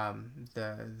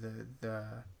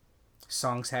 The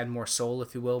songs had more soul,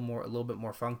 if you will, a little bit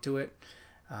more funk to it.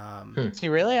 See,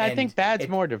 really, I think Bad's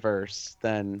more diverse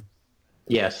than.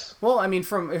 Yes. Well, I mean,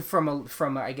 from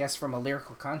I guess from a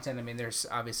lyrical content, I mean, there's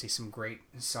obviously some great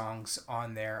songs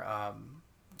on there.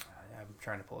 I'm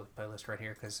trying to pull the playlist right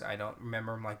here because I don't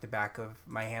remember them like the back of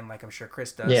my hand, like I'm sure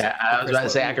Chris does. Yeah, I was about to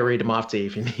say I could read them off to you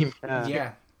if you need.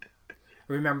 Yeah.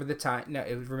 Remember the time? No,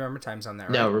 it was Remember Time's on there.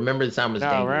 Right? No, Remember the Time was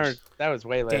dangerous. Remember, that was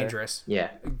way later. Dangerous. Yeah.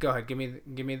 Go ahead. Give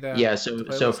me the. Yeah.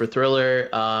 So for Thriller,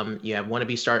 you have Want to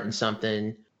Be Starting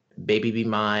Something, Baby Be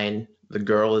Mine, The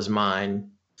Girl Is Mine,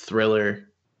 Thriller,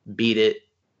 Beat It,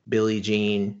 Billie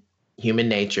Jean, Human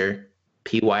Nature,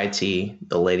 PYT,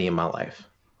 The Lady in My Life.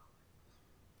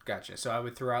 Gotcha. So I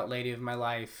would throw out Lady of My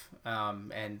Life,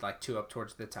 and like 2 up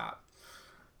towards the top.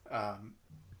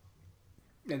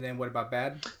 And then what about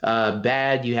Bad?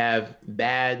 Bad, you have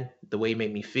Bad, The Way You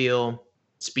Make Me Feel,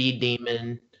 Speed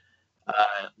Demon,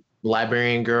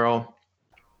 Librarian Girl,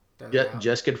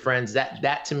 Just Good Friends.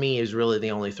 That to me is really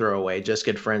the only throwaway. Just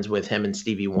Good Friends with him and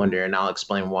Stevie Wonder, and I'll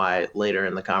explain why later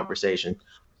in the conversation.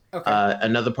 Okay.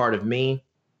 Another Part of Me,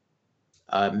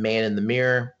 Man in the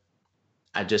Mirror,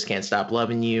 I Just Can't Stop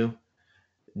Loving You,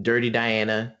 Dirty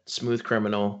Diana, Smooth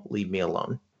Criminal, Leave Me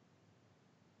Alone.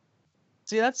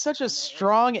 See, that's such a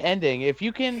strong ending. If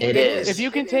you can, if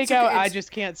you can take out I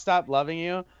Just Can't Stop Loving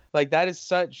You, like that is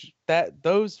such that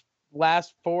those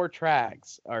last 4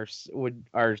 tracks are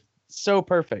so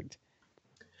perfect.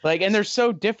 Like, and they're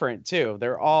so different too.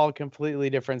 They're all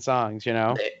completely different songs,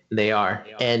 They are.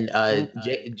 And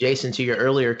Jason, to your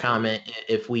earlier comment,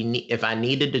 if I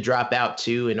needed to drop out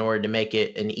 2 in order to make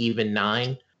it an even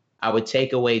 9, I would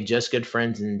take away Just Good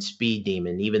Friends and Speed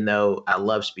Demon, even though I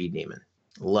love Speed Demon.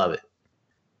 Love it.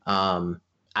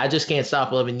 I Just Can't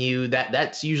Stop Loving You.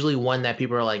 That's usually one that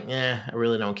people are like, I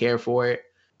really don't care for it.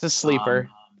 It's a sleeper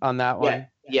on that one.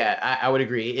 Yeah, I would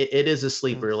agree. It is a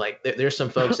sleeper. Like there's some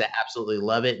folks that absolutely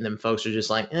love it, and then folks are just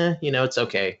like, it's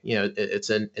okay.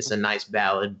 It's a nice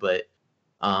ballad, but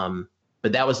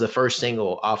that was the first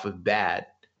single off of Bad,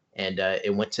 and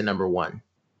it went to number 1.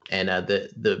 And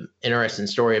the interesting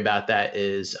story about that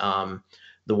is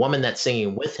the woman that's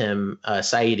singing with him,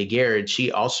 Saida Garrett,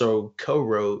 she also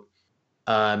co-wrote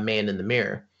Man in the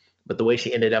Mirror. But the way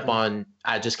she ended up on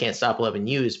I Just Can't Stop Loving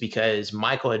You is because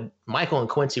Michael and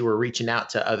Quincy were reaching out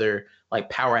to other like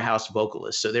powerhouse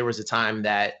vocalists. So there was a time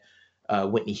that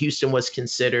Whitney Houston was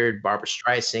considered, Barbra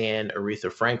Streisand,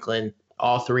 Aretha Franklin,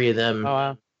 all 3 of them. Oh,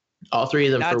 wow. All three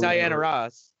of them. Not Diana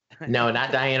Ross. No,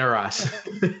 not Diana Ross.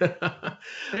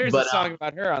 There's a song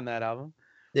about her on that album.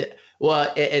 Yeah,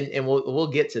 well, and we'll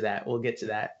get to that. We'll get to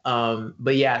that.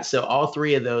 But yeah, so all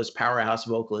three of those powerhouse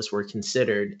vocalists were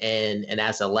considered, and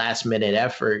as a last minute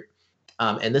effort,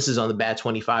 and this is on the Bad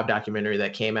 25 documentary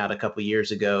that came out a couple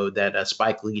years ago that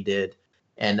Spike Lee did.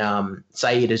 And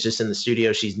Saeed is just in the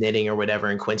studio, she's knitting or whatever,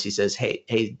 and Quincy says, "Hey,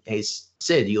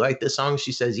 Sid, you like this song?"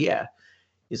 She says, "Yeah."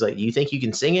 He's like, "You think you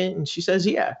can sing it?" And she says,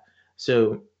 "Yeah."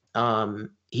 So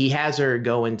he has her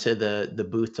go into the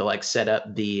booth to like set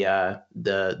up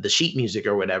the sheet music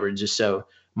or whatever, just so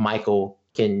Michael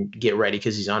can get ready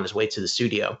because he's on his way to the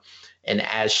studio. And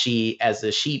as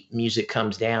the sheet music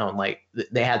comes down, like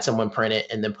they had someone print it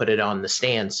and then put it on the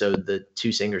stand so the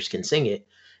two singers can sing it.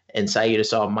 And Saida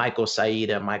saw Michael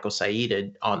Saida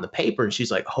on the paper, and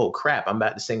she's like, "Oh crap, I'm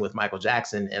about to sing with Michael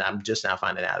Jackson, and I'm just now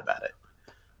finding out about it."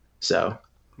 So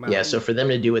yeah, so for them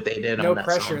to do what they did on that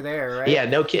pressure song, there, right? Yeah,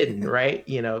 no kidding, right?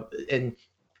 You know, and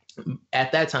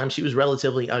at that time she was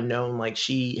relatively unknown. Like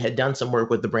she had done some work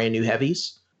with the Brand New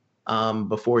Heavies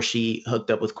before she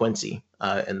hooked up with Quincy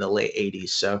in the late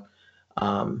 80s. So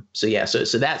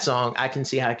so that song, I can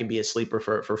see how it can be a sleeper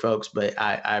for folks, but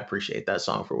I appreciate that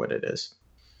song for what it is.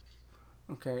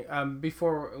 Okay.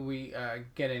 Before we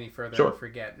get any further, Sure. I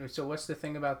forget. So what's the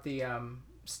thing about the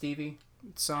Stevie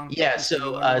song? Yeah,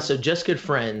 so Just Good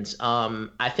Friends.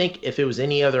 I think if it was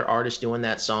any other artist doing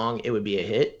that song, it would be a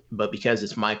hit. But because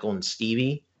it's Michael and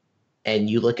Stevie, and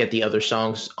you look at the other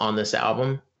songs on this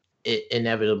album, it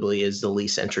inevitably is the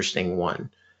least interesting one.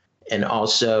 And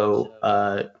also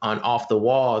on Off the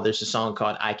Wall, there's a song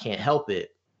called I Can't Help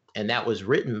It, and that was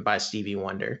written by Stevie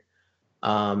Wonder.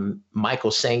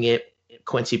 Michael sang it,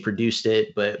 Quincy produced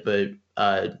it, but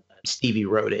Stevie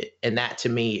wrote it, and that to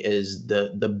me is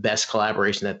the best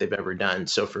collaboration that they've ever done.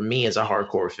 So for me as a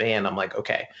hardcore fan, I'm like,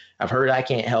 okay, I've heard I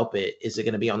Can't Help It. Is it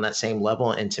going to be on that same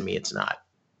level? And to me, it's not.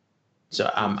 So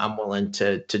I'm willing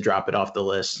to drop it off the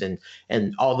list.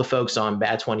 And all the folks on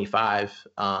Bad 25,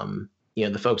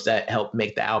 the folks that helped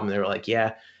make the album, they were like,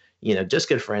 yeah, Just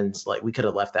Good Friends, like we could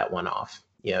have left that one off.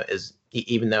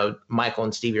 Even though Michael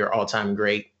and Stevie are all-time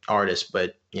great artists,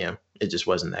 but it just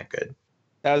wasn't that good.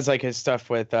 That was like his stuff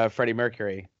with Freddie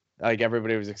Mercury. Like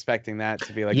everybody was expecting that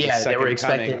to be like, yeah, they were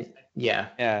expecting,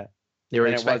 yeah, they were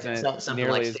expecting something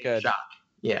like as good. Shock.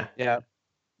 Yeah.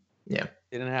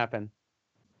 Didn't happen.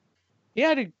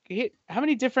 How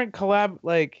many different collab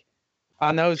like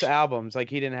on those albums? Like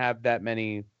he didn't have that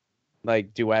many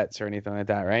like duets or anything like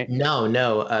that, right?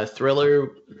 No. Thriller,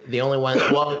 the only one.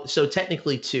 Well, so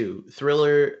technically two.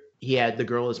 Thriller, he had The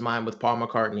Girl Is Mine with Paul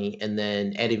McCartney, and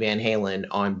then Eddie Van Halen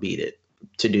on Beat It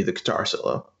to do the guitar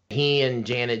solo. He and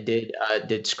Janet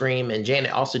did Scream, and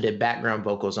Janet also did background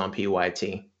vocals on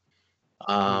PYT.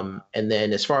 And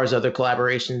then as far as other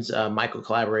collaborations, Michael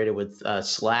collaborated with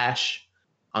Slash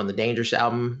on the Dangerous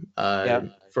album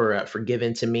for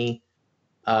Given to Me.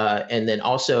 And then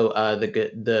also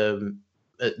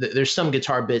there's some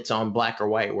guitar bits on Black or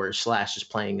White where Slash is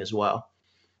playing as well.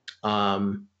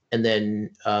 And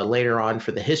then later on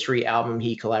for the History album,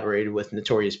 he collaborated with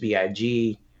Notorious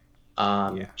B.I.G.,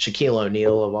 Shaquille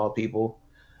O'Neal of all people.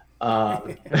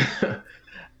 And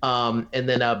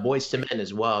then Boyz II Men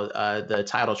as well. The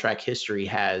title track History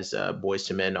has Boyz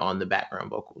II Men on the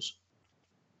background vocals.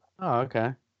 Oh,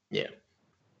 okay. Yeah.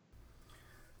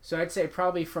 So I'd say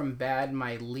probably from Bad,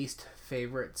 my least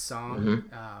favorite song,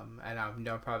 and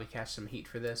I'll probably catch some heat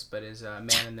for this, but is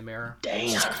Man in the Mirror.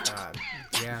 Damn.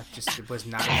 Just it was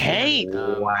not. Hey.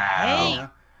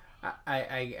 Wow.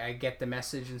 I get the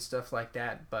message and stuff like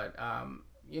that, but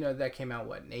that came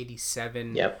out in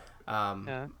 87. Yep. I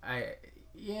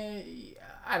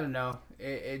don't know.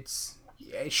 It's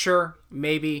sure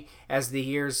maybe as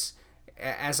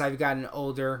I've gotten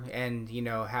older and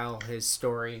how his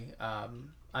story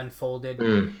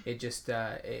unfolded, it just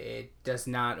it does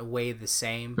not weigh the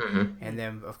same. And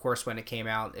then of course when it came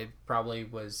out, it probably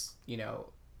was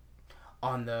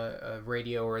on the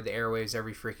radio or the airwaves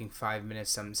every freaking 5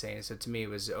 minutes, something saying. So to me, it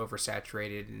was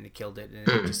oversaturated and it killed it. And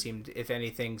it just seemed, if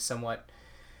anything, somewhat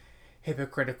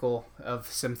hypocritical of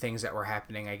some things that were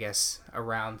happening, I guess,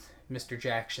 around Mr.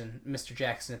 Jackson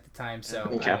at the time. So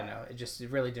I don't know. It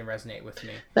really didn't resonate with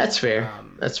me. That's fair.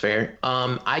 That's fair.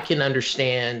 I can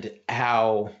understand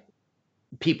how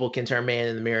people can turn Man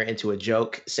in the Mirror into a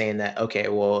joke, saying that, okay,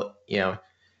 well,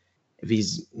 if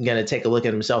he's going to take a look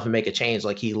at himself and make a change,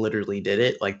 like he literally did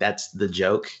it, like that's the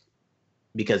joke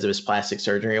because of his plastic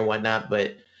surgery and whatnot.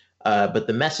 But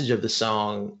the message of the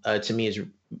song to me is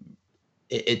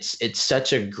it's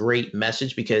such a great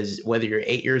message because whether you're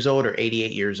 8 years old or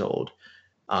 88 years old,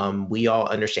 We all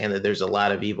understand that there's a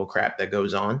lot of evil crap that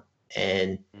goes on.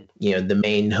 And, you know, the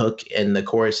main hook in the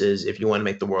chorus is, if you want to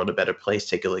make the world a better place,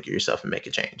 take a look at yourself and make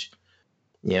a change.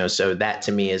 You know, so that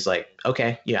to me is like,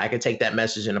 okay, yeah, I could take that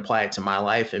message and apply it to my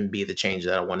life and be the change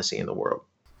that I want to see in the world.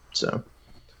 So.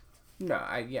 No,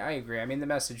 I agree. I mean, the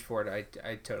message for it,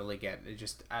 I totally get. It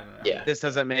just, I don't know. Yeah. This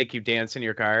doesn't make you dance in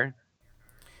your car.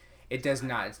 It does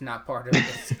not. It's not part of.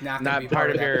 It's not going to be part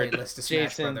of your playlist of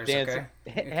Smash Brothers. Dancing.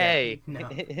 Okay? Hey, no.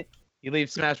 You leave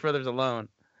Smash Brothers alone.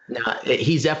 No,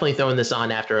 he's definitely throwing this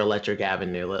on after Electric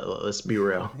Avenue. Let's be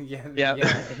real. Yeah.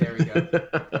 There we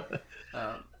go.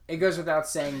 It goes without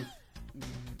saying,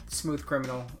 "Smooth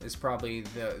Criminal" is probably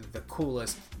the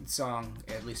coolest song,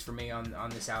 at least for me, on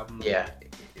this album. Yeah,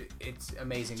 it's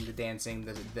amazing. The dancing,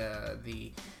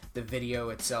 the video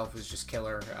itself is just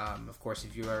killer. Of course,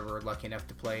 if you were ever lucky enough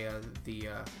to play the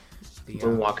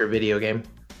Moonwalker video game.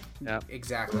 Yeah,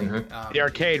 exactly. Mm-hmm. The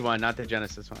arcade one, not the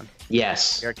Genesis one.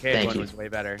 Yes, the arcade one was way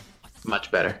better.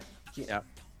 Much better. Yeah.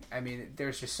 I mean,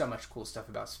 there's just so much cool stuff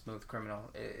about Smooth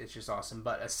Criminal. It's just awesome.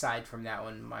 But aside from that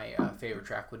one, my favorite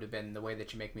track would have been The Way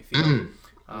That You Make Me Feel.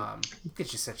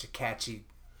 It's just such a catchy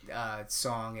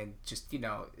song, and just, you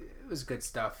know, it was good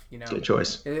stuff. You know, good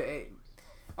choice.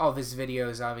 All of his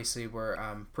videos obviously were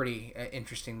pretty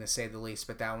interesting to say the least,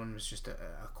 but that one was just a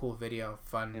cool video,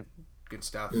 fun, good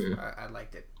stuff. I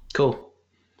liked it. Cool.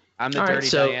 I'm the Dirty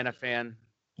Diana fan.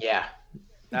 Yeah.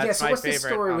 That's so my what's the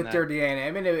favorite story with that. Dirty Diana?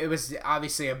 I mean, it was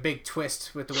obviously a big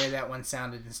twist with the way that one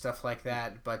sounded and stuff like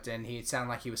that, but then it sounded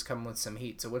like he was coming with some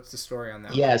heat. So what's the story on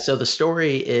that Yeah, one? so the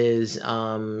story is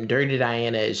Dirty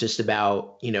Diana is just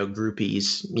about, you know,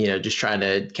 groupies, you know, just trying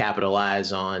to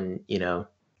capitalize on, you know,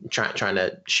 trying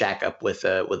to shack up with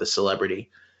a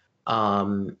celebrity.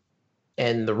 And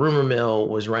the rumor mill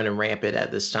was running rampant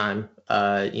at this time.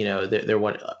 You know, there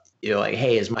were, you know, like,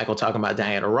 hey, is Michael talking about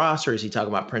Diana Ross, or is he talking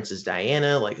about Princess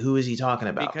Diana? Like, who is he talking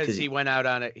about? Because he went out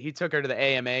on it. He took her to the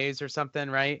AMAs or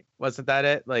something, right? Wasn't that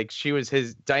it? Like,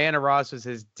 Diana Ross was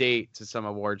his date to some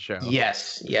award show.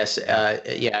 Yes.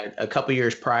 Yeah, a couple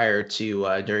years prior to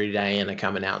Dirty Diana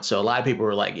coming out. So a lot of people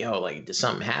were like, yo, like, did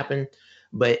something happen?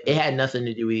 But it had nothing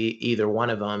to do with either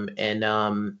one of them.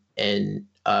 And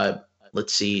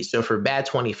let's see. So for Bad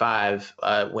 25,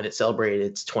 when it celebrated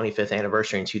its 25th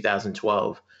anniversary in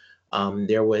 2012,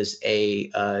 there was a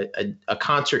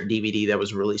concert DVD that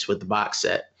was released with the box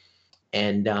set.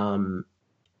 And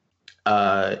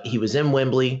he was in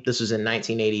Wembley. This was in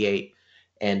 1988.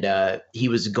 And he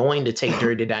was going to take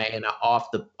Dirty Diana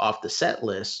off the set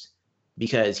list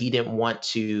because he didn't want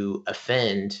to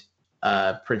offend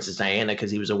Princess Diana, because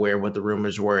he was aware of what the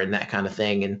rumors were and that kind of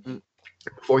thing. And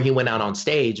before he went out on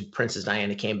stage, Princess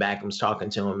Diana came back and was talking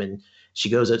to him, and she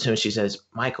goes up to him and she says,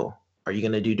 Michael, are you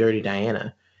going to do Dirty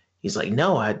Diana? He's like,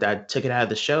 no, I took it out of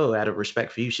the show out of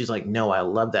respect for you. She's like, no, I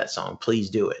love that song. Please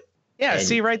do it. Yeah, and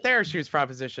see, right there, she was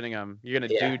propositioning him. You're going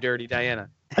to do Dirty Diana.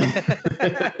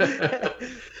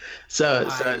 So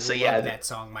yeah, that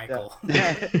song, Michael.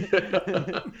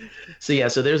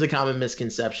 So there's a common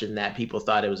misconception that people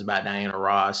thought it was about Diana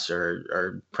Ross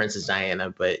or Princess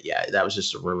Diana, but yeah, that was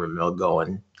just a rumor mill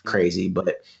going crazy.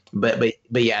 But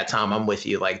yeah, Tom, I'm with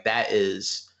you. Like, that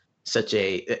is such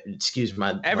a, excuse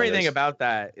my everything about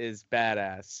that is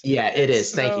badass. Yeah, it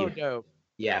is. Thank you. Dope.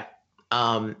 Yeah.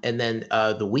 And then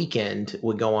The Weeknd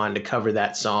would go on to cover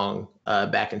that song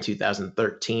back in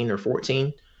 2013 or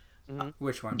 14.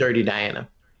 Which one? Dirty Diana.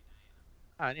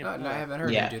 No, I haven't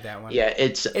heard him do that one. Yeah,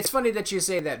 it's funny that you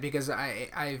say that, because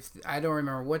I don't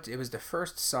remember what it was, the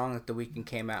first song that The Weeknd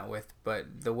came out with,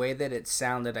 but the way that it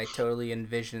sounded, I totally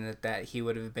envisioned that he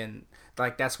would have been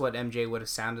like, that's what MJ would have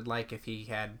sounded like if he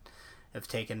had have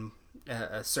taken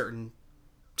a certain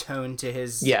tone to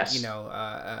his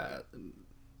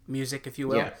music, if you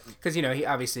will, because he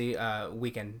obviously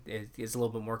Weeknd is a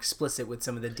little bit more explicit with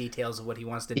some of the details of what he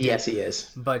wants to do. Yes, he is.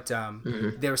 But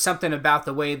there was something about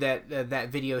the way that that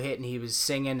video hit, and he was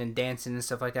singing and dancing and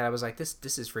stuff like that. I was like,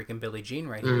 this is freaking Billie Jean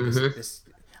right here. This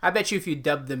I bet you if you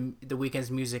dubbed the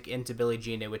Weeknd's music into Billie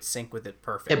Jean, it would sync with it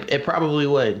perfect. It probably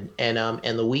would. And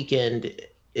The Weeknd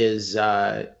is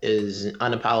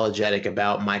unapologetic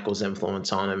about Michael's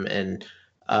influence on him, and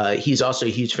he's also a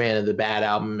huge fan of the Bad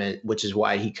album, which is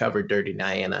why he covered Dirty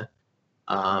Diana.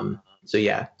 So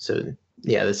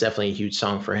that's definitely a huge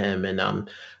song for him. And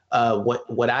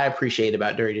what I appreciate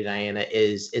about Dirty Diana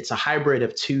is it's a hybrid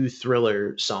of two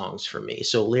Thriller songs for me.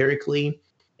 So lyrically,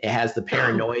 it has the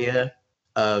paranoia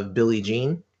of Billie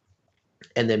Jean,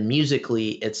 and then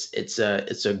musically, it's a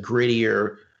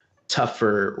grittier,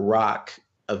 tougher rock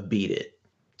of Beat It.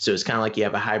 So it's kind of like you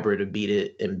have a hybrid of Beat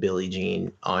It and Billie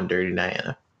Jean on Dirty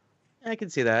Diana. I can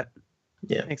see that.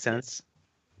 Yeah. Makes sense.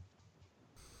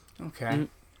 Okay.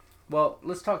 Well,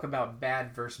 let's talk about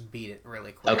Bad versus Beat It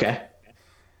really quick. Okay.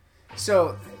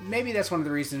 So maybe that's one of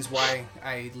the reasons why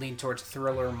I lean towards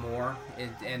Thriller more,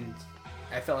 and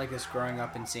I felt like this growing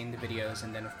up and seeing the videos,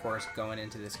 and then of course going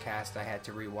into this cast, I had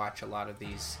to rewatch a lot of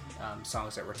these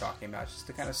songs that we're talking about just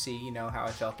to kind of see, how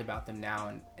I felt about them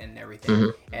now and everything.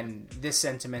 Mm-hmm. And this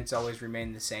sentiment's always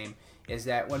remained the same. Is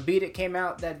that when Beat It came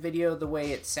out, that video, the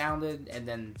way it sounded, and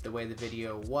then the way the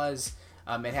video was,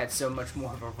 it had so much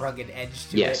more of a rugged edge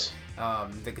to it.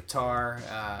 The guitar,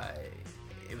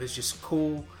 it was just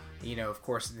cool. Of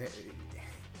course,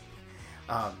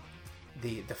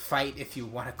 the fight, if you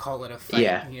want to call it a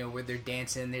fight, where they're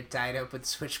dancing, they're tied up with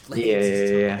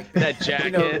switchblades. Yeah. Like that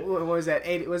jacket. What was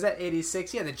that? Was that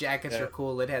 86? Yeah, the jackets were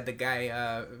cool. It had the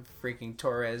guy, freaking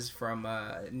Torres from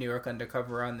New York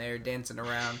Undercover on there dancing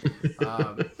around.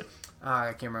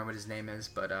 I can't remember what his name is,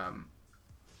 but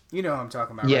you know who I'm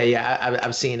talking about. Right? Yeah,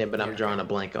 I've seen it, but I'm drawing a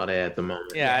blank on it at the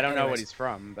moment. Yeah, I don't know what he's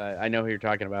from, but I know who you're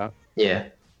talking about. Yeah.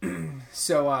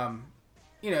 So,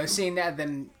 seeing that,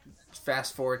 then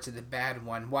fast forward to the Bad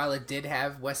one. While it did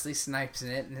have Wesley Snipes in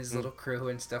it and his little crew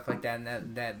and stuff like that,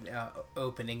 and that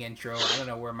opening intro, I don't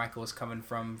know where Michael was coming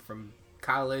from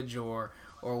college or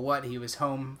what. He was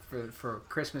home for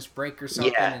Christmas break or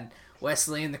something, and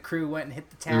Wesley and the crew went and hit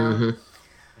the town.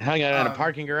 Mm-hmm. Hung out in a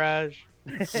parking garage.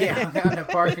 Hung out in a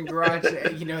parking garage.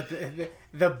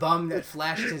 The bum that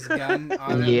flashed his gun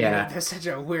on him. Yeah. That's such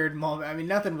a weird moment. I mean,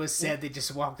 nothing was said. They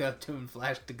just walked up to him and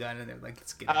flashed the gun, and they're like,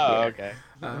 "It's getting okay."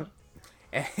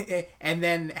 And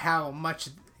then how much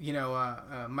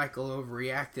Michael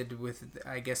overreacted with,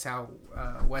 I guess, how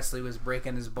Wesley was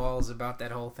breaking his balls about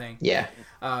that whole thing. Yeah.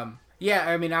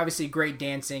 I mean, obviously great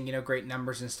dancing, great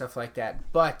numbers and stuff like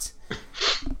that. But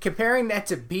comparing that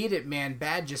to Beat It, man,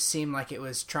 Bad just seemed like it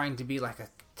was trying to be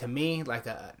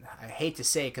I hate to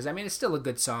say it, because I mean, it's still a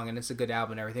good song and it's a good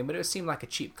album and everything, but it seemed like a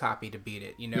cheap copy to Beat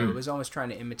It. It was almost trying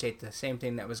to imitate the same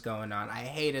thing that was going on. I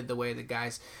hated the way the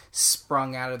guys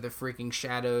sprung out of the freaking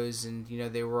shadows, and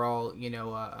they were all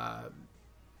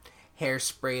hair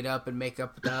sprayed up and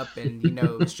makeup up, and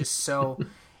it was just so.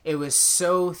 It was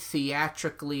so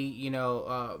theatrically,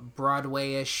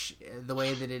 Broadway-ish, the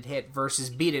way that it hit, versus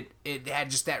Beat It. It had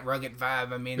just that rugged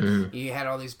vibe. I mean, you had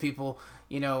all these people,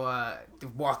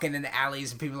 walking in the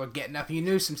alleys and people are getting up. You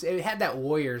knew it had that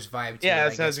Warriors vibe to it. Yeah,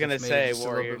 that's what I was going to say, Warriors. A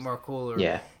little bit more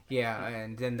cooler. Yeah,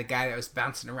 and then the guy that was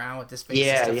bouncing around with his face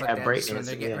and stuff like that. Just when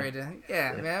they're getting ready to...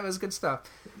 man, that was good stuff.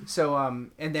 So,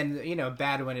 and then,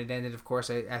 Bad when it ended, of course,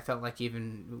 I felt like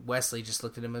even Wesley just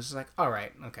looked at him and was just like, all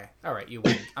right, you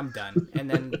win. I'm done. And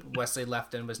then Wesley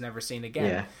left and was never seen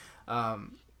again. I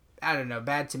don't know.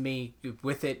 Bad to me,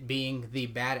 with it being the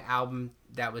Bad album,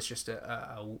 that was just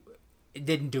it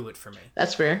didn't do it for me.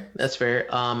 That's fair.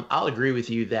 I'll agree with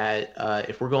you that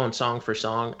if we're going song for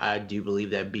song, I do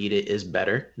believe that Beat It is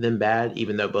better than Bad,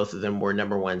 even though both of them were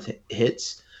number one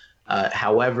hits.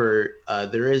 However,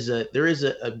 there is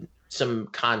some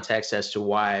context as to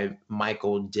why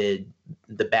Michael did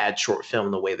the Bad short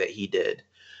film the way that he did.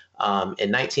 In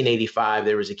 1985,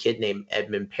 there was a kid named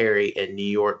Edmund Perry in New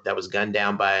York that was gunned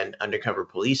down by an undercover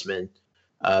policeman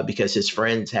because his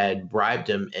friends had bribed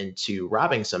him into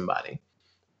robbing somebody.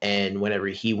 And whenever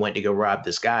he went to go rob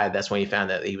this guy, that's when he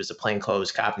found out that he was a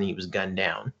plainclothes cop and he was gunned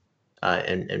down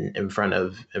in front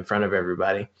of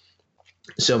everybody.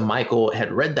 So Michael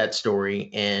had read that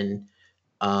story, and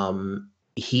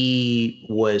he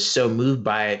was so moved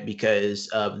by it because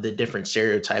of the different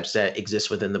stereotypes that exist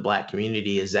within the Black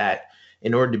community, is that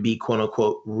in order to be quote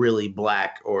unquote really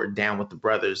Black or down with the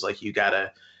brothers, like you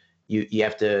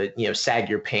have to sag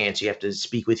your pants, you have to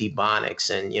speak with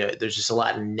Ebonics, and there's just a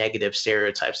lot of negative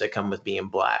stereotypes that come with being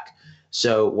Black.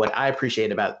 So what I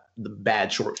appreciate about the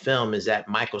Bad short film is that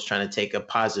Michael's trying to take a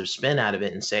positive spin out of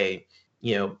it and say,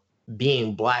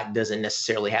 being Black doesn't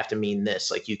necessarily have to mean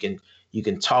this. Like you can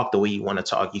talk the way you want to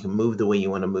talk, you can move the way you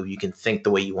want to move, you can think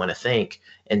the way you want to think,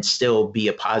 and still be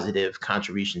a positive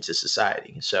contribution to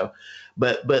society. So,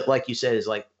 but like you said,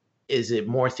 is it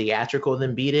more theatrical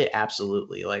than Beat It?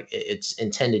 Absolutely. Like it's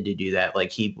intended to do that.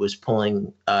 Like he was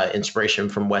pulling inspiration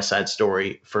from West Side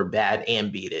Story for Bad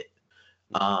and Beat It.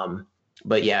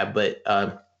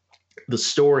 The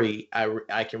story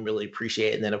I can really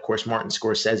appreciate. And then of course, Martin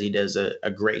Scorsese does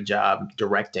a great job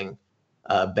directing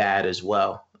Bad as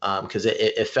well. Cause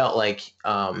it felt like,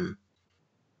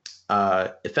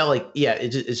 it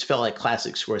just felt like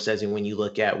classic Scorsese when you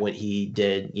look at what he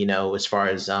did, as far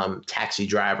as Taxi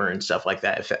Driver and stuff like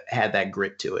that. It had that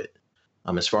grit to it,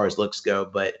 as far as looks go.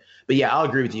 But yeah, I'll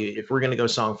agree with you. If we're gonna go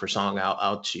song for song,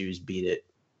 I'll choose Beat It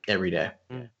every day.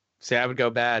 See, I would go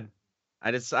Bad. I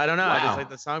don't know. Wow. I just like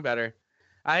the song better.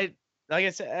 I like I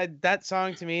said, that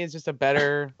song to me is just a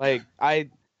better like I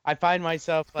find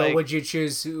myself like. But would you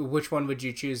choose? Which one would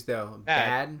you choose though?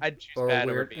 Bad. I'd choose or Bad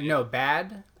Weird? over No,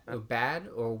 Bad. Bad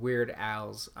or Weird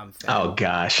Al's I'm Fat. Oh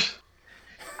gosh.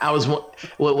 I was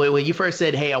when you first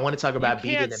said, "Hey, I want to talk about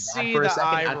Beat It and Bad" for a second.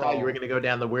 I thought you were going to go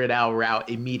down the Weird Al route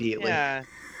immediately. Yeah.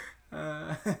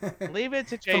 Leave it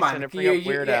to Jason to bring up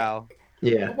Weird Al.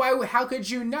 Yeah. Why? How could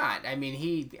you not? I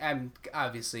mean,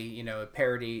 obviously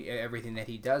parody everything that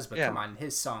he does, but come on,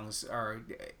 his songs are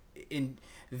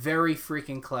very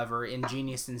freaking clever,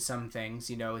 ingenious in some things.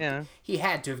 He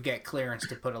had to get clearance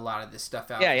to put a lot of this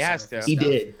stuff out. Yeah, he has to. He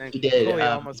did. He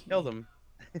almost killed him.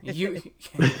 You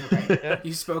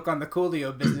spoke on the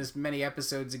Coolio business many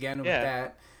episodes again with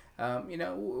that.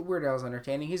 Weird Al's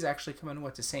entertaining. He's actually coming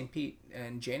to St. Pete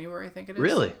in January, I think it is.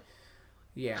 Really?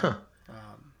 Yeah. Huh.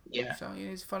 Yeah. So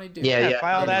he's a funny dude. Yeah.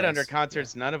 File that under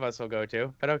concerts none of us will go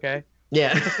to, but okay.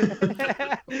 Yeah.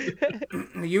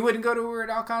 You wouldn't go to a Weird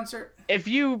Al concert?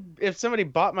 If somebody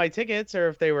bought my tickets or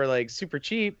if they were like super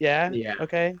cheap, yeah.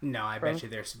 Okay. No, I bet you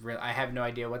I have no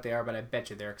idea what they are, but I bet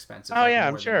you they're expensive. Oh yeah,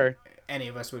 I'm sure. Any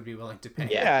of us would be willing to pay.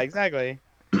 Yeah, exactly.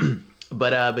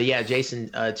 But yeah, Jason,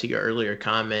 to your earlier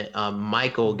comment,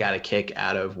 Michael got a kick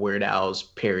out of Weird Al's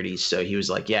parodies, so he was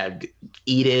like, "Yeah,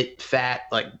 eat it, fat,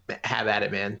 like have at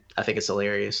it, man." I think it's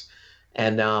hilarious,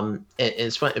 and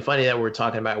it's funny that we're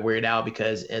talking about Weird Al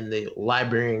because in the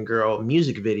Librarian Girl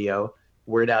music video,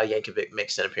 Weird Al Yankovic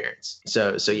makes an appearance.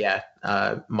 So yeah,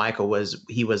 Michael was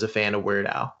a fan of Weird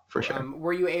Al for sure.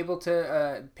 Were you able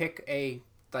to pick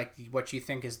what you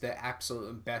think is the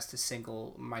absolute best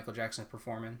single Michael Jackson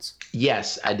performance?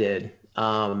 Yes, I did.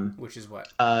 Which is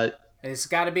what? It's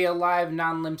got to be a live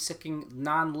non-lip syncing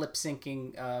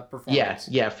performance.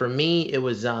 Yeah. For me, it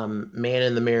was Man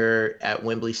in the Mirror at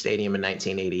Wembley Stadium in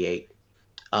 1988.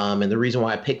 And the reason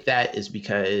why I picked that is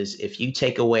because if you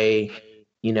take away,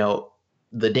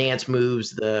 the dance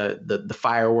moves, the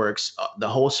fireworks, the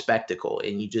whole spectacle,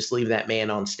 and you just leave that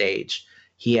man on stage,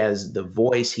 he has the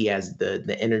voice, he has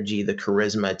the energy, the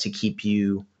charisma to keep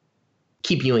you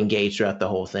engaged throughout the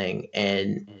whole thing.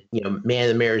 And Man in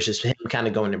the Mirror is just him kind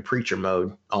of going in preacher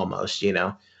mode almost,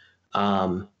 and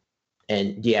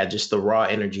yeah, just the raw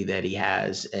energy that he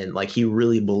has, and like he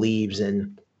really believes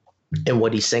in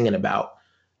what he's singing about.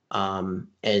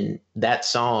 And that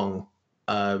song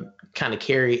kind of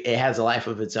it has a life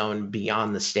of its own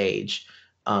beyond the stage.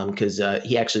 Because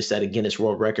he actually set a Guinness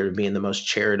World Record of being the most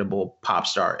charitable pop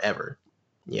star ever.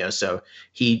 So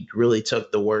he really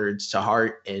took the words to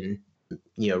heart and,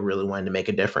 really wanted to make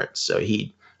a difference. So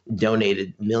he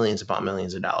donated millions upon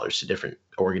millions of dollars to different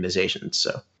organizations.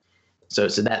 So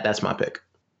that's my pick.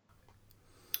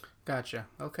 Gotcha.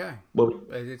 Okay.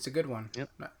 It's a good one. Yep.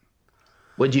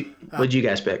 What'd you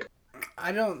guys pick?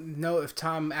 I don't know if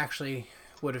Tom actually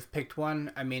would have picked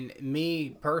one. I mean,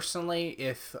 me personally,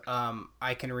 if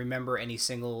I can remember any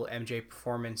single MJ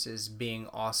performances being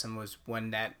awesome, was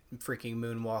when that freaking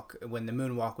moonwalk, when the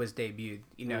moonwalk was debuted.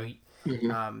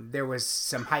 There was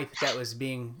some hype that was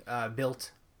being built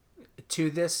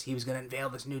to this. He was going to unveil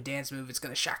this new dance move. It's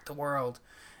going to shock the world.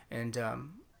 And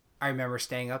I remember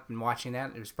staying up and watching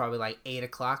that. It was probably like 8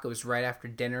 o'clock. It was right after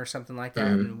dinner or something like that,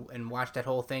 and watched that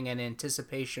whole thing in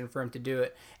anticipation for him to do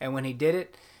it. And when he did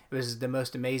it, it was the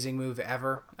most amazing move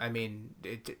ever. I mean,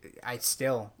 I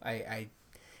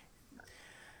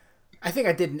think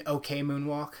I did an okay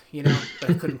moonwalk, but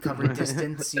I couldn't cover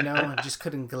distance, I just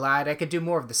couldn't glide. I could do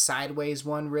more of the sideways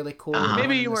one, really cool.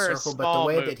 Maybe you were circle, but the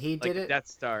way that he did it, Death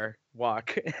Star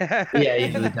walk.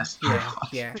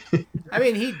 Yeah. I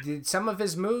mean, he did some of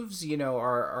his moves,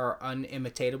 are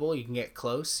unimitatable. You can get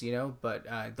close, but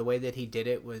the way that he did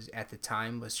it was at the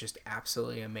time was just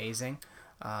absolutely amazing.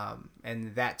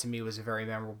 And that to me was a very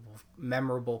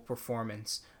memorable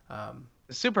performance.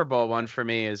 The Super Bowl one for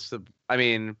me is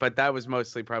but that was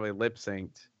mostly probably lip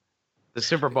synced. The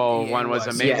Super Bowl one was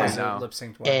amazing. Yeah, it was a lip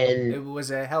synced one. And it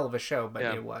was a hell of a show, but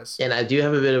it was. And I do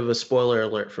have a bit of a spoiler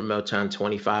alert for Motown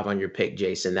 25 on your pick,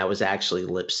 Jason. That was actually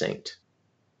lip synced.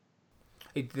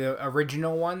 The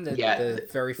original one, the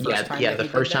very first time. Yeah, the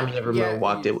first time he ever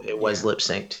moonwalked, it was lip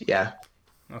synced. Yeah.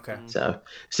 Okay. So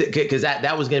because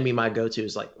that was going to be my go-to,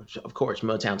 is like, of course,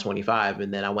 Motown 25.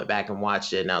 And then I went back and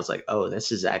watched it and I was like, oh,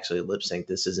 this is actually lip sync.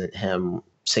 This isn't him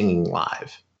singing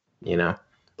live,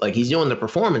 like he's doing the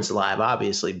performance live,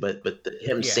 obviously, but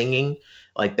him singing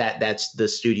like that's the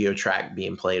studio track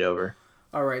being played over.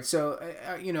 All right. So,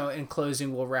 in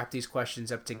closing, we'll wrap these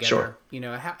questions up together.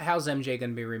 Sure. How's MJ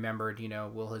going to be remembered?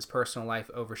 Will his personal life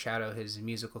overshadow his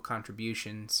musical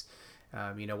contributions?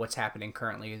 what's happening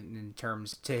currently in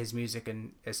terms to his music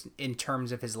and in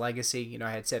terms of his legacy.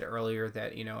 I had said earlier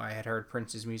that, I had heard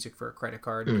Prince's music for a credit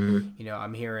card. Mm-hmm.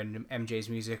 I'm hearing MJ's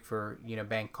music for,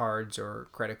 bank cards or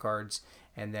credit cards.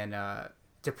 And then,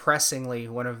 depressingly,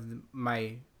 one of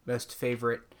my most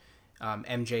favorite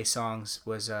MJ songs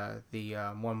was the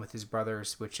one with his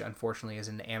brothers, which unfortunately is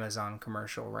an Amazon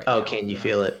commercial right now. Oh, Can You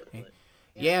Feel It?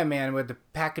 Yeah, man, where the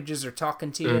packages are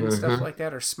talking to you and stuff like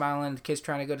that, or smiling, the kid's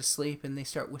trying to go to sleep, and they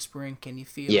start whispering, "Can you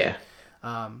feel it?"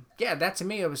 Yeah, that to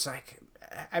me, it was like,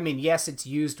 I mean, yes, it's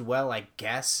used well, I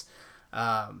guess.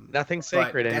 Nothing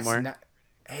sacred anymore.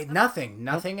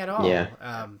 Nothing at all.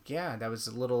 Yeah. That was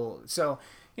a little. So,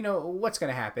 what's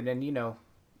going to happen? And,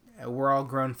 we're all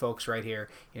grown folks right here.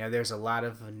 There's a lot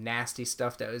of nasty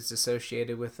stuff that was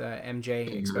associated with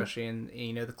MJ, especially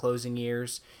in, the closing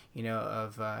years,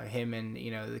 of him and,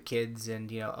 the kids,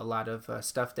 and, a lot of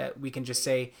stuff that we can just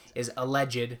say is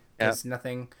alleged, because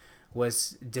nothing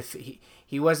was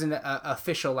he wasn't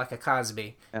official like a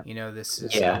Cosby. This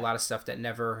is a lot of stuff that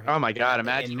never. Oh my God!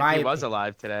 Imagine if he was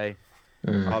alive today.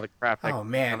 All the crap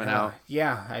coming out.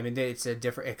 Yeah, I mean, it's a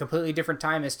completely different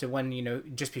time as to when,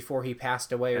 just before he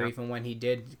passed away, or even when he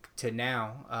did to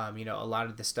now. A lot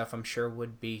of the stuff I'm sure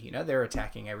would be, they're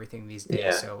attacking everything these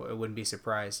days, so it wouldn't be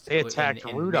surprised. They attacked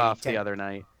Rudolph the other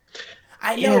night.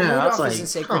 I know, Rudolph isn't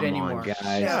sacred anymore.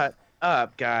 Shut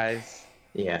up, guys.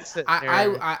 Yeah,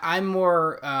 I'm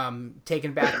more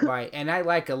taken back by, and I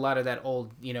like a lot of that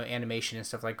old, animation and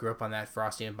stuff. Like, grew up on that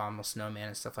Frosty and Abominable Snowman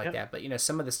and stuff like that. But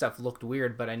some of the stuff looked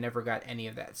weird, but I never got any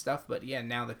of that stuff. But yeah,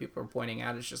 now that people are pointing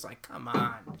out, it's just like, come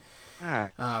on.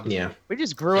 We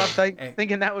just grew up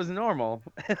thinking that was normal.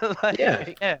 He's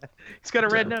got a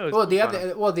red nose. Well,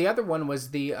 the other one was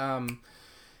the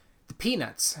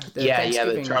Peanuts.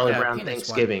 The Charlie Brown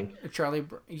Thanksgiving.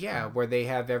 Where they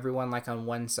have everyone like on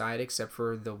one side except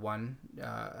for the one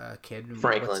kid.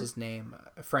 Franklin. What's his name?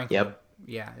 Franklin. Yep.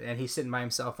 Yeah, and he's sitting by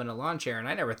himself in a lawn chair, and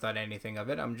I never thought anything of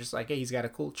it. I'm just like, hey, he's got a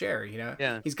cool chair,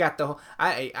 Yeah. He's got the whole.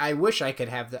 I wish I could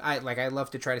have I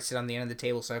love to try to sit on the end of the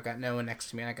table, so I've got no one next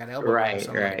to me, and I got elbow room.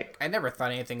 So like, I never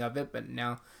thought anything of it, but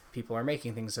now people are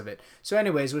making things of it. So,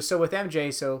 anyways, with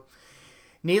MJ,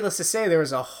 needless to say, there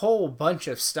was a whole bunch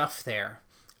of stuff there.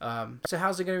 So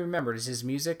how's it going to be remembered? Is he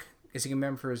going to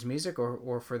remember for his music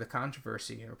or for the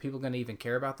controversy? Are people going to even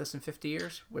care about this in 50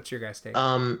 years? What's your guys' take?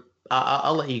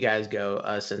 I'll let you guys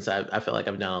go since I feel like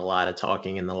I've done a lot of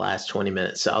talking in the last 20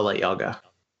 minutes. So I'll let y'all go.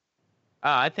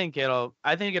 I think it'll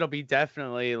be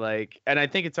definitely like, and I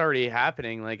think it's already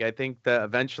happening. Like, I think that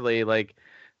eventually, like,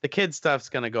 the kid stuff's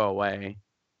going to go away.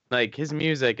 Like, his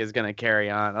music is going to carry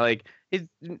on. Like,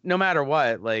 no matter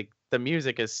what, like, the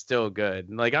music is still good.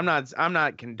 Like, I'm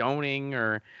not condoning,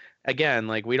 or, again,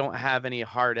 like, we don't have any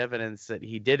hard evidence that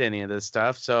he did any of this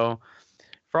stuff. So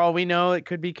for all we know, it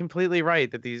could be completely right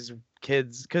that these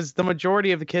kids, because the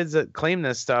majority of the kids that claim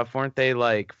this stuff, weren't they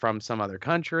like from some other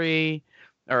country,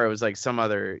 or it was like some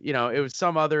other, it was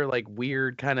some other like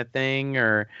weird kind of thing,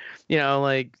 or,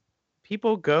 like,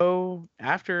 people go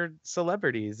after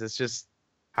celebrities. It's just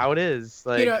how it is.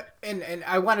 Like, and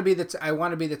I want to be the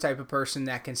type of person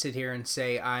that can sit here and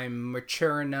say I'm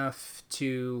mature enough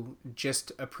to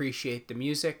just appreciate the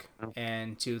music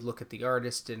and to look at the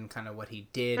artist and kind of what he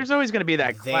did. There's always going to be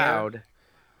that cloud.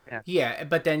 Yeah,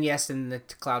 but then then the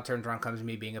cloud turns around, comes to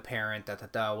me being a parent.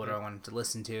 What do I want him to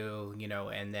listen to?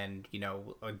 And then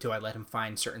do I let him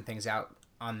find certain things out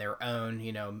on their own?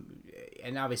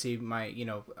 And obviously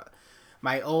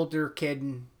my older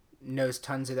kid knows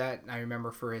tons of that. I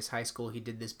remember for his high school, he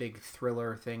did this big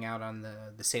Thriller thing out on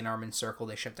the St. Armand Circle.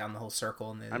 They shut down the whole circle,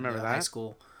 and the high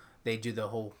school, they do the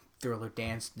whole Thriller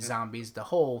dance, zombies. The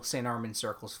whole St. Armand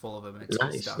Circle's full of them. It's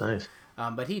nice, stuff. Nice.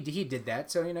 But he did that,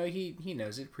 so he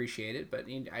knows it, appreciate it. But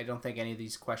I don't think any of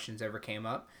these questions ever came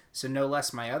up. So no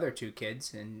less my other two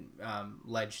kids, and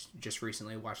Ledge just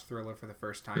recently watched Thriller for the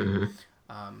first time.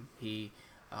 Mm-hmm. He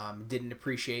didn't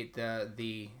appreciate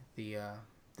the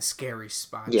scary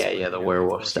spots. Yeah, the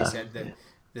werewolf stuff. He said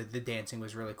that the dancing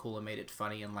was really cool and made it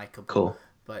funny and likable. Cool.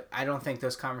 But I don't think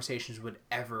those conversations would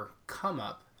ever come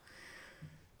up.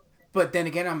 But then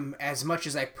again, as much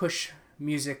as I push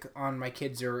music on my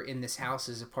kids or in this house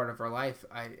as a part of our life,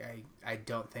 I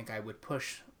don't think I would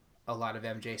push a lot of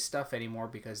MJ stuff anymore,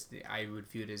 because I would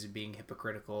view it as being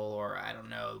hypocritical, or I don't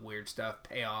know, weird stuff,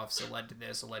 payoffs, alleged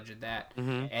this, alleged that.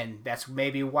 Mm-hmm. And that's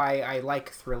maybe why I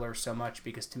like Thriller so much,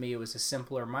 because to me it was a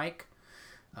simpler mic.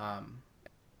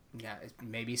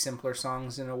 Maybe simpler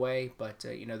songs in a way, but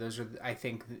those are, I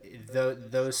think,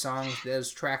 those songs,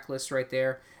 those track lists right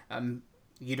there.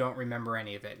 you don't remember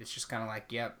any of it. It's just kind of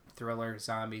like, yep, Thriller,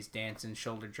 zombies, dancing,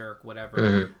 shoulder jerk,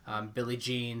 whatever. Billie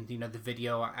Jean, the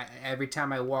video. Every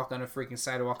time I walk on a freaking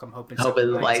sidewalk, I'm hoping it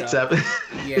lights up.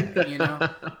 Yeah,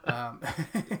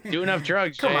 Do enough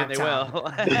drugs, Come Jay, on, they Tom.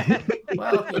 will.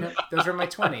 Well, those are my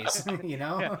 20s,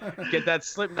 Yeah. Get that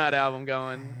Slipknot album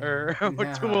going, or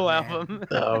Tool man. album.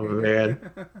 Oh man.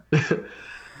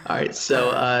 All right,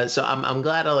 so I'm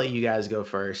glad I'll let you guys go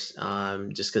first,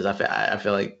 just because I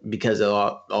feel like because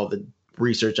of all the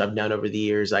research I've done over the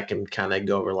years, I can kind of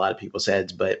go over a lot of people's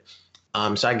heads. But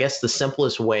so I guess the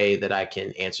simplest way that I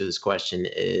can answer this question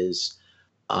is,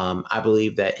 I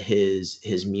believe that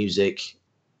his music,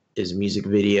 his music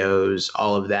videos,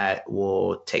 all of that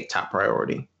will take top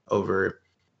priority over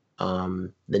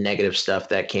the negative stuff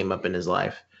that came up in his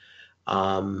life.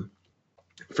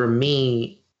 For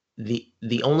me,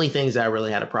 the only things I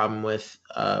really had a problem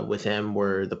with him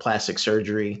were the plastic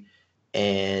surgery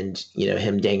and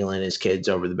him dangling his kids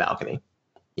over the balcony.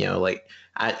 Like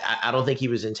I don't think he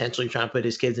was intentionally trying to put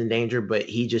his kids in danger, but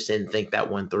he just didn't think that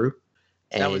one through.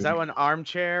 And Was that one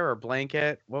armchair or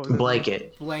blanket? What was it?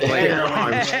 Blanket.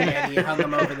 He hung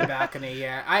them over the balcony.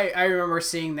 Yeah, I remember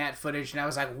seeing that footage, and I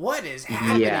was like, "What is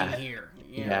happening here?"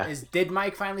 Did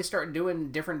Mike finally start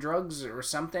doing different drugs or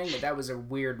something? But that was a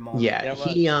weird moment.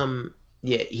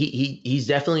 He's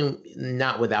definitely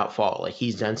not without fault. Like,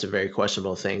 he's done some very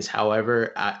questionable things.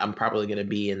 However, I'm probably going to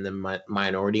be in the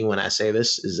minority when I say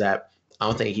this, is that I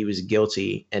don't think he was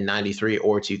guilty in 93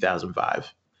 or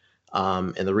 2005.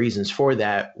 And the reasons for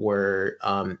that were,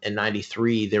 in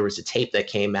 93, there was a tape that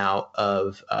came out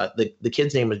of, the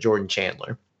kid's name was Jordan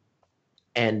Chandler.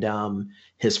 And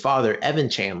his father, Evan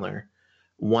Chandler,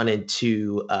 wanted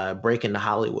to break into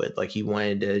Hollywood. Like, he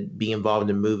wanted to be involved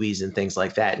in movies and things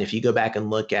like that. And if you go back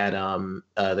and look at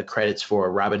the credits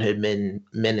for Robin Hood Men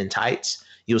in Tights,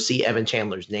 you'll see Evan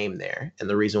Chandler's name there. And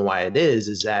the reason why it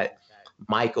is that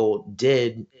Michael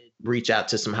did reach out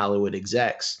to some Hollywood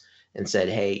execs and said,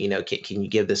 hey, can you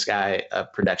give this guy a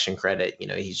production credit?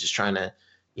 He's just trying to,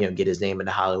 get his name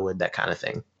into Hollywood, that kind of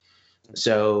thing.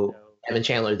 So Evan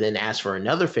Chandler then asked for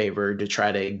another favor to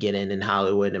try to get in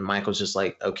Hollywood. And Michael's just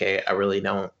like, okay, I really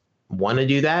don't want to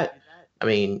do that. I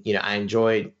mean, I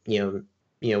enjoyed,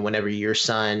 whenever your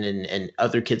son and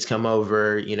other kids come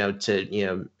over,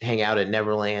 to, hang out at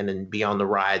Neverland and be on the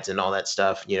rides and all that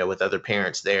stuff, with other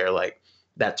parents there, like,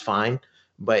 that's fine,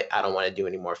 but I don't want to do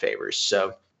any more favors.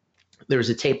 So there was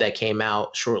a tape that came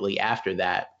out shortly after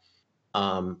that,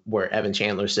 where Evan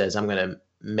Chandler says, I'm going to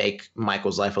make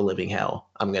Michael's life a living hell.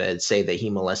 I'm going to say that he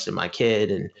molested my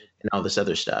kid and all this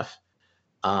other stuff.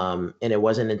 And it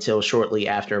wasn't until shortly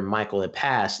after Michael had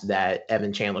passed that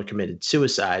Evan Chandler committed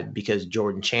suicide, because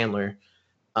Jordan Chandler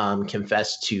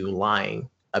confessed to lying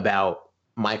about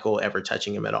Michael ever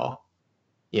touching him at all.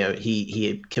 He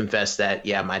had confessed that,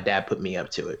 yeah, my dad put me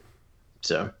up to it.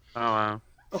 So. Oh, wow.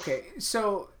 Okay,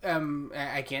 so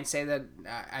I can't say that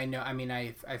I know. I mean,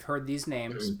 I've heard these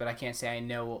names, but I can't say I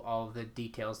know all of the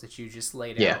details that you just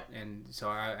laid out. And so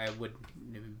I would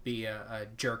be a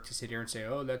jerk to sit here and say,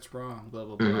 "Oh, that's wrong." Blah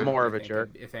blah blah. More of a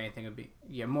jerk. If anything, would be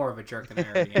more of a jerk than I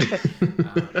already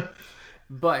am.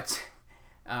 But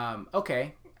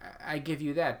okay, I give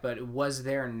you that. But was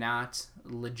there not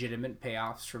legitimate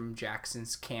payoffs from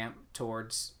Jackson's camp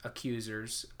towards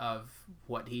accusers of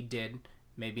what he did?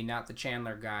 Maybe not the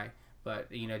Chandler guy, but,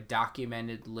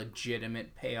 documented legitimate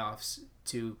payoffs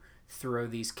to throw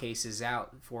these cases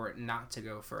out for it not to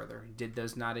go further. Did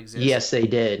those not exist? Yes, they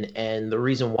did. And the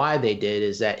reason why they did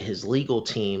is that his legal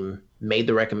team made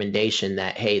the recommendation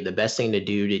that, hey, the best thing to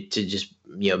do to just,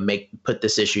 put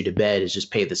this issue to bed is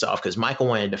just pay this off. Because Michael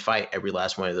wanted to fight every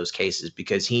last one of those cases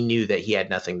because he knew that he had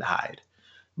nothing to hide.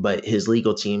 But his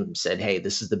legal team said, hey,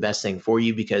 this is the best thing for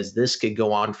you, because this could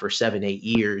go on for 7-8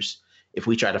 years if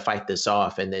we try to fight this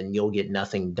off, and then you'll get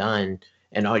nothing done,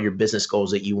 and all your business goals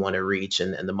that you want to reach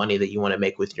and the money that you want to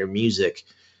make with your music,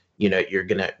 you're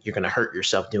gonna hurt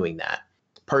yourself doing that.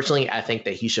 Personally, I think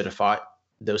that he should have fought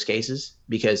those cases,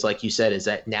 because, like you said, is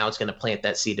that now it's going to plant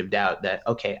that seed of doubt that,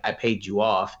 okay, I paid you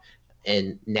off,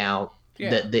 and now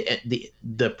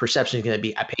the perception is going to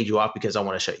be, I paid you off because I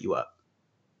want to shut you up.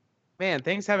 Man,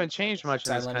 things haven't changed much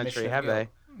in this country, have they?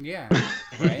 Yeah.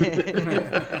 Right.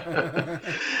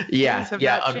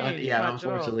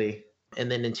 Unfortunately. And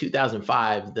then in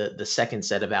 2005, the second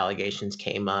set of allegations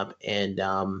came up, and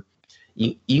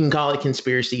you can call it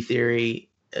conspiracy theory.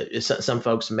 Some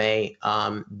folks may.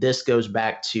 This goes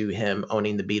back to him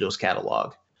owning the Beatles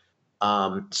catalog.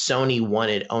 Sony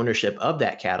wanted ownership of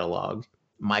that catalog.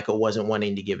 Michael wasn't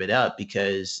wanting to give it up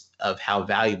because of how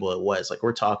valuable it was. Like,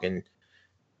 we're talking,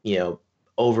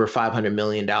 over $500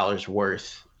 million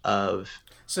worth of.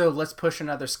 So let's push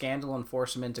another scandal and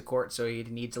force him into court so he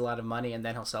needs a lot of money, and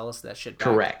then he'll sell us that shit back.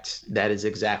 Correct. That is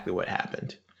exactly what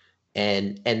happened.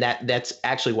 And that's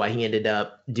actually why he ended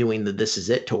up doing the This Is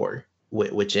It tour,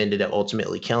 which ended up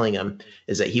ultimately killing him,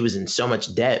 is that he was in so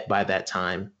much debt by that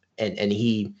time, and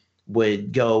he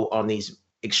would go on these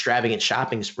extravagant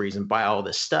shopping sprees and buy all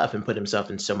this stuff and put himself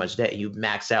in so much debt. He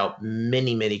maxed out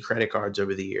many, many credit cards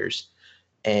over the years.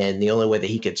 And the only way that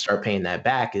he could start paying that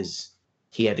back is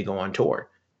he had to go on tour,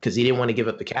 because he didn't want to give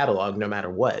up the catalog no matter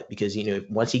what, because, you know,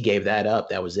 once he gave that up,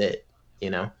 that was it, you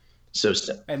know? So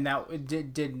and now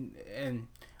and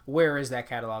where is that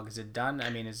catalog? Is it done? I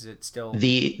mean, is it still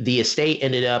the estate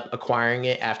ended up acquiring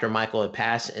it after Michael had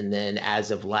passed, and then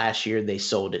as of last year they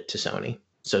sold it to Sony.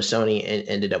 So Sony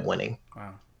ended up winning.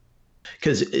 Wow.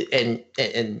 Because and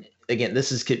again,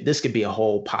 this could be a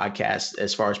whole podcast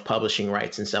as far as publishing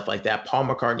rights and stuff like that. Paul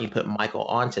McCartney put Michael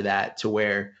onto that to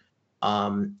where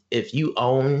if you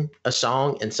own a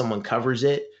song and someone covers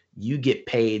it, you get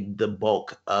paid the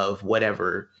bulk of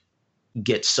whatever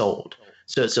gets sold.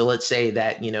 So let's say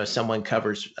that, you know, someone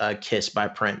covers Kiss by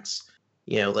Prince,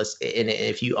 you know, and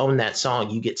if you own that song,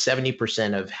 you get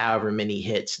 70% of however many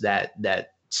hits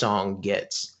that song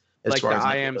gets. As Like far the as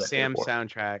I Am Sam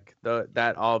soundtrack,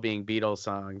 that all being Beatles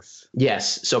songs.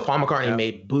 Yes. So Paul McCartney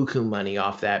made buku money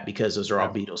off that because those are all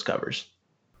Beatles covers.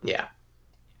 Yeah.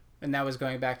 And that was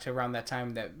going back to around that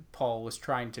time that Paul was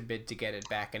trying to bid to get it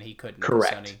back, and he couldn't.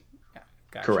 Correct. Sony. Yeah,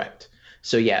 gotcha. Correct.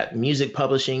 So yeah, music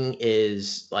publishing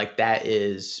is like, that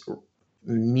is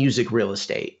music real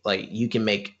estate. Like, you can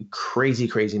make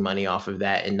crazy money off of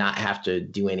that and not have to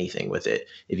do anything with it.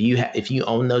 If you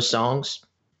own those songs,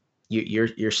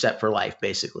 you're set for life,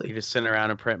 basically. You just sit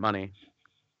around and print money.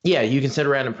 Yeah, you can sit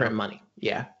around and print money.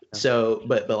 Yeah. So,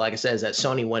 but like I said, is that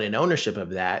Sony wanted ownership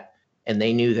of that, and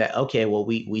they knew that, okay, well,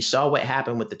 we saw what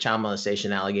happened with the child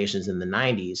molestation allegations in the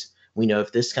 90s. We know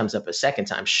if this comes up a second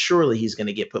time, surely he's going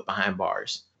to get put behind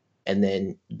bars. And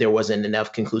then there wasn't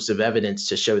enough conclusive evidence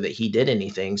to show that he did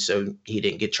anything, so he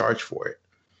didn't get charged for it.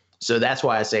 So that's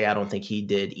why I say I don't think he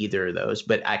did either of those,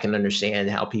 but I can understand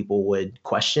how people would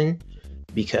question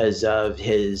because of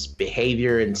his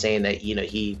behavior and saying that, you know,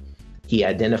 he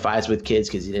identifies with kids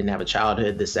because he didn't have a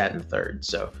childhood, this, that, and the third.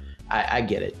 So I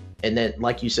get it. And then,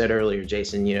 like you said earlier,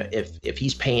 Jason, you know, if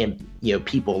he's paying, you know,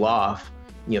 people off,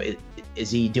 you know,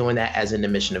 is he doing that as an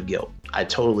admission of guilt? I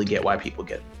totally get why people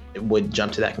would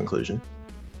jump to that conclusion.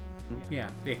 Yeah,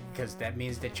 because that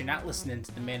means that you're not listening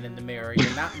to the man in the mirror.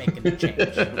 You're not making the change.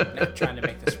 You're not trying to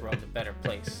make this world a better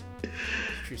place.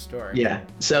 True story. Yeah.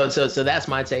 So that's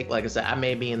my take. Like I said, I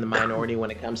may be in the minority when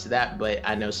it comes to that, but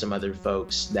I know some other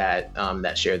folks that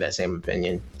share that same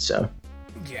opinion. So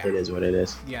yeah, it is what it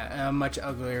is. Yeah, a much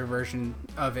uglier version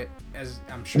of it, as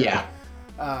I'm sure. Yeah.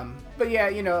 But yeah,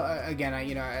 you know, again,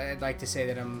 I'd like to say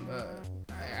that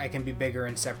I can be bigger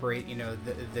and separate, you know,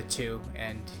 the two.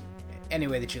 And any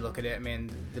way that you look at it, I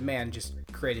mean, the man just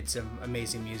created some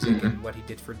amazing music and what he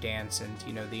did for dance and,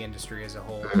 you know, the industry as a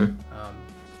whole.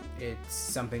 It's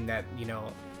something that, you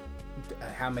know,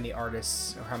 how many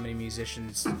artists or how many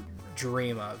musicians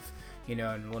dream of, you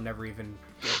know, and will never even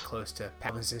get close to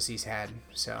palaces he's had.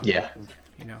 So yeah,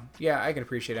 you know, yeah, I can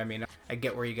appreciate it. I mean, I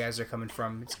get where you guys are coming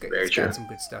from. It's got some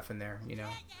good stuff in there, you know.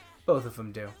 Both of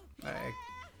them do.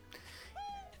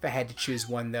 If I had to choose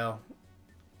one, though,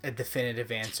 a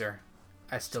definitive answer,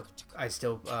 I still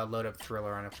load up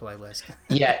Thriller on a playlist.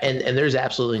 Yeah, and there's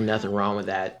absolutely nothing wrong with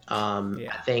that.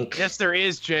 I think. Yes, there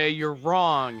is, Jay. You're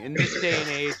wrong. In this day and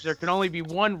age, there can only be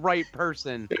one right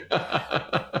person.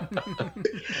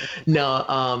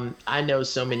 No, I know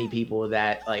so many people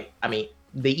that, like, I mean,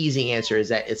 the easy answer is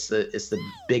that it's the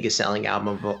biggest selling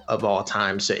album of all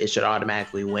time, so it should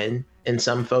automatically win in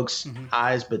some folks'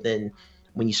 eyes. But then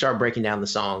when you start breaking down the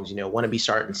songs, you know, Want to Be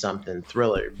Starting Something,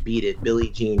 Thriller, Beat It, Billie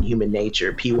Jean, Human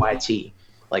Nature, PYT,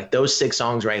 like those 6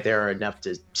 songs right there are enough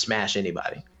to smash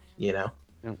anybody, you know?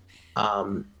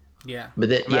 Yeah. But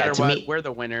then, no matter to what, me, we're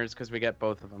the winners because we get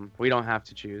both of them. We don't have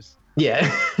to choose.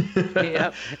 Yeah.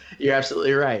 Yep. You're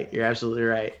absolutely right.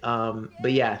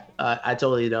 But yeah, I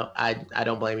totally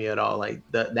don't blame you at all. Like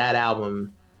that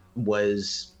album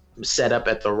was set up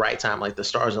at the right time, like the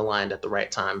stars aligned at the right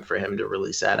time for him to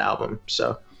release that album.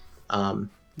 So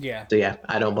yeah,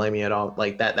 I don't blame you at all.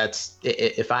 Like that's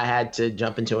if I had to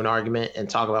jump into an argument and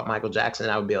talk about Michael Jackson,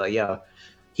 I would be like, yo,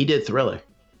 he did Thriller.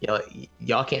 You know,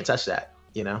 y'all can't touch that,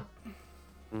 you know?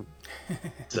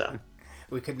 So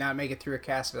we could not make it through a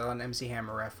cast without an MC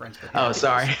Hammer reference. Oh,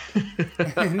 sorry.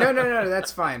 No,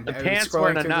 that's fine. The pants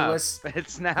weren't enough.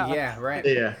 It's now. Yeah, right.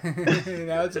 Yeah.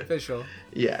 Now it's official.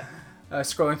 Yeah.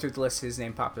 Scrolling through the list, his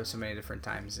name popped up so many different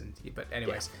times, but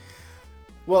anyways.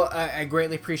 Well, I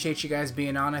greatly appreciate you guys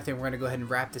being on. I think we're going to go ahead and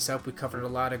wrap this up. We covered a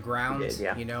lot of ground,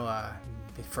 yeah. You know,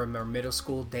 from our middle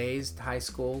school days, high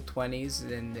school,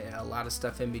 20s, and a lot of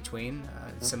stuff in between.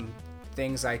 Some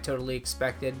things I totally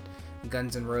expected.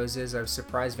 Guns N' Roses. I was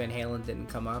surprised Van Halen didn't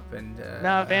come up. And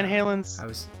no, Van Halen's I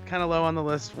was kind of low on the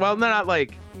list. Well, they're not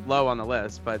like low on the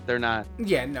list, but they're not.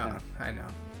 Yeah, no. I know.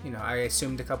 You know, I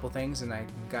assumed a couple things and I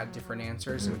got different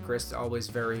answers. And Chris, always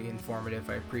very informative.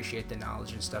 I appreciate the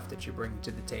knowledge and stuff that you bring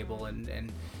to the table, and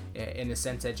in a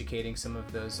sense, educating some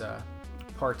of those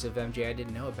parts of MJ I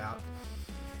didn't know about.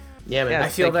 Yeah, man. I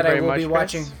feel that I will be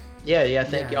watching. Yeah.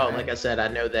 Thank y'all. Like I said, I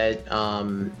know that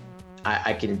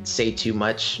I can say too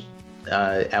much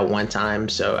at one time,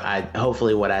 so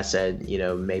hopefully what I said, you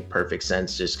know, made perfect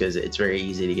sense, just because it's very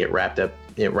easy to get wrapped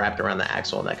around the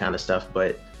axle and that kind of stuff.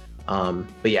 But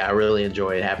yeah, I really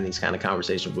enjoy having these kind of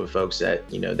conversations with folks that,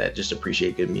 you know, that just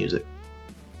appreciate good music.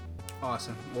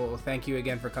 Awesome. Well, thank you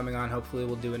again for coming on. Hopefully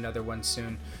we'll do another one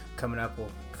soon. Coming up,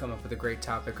 we'll come up with a great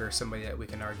topic or somebody that we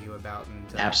can argue about and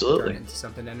absolutely turn it into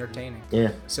something entertaining.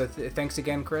 Yeah. So thanks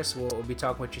again, Chris. We'll be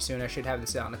talking with you soon. I should have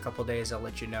this out in a couple days. I'll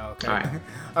let you know. Okay. All right.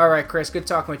 All right, Chris. Good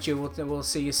talking with you. We'll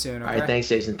see you soon. Okay? All right. Thanks,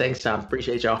 Jason. Thanks, Tom.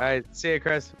 Appreciate y'all. All right. See you,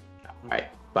 Chris. All right.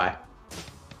 Bye.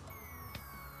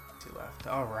 Two left.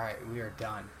 All right. We are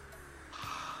done.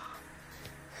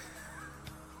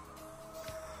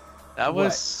 That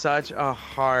was such a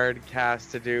hard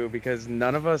cast to do because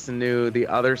none of us knew the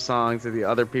other songs that the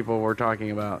other people were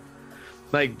talking about.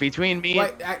 Like between me,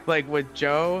 like with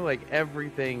Joe, like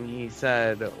everything he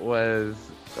said was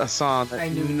a song that I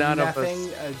knew none nothing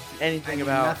of us anything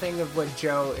about. Nothing of what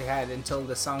Joe had until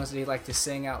the songs that he liked to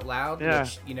sing out loud. Yeah.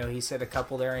 Which, you know, he said a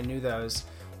couple there. I knew those.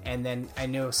 And then I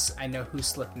know who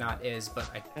Slipknot is, but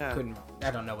I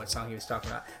don't know what song he was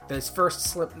talking about. The first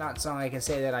Slipknot song I can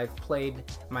say that I've played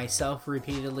myself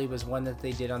repeatedly was one that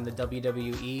they did on the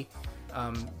WWE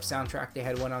soundtrack. They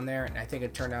had one on there, and I think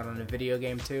it turned out on a video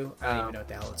game too. I don't even know what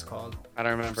the hell it's called. I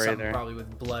don't remember either. Probably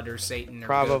with blood or Satan or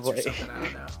probably goats or something. I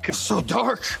don't know. It's so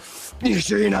dark. You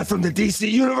sure you're not from the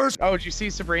DC universe? Oh, did you see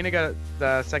Sabrina got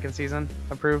the second season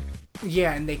approved?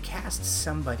 Yeah, and they cast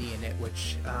somebody in it,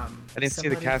 which I didn't see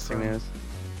the casting news.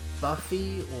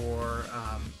 Buffy or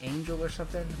Angel or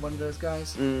something, one of those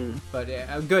guys. But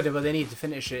good. Well, they need to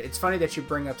finish it. It's funny that you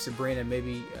bring up Sabrina.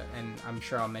 Maybe, and I'm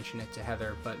sure I'll mention it to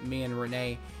Heather. But me and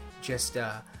Renee just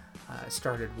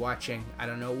started watching. I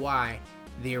don't know why,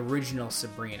 the original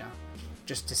Sabrina,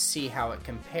 just to see how it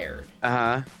compared.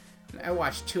 I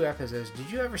watched 2 episodes. Did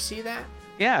you ever see that?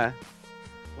 Yeah.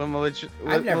 With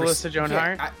Melissa Joan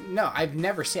Hart? No, I've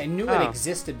never seen. I knew it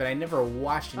existed, but I never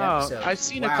watched an episode. I've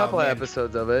seen a couple of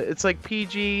episodes of it. It's like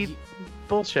PG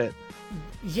bullshit.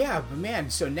 Yeah, but man,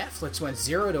 so Netflix went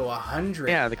 0 to 100.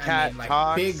 Yeah, the cat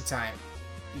talks. Big time.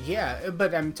 Yeah,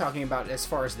 but I'm talking about as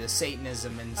far as the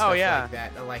Satanism and stuff like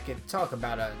that. Like, talk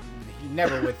about you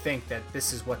never would think that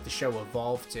this is what the show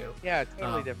evolved to. Yeah,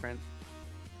 totally different.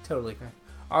 Totally.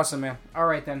 Awesome, man. All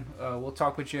right, then. We'll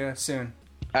talk with you soon.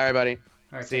 All right, buddy.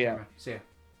 All right, see ya. See ya.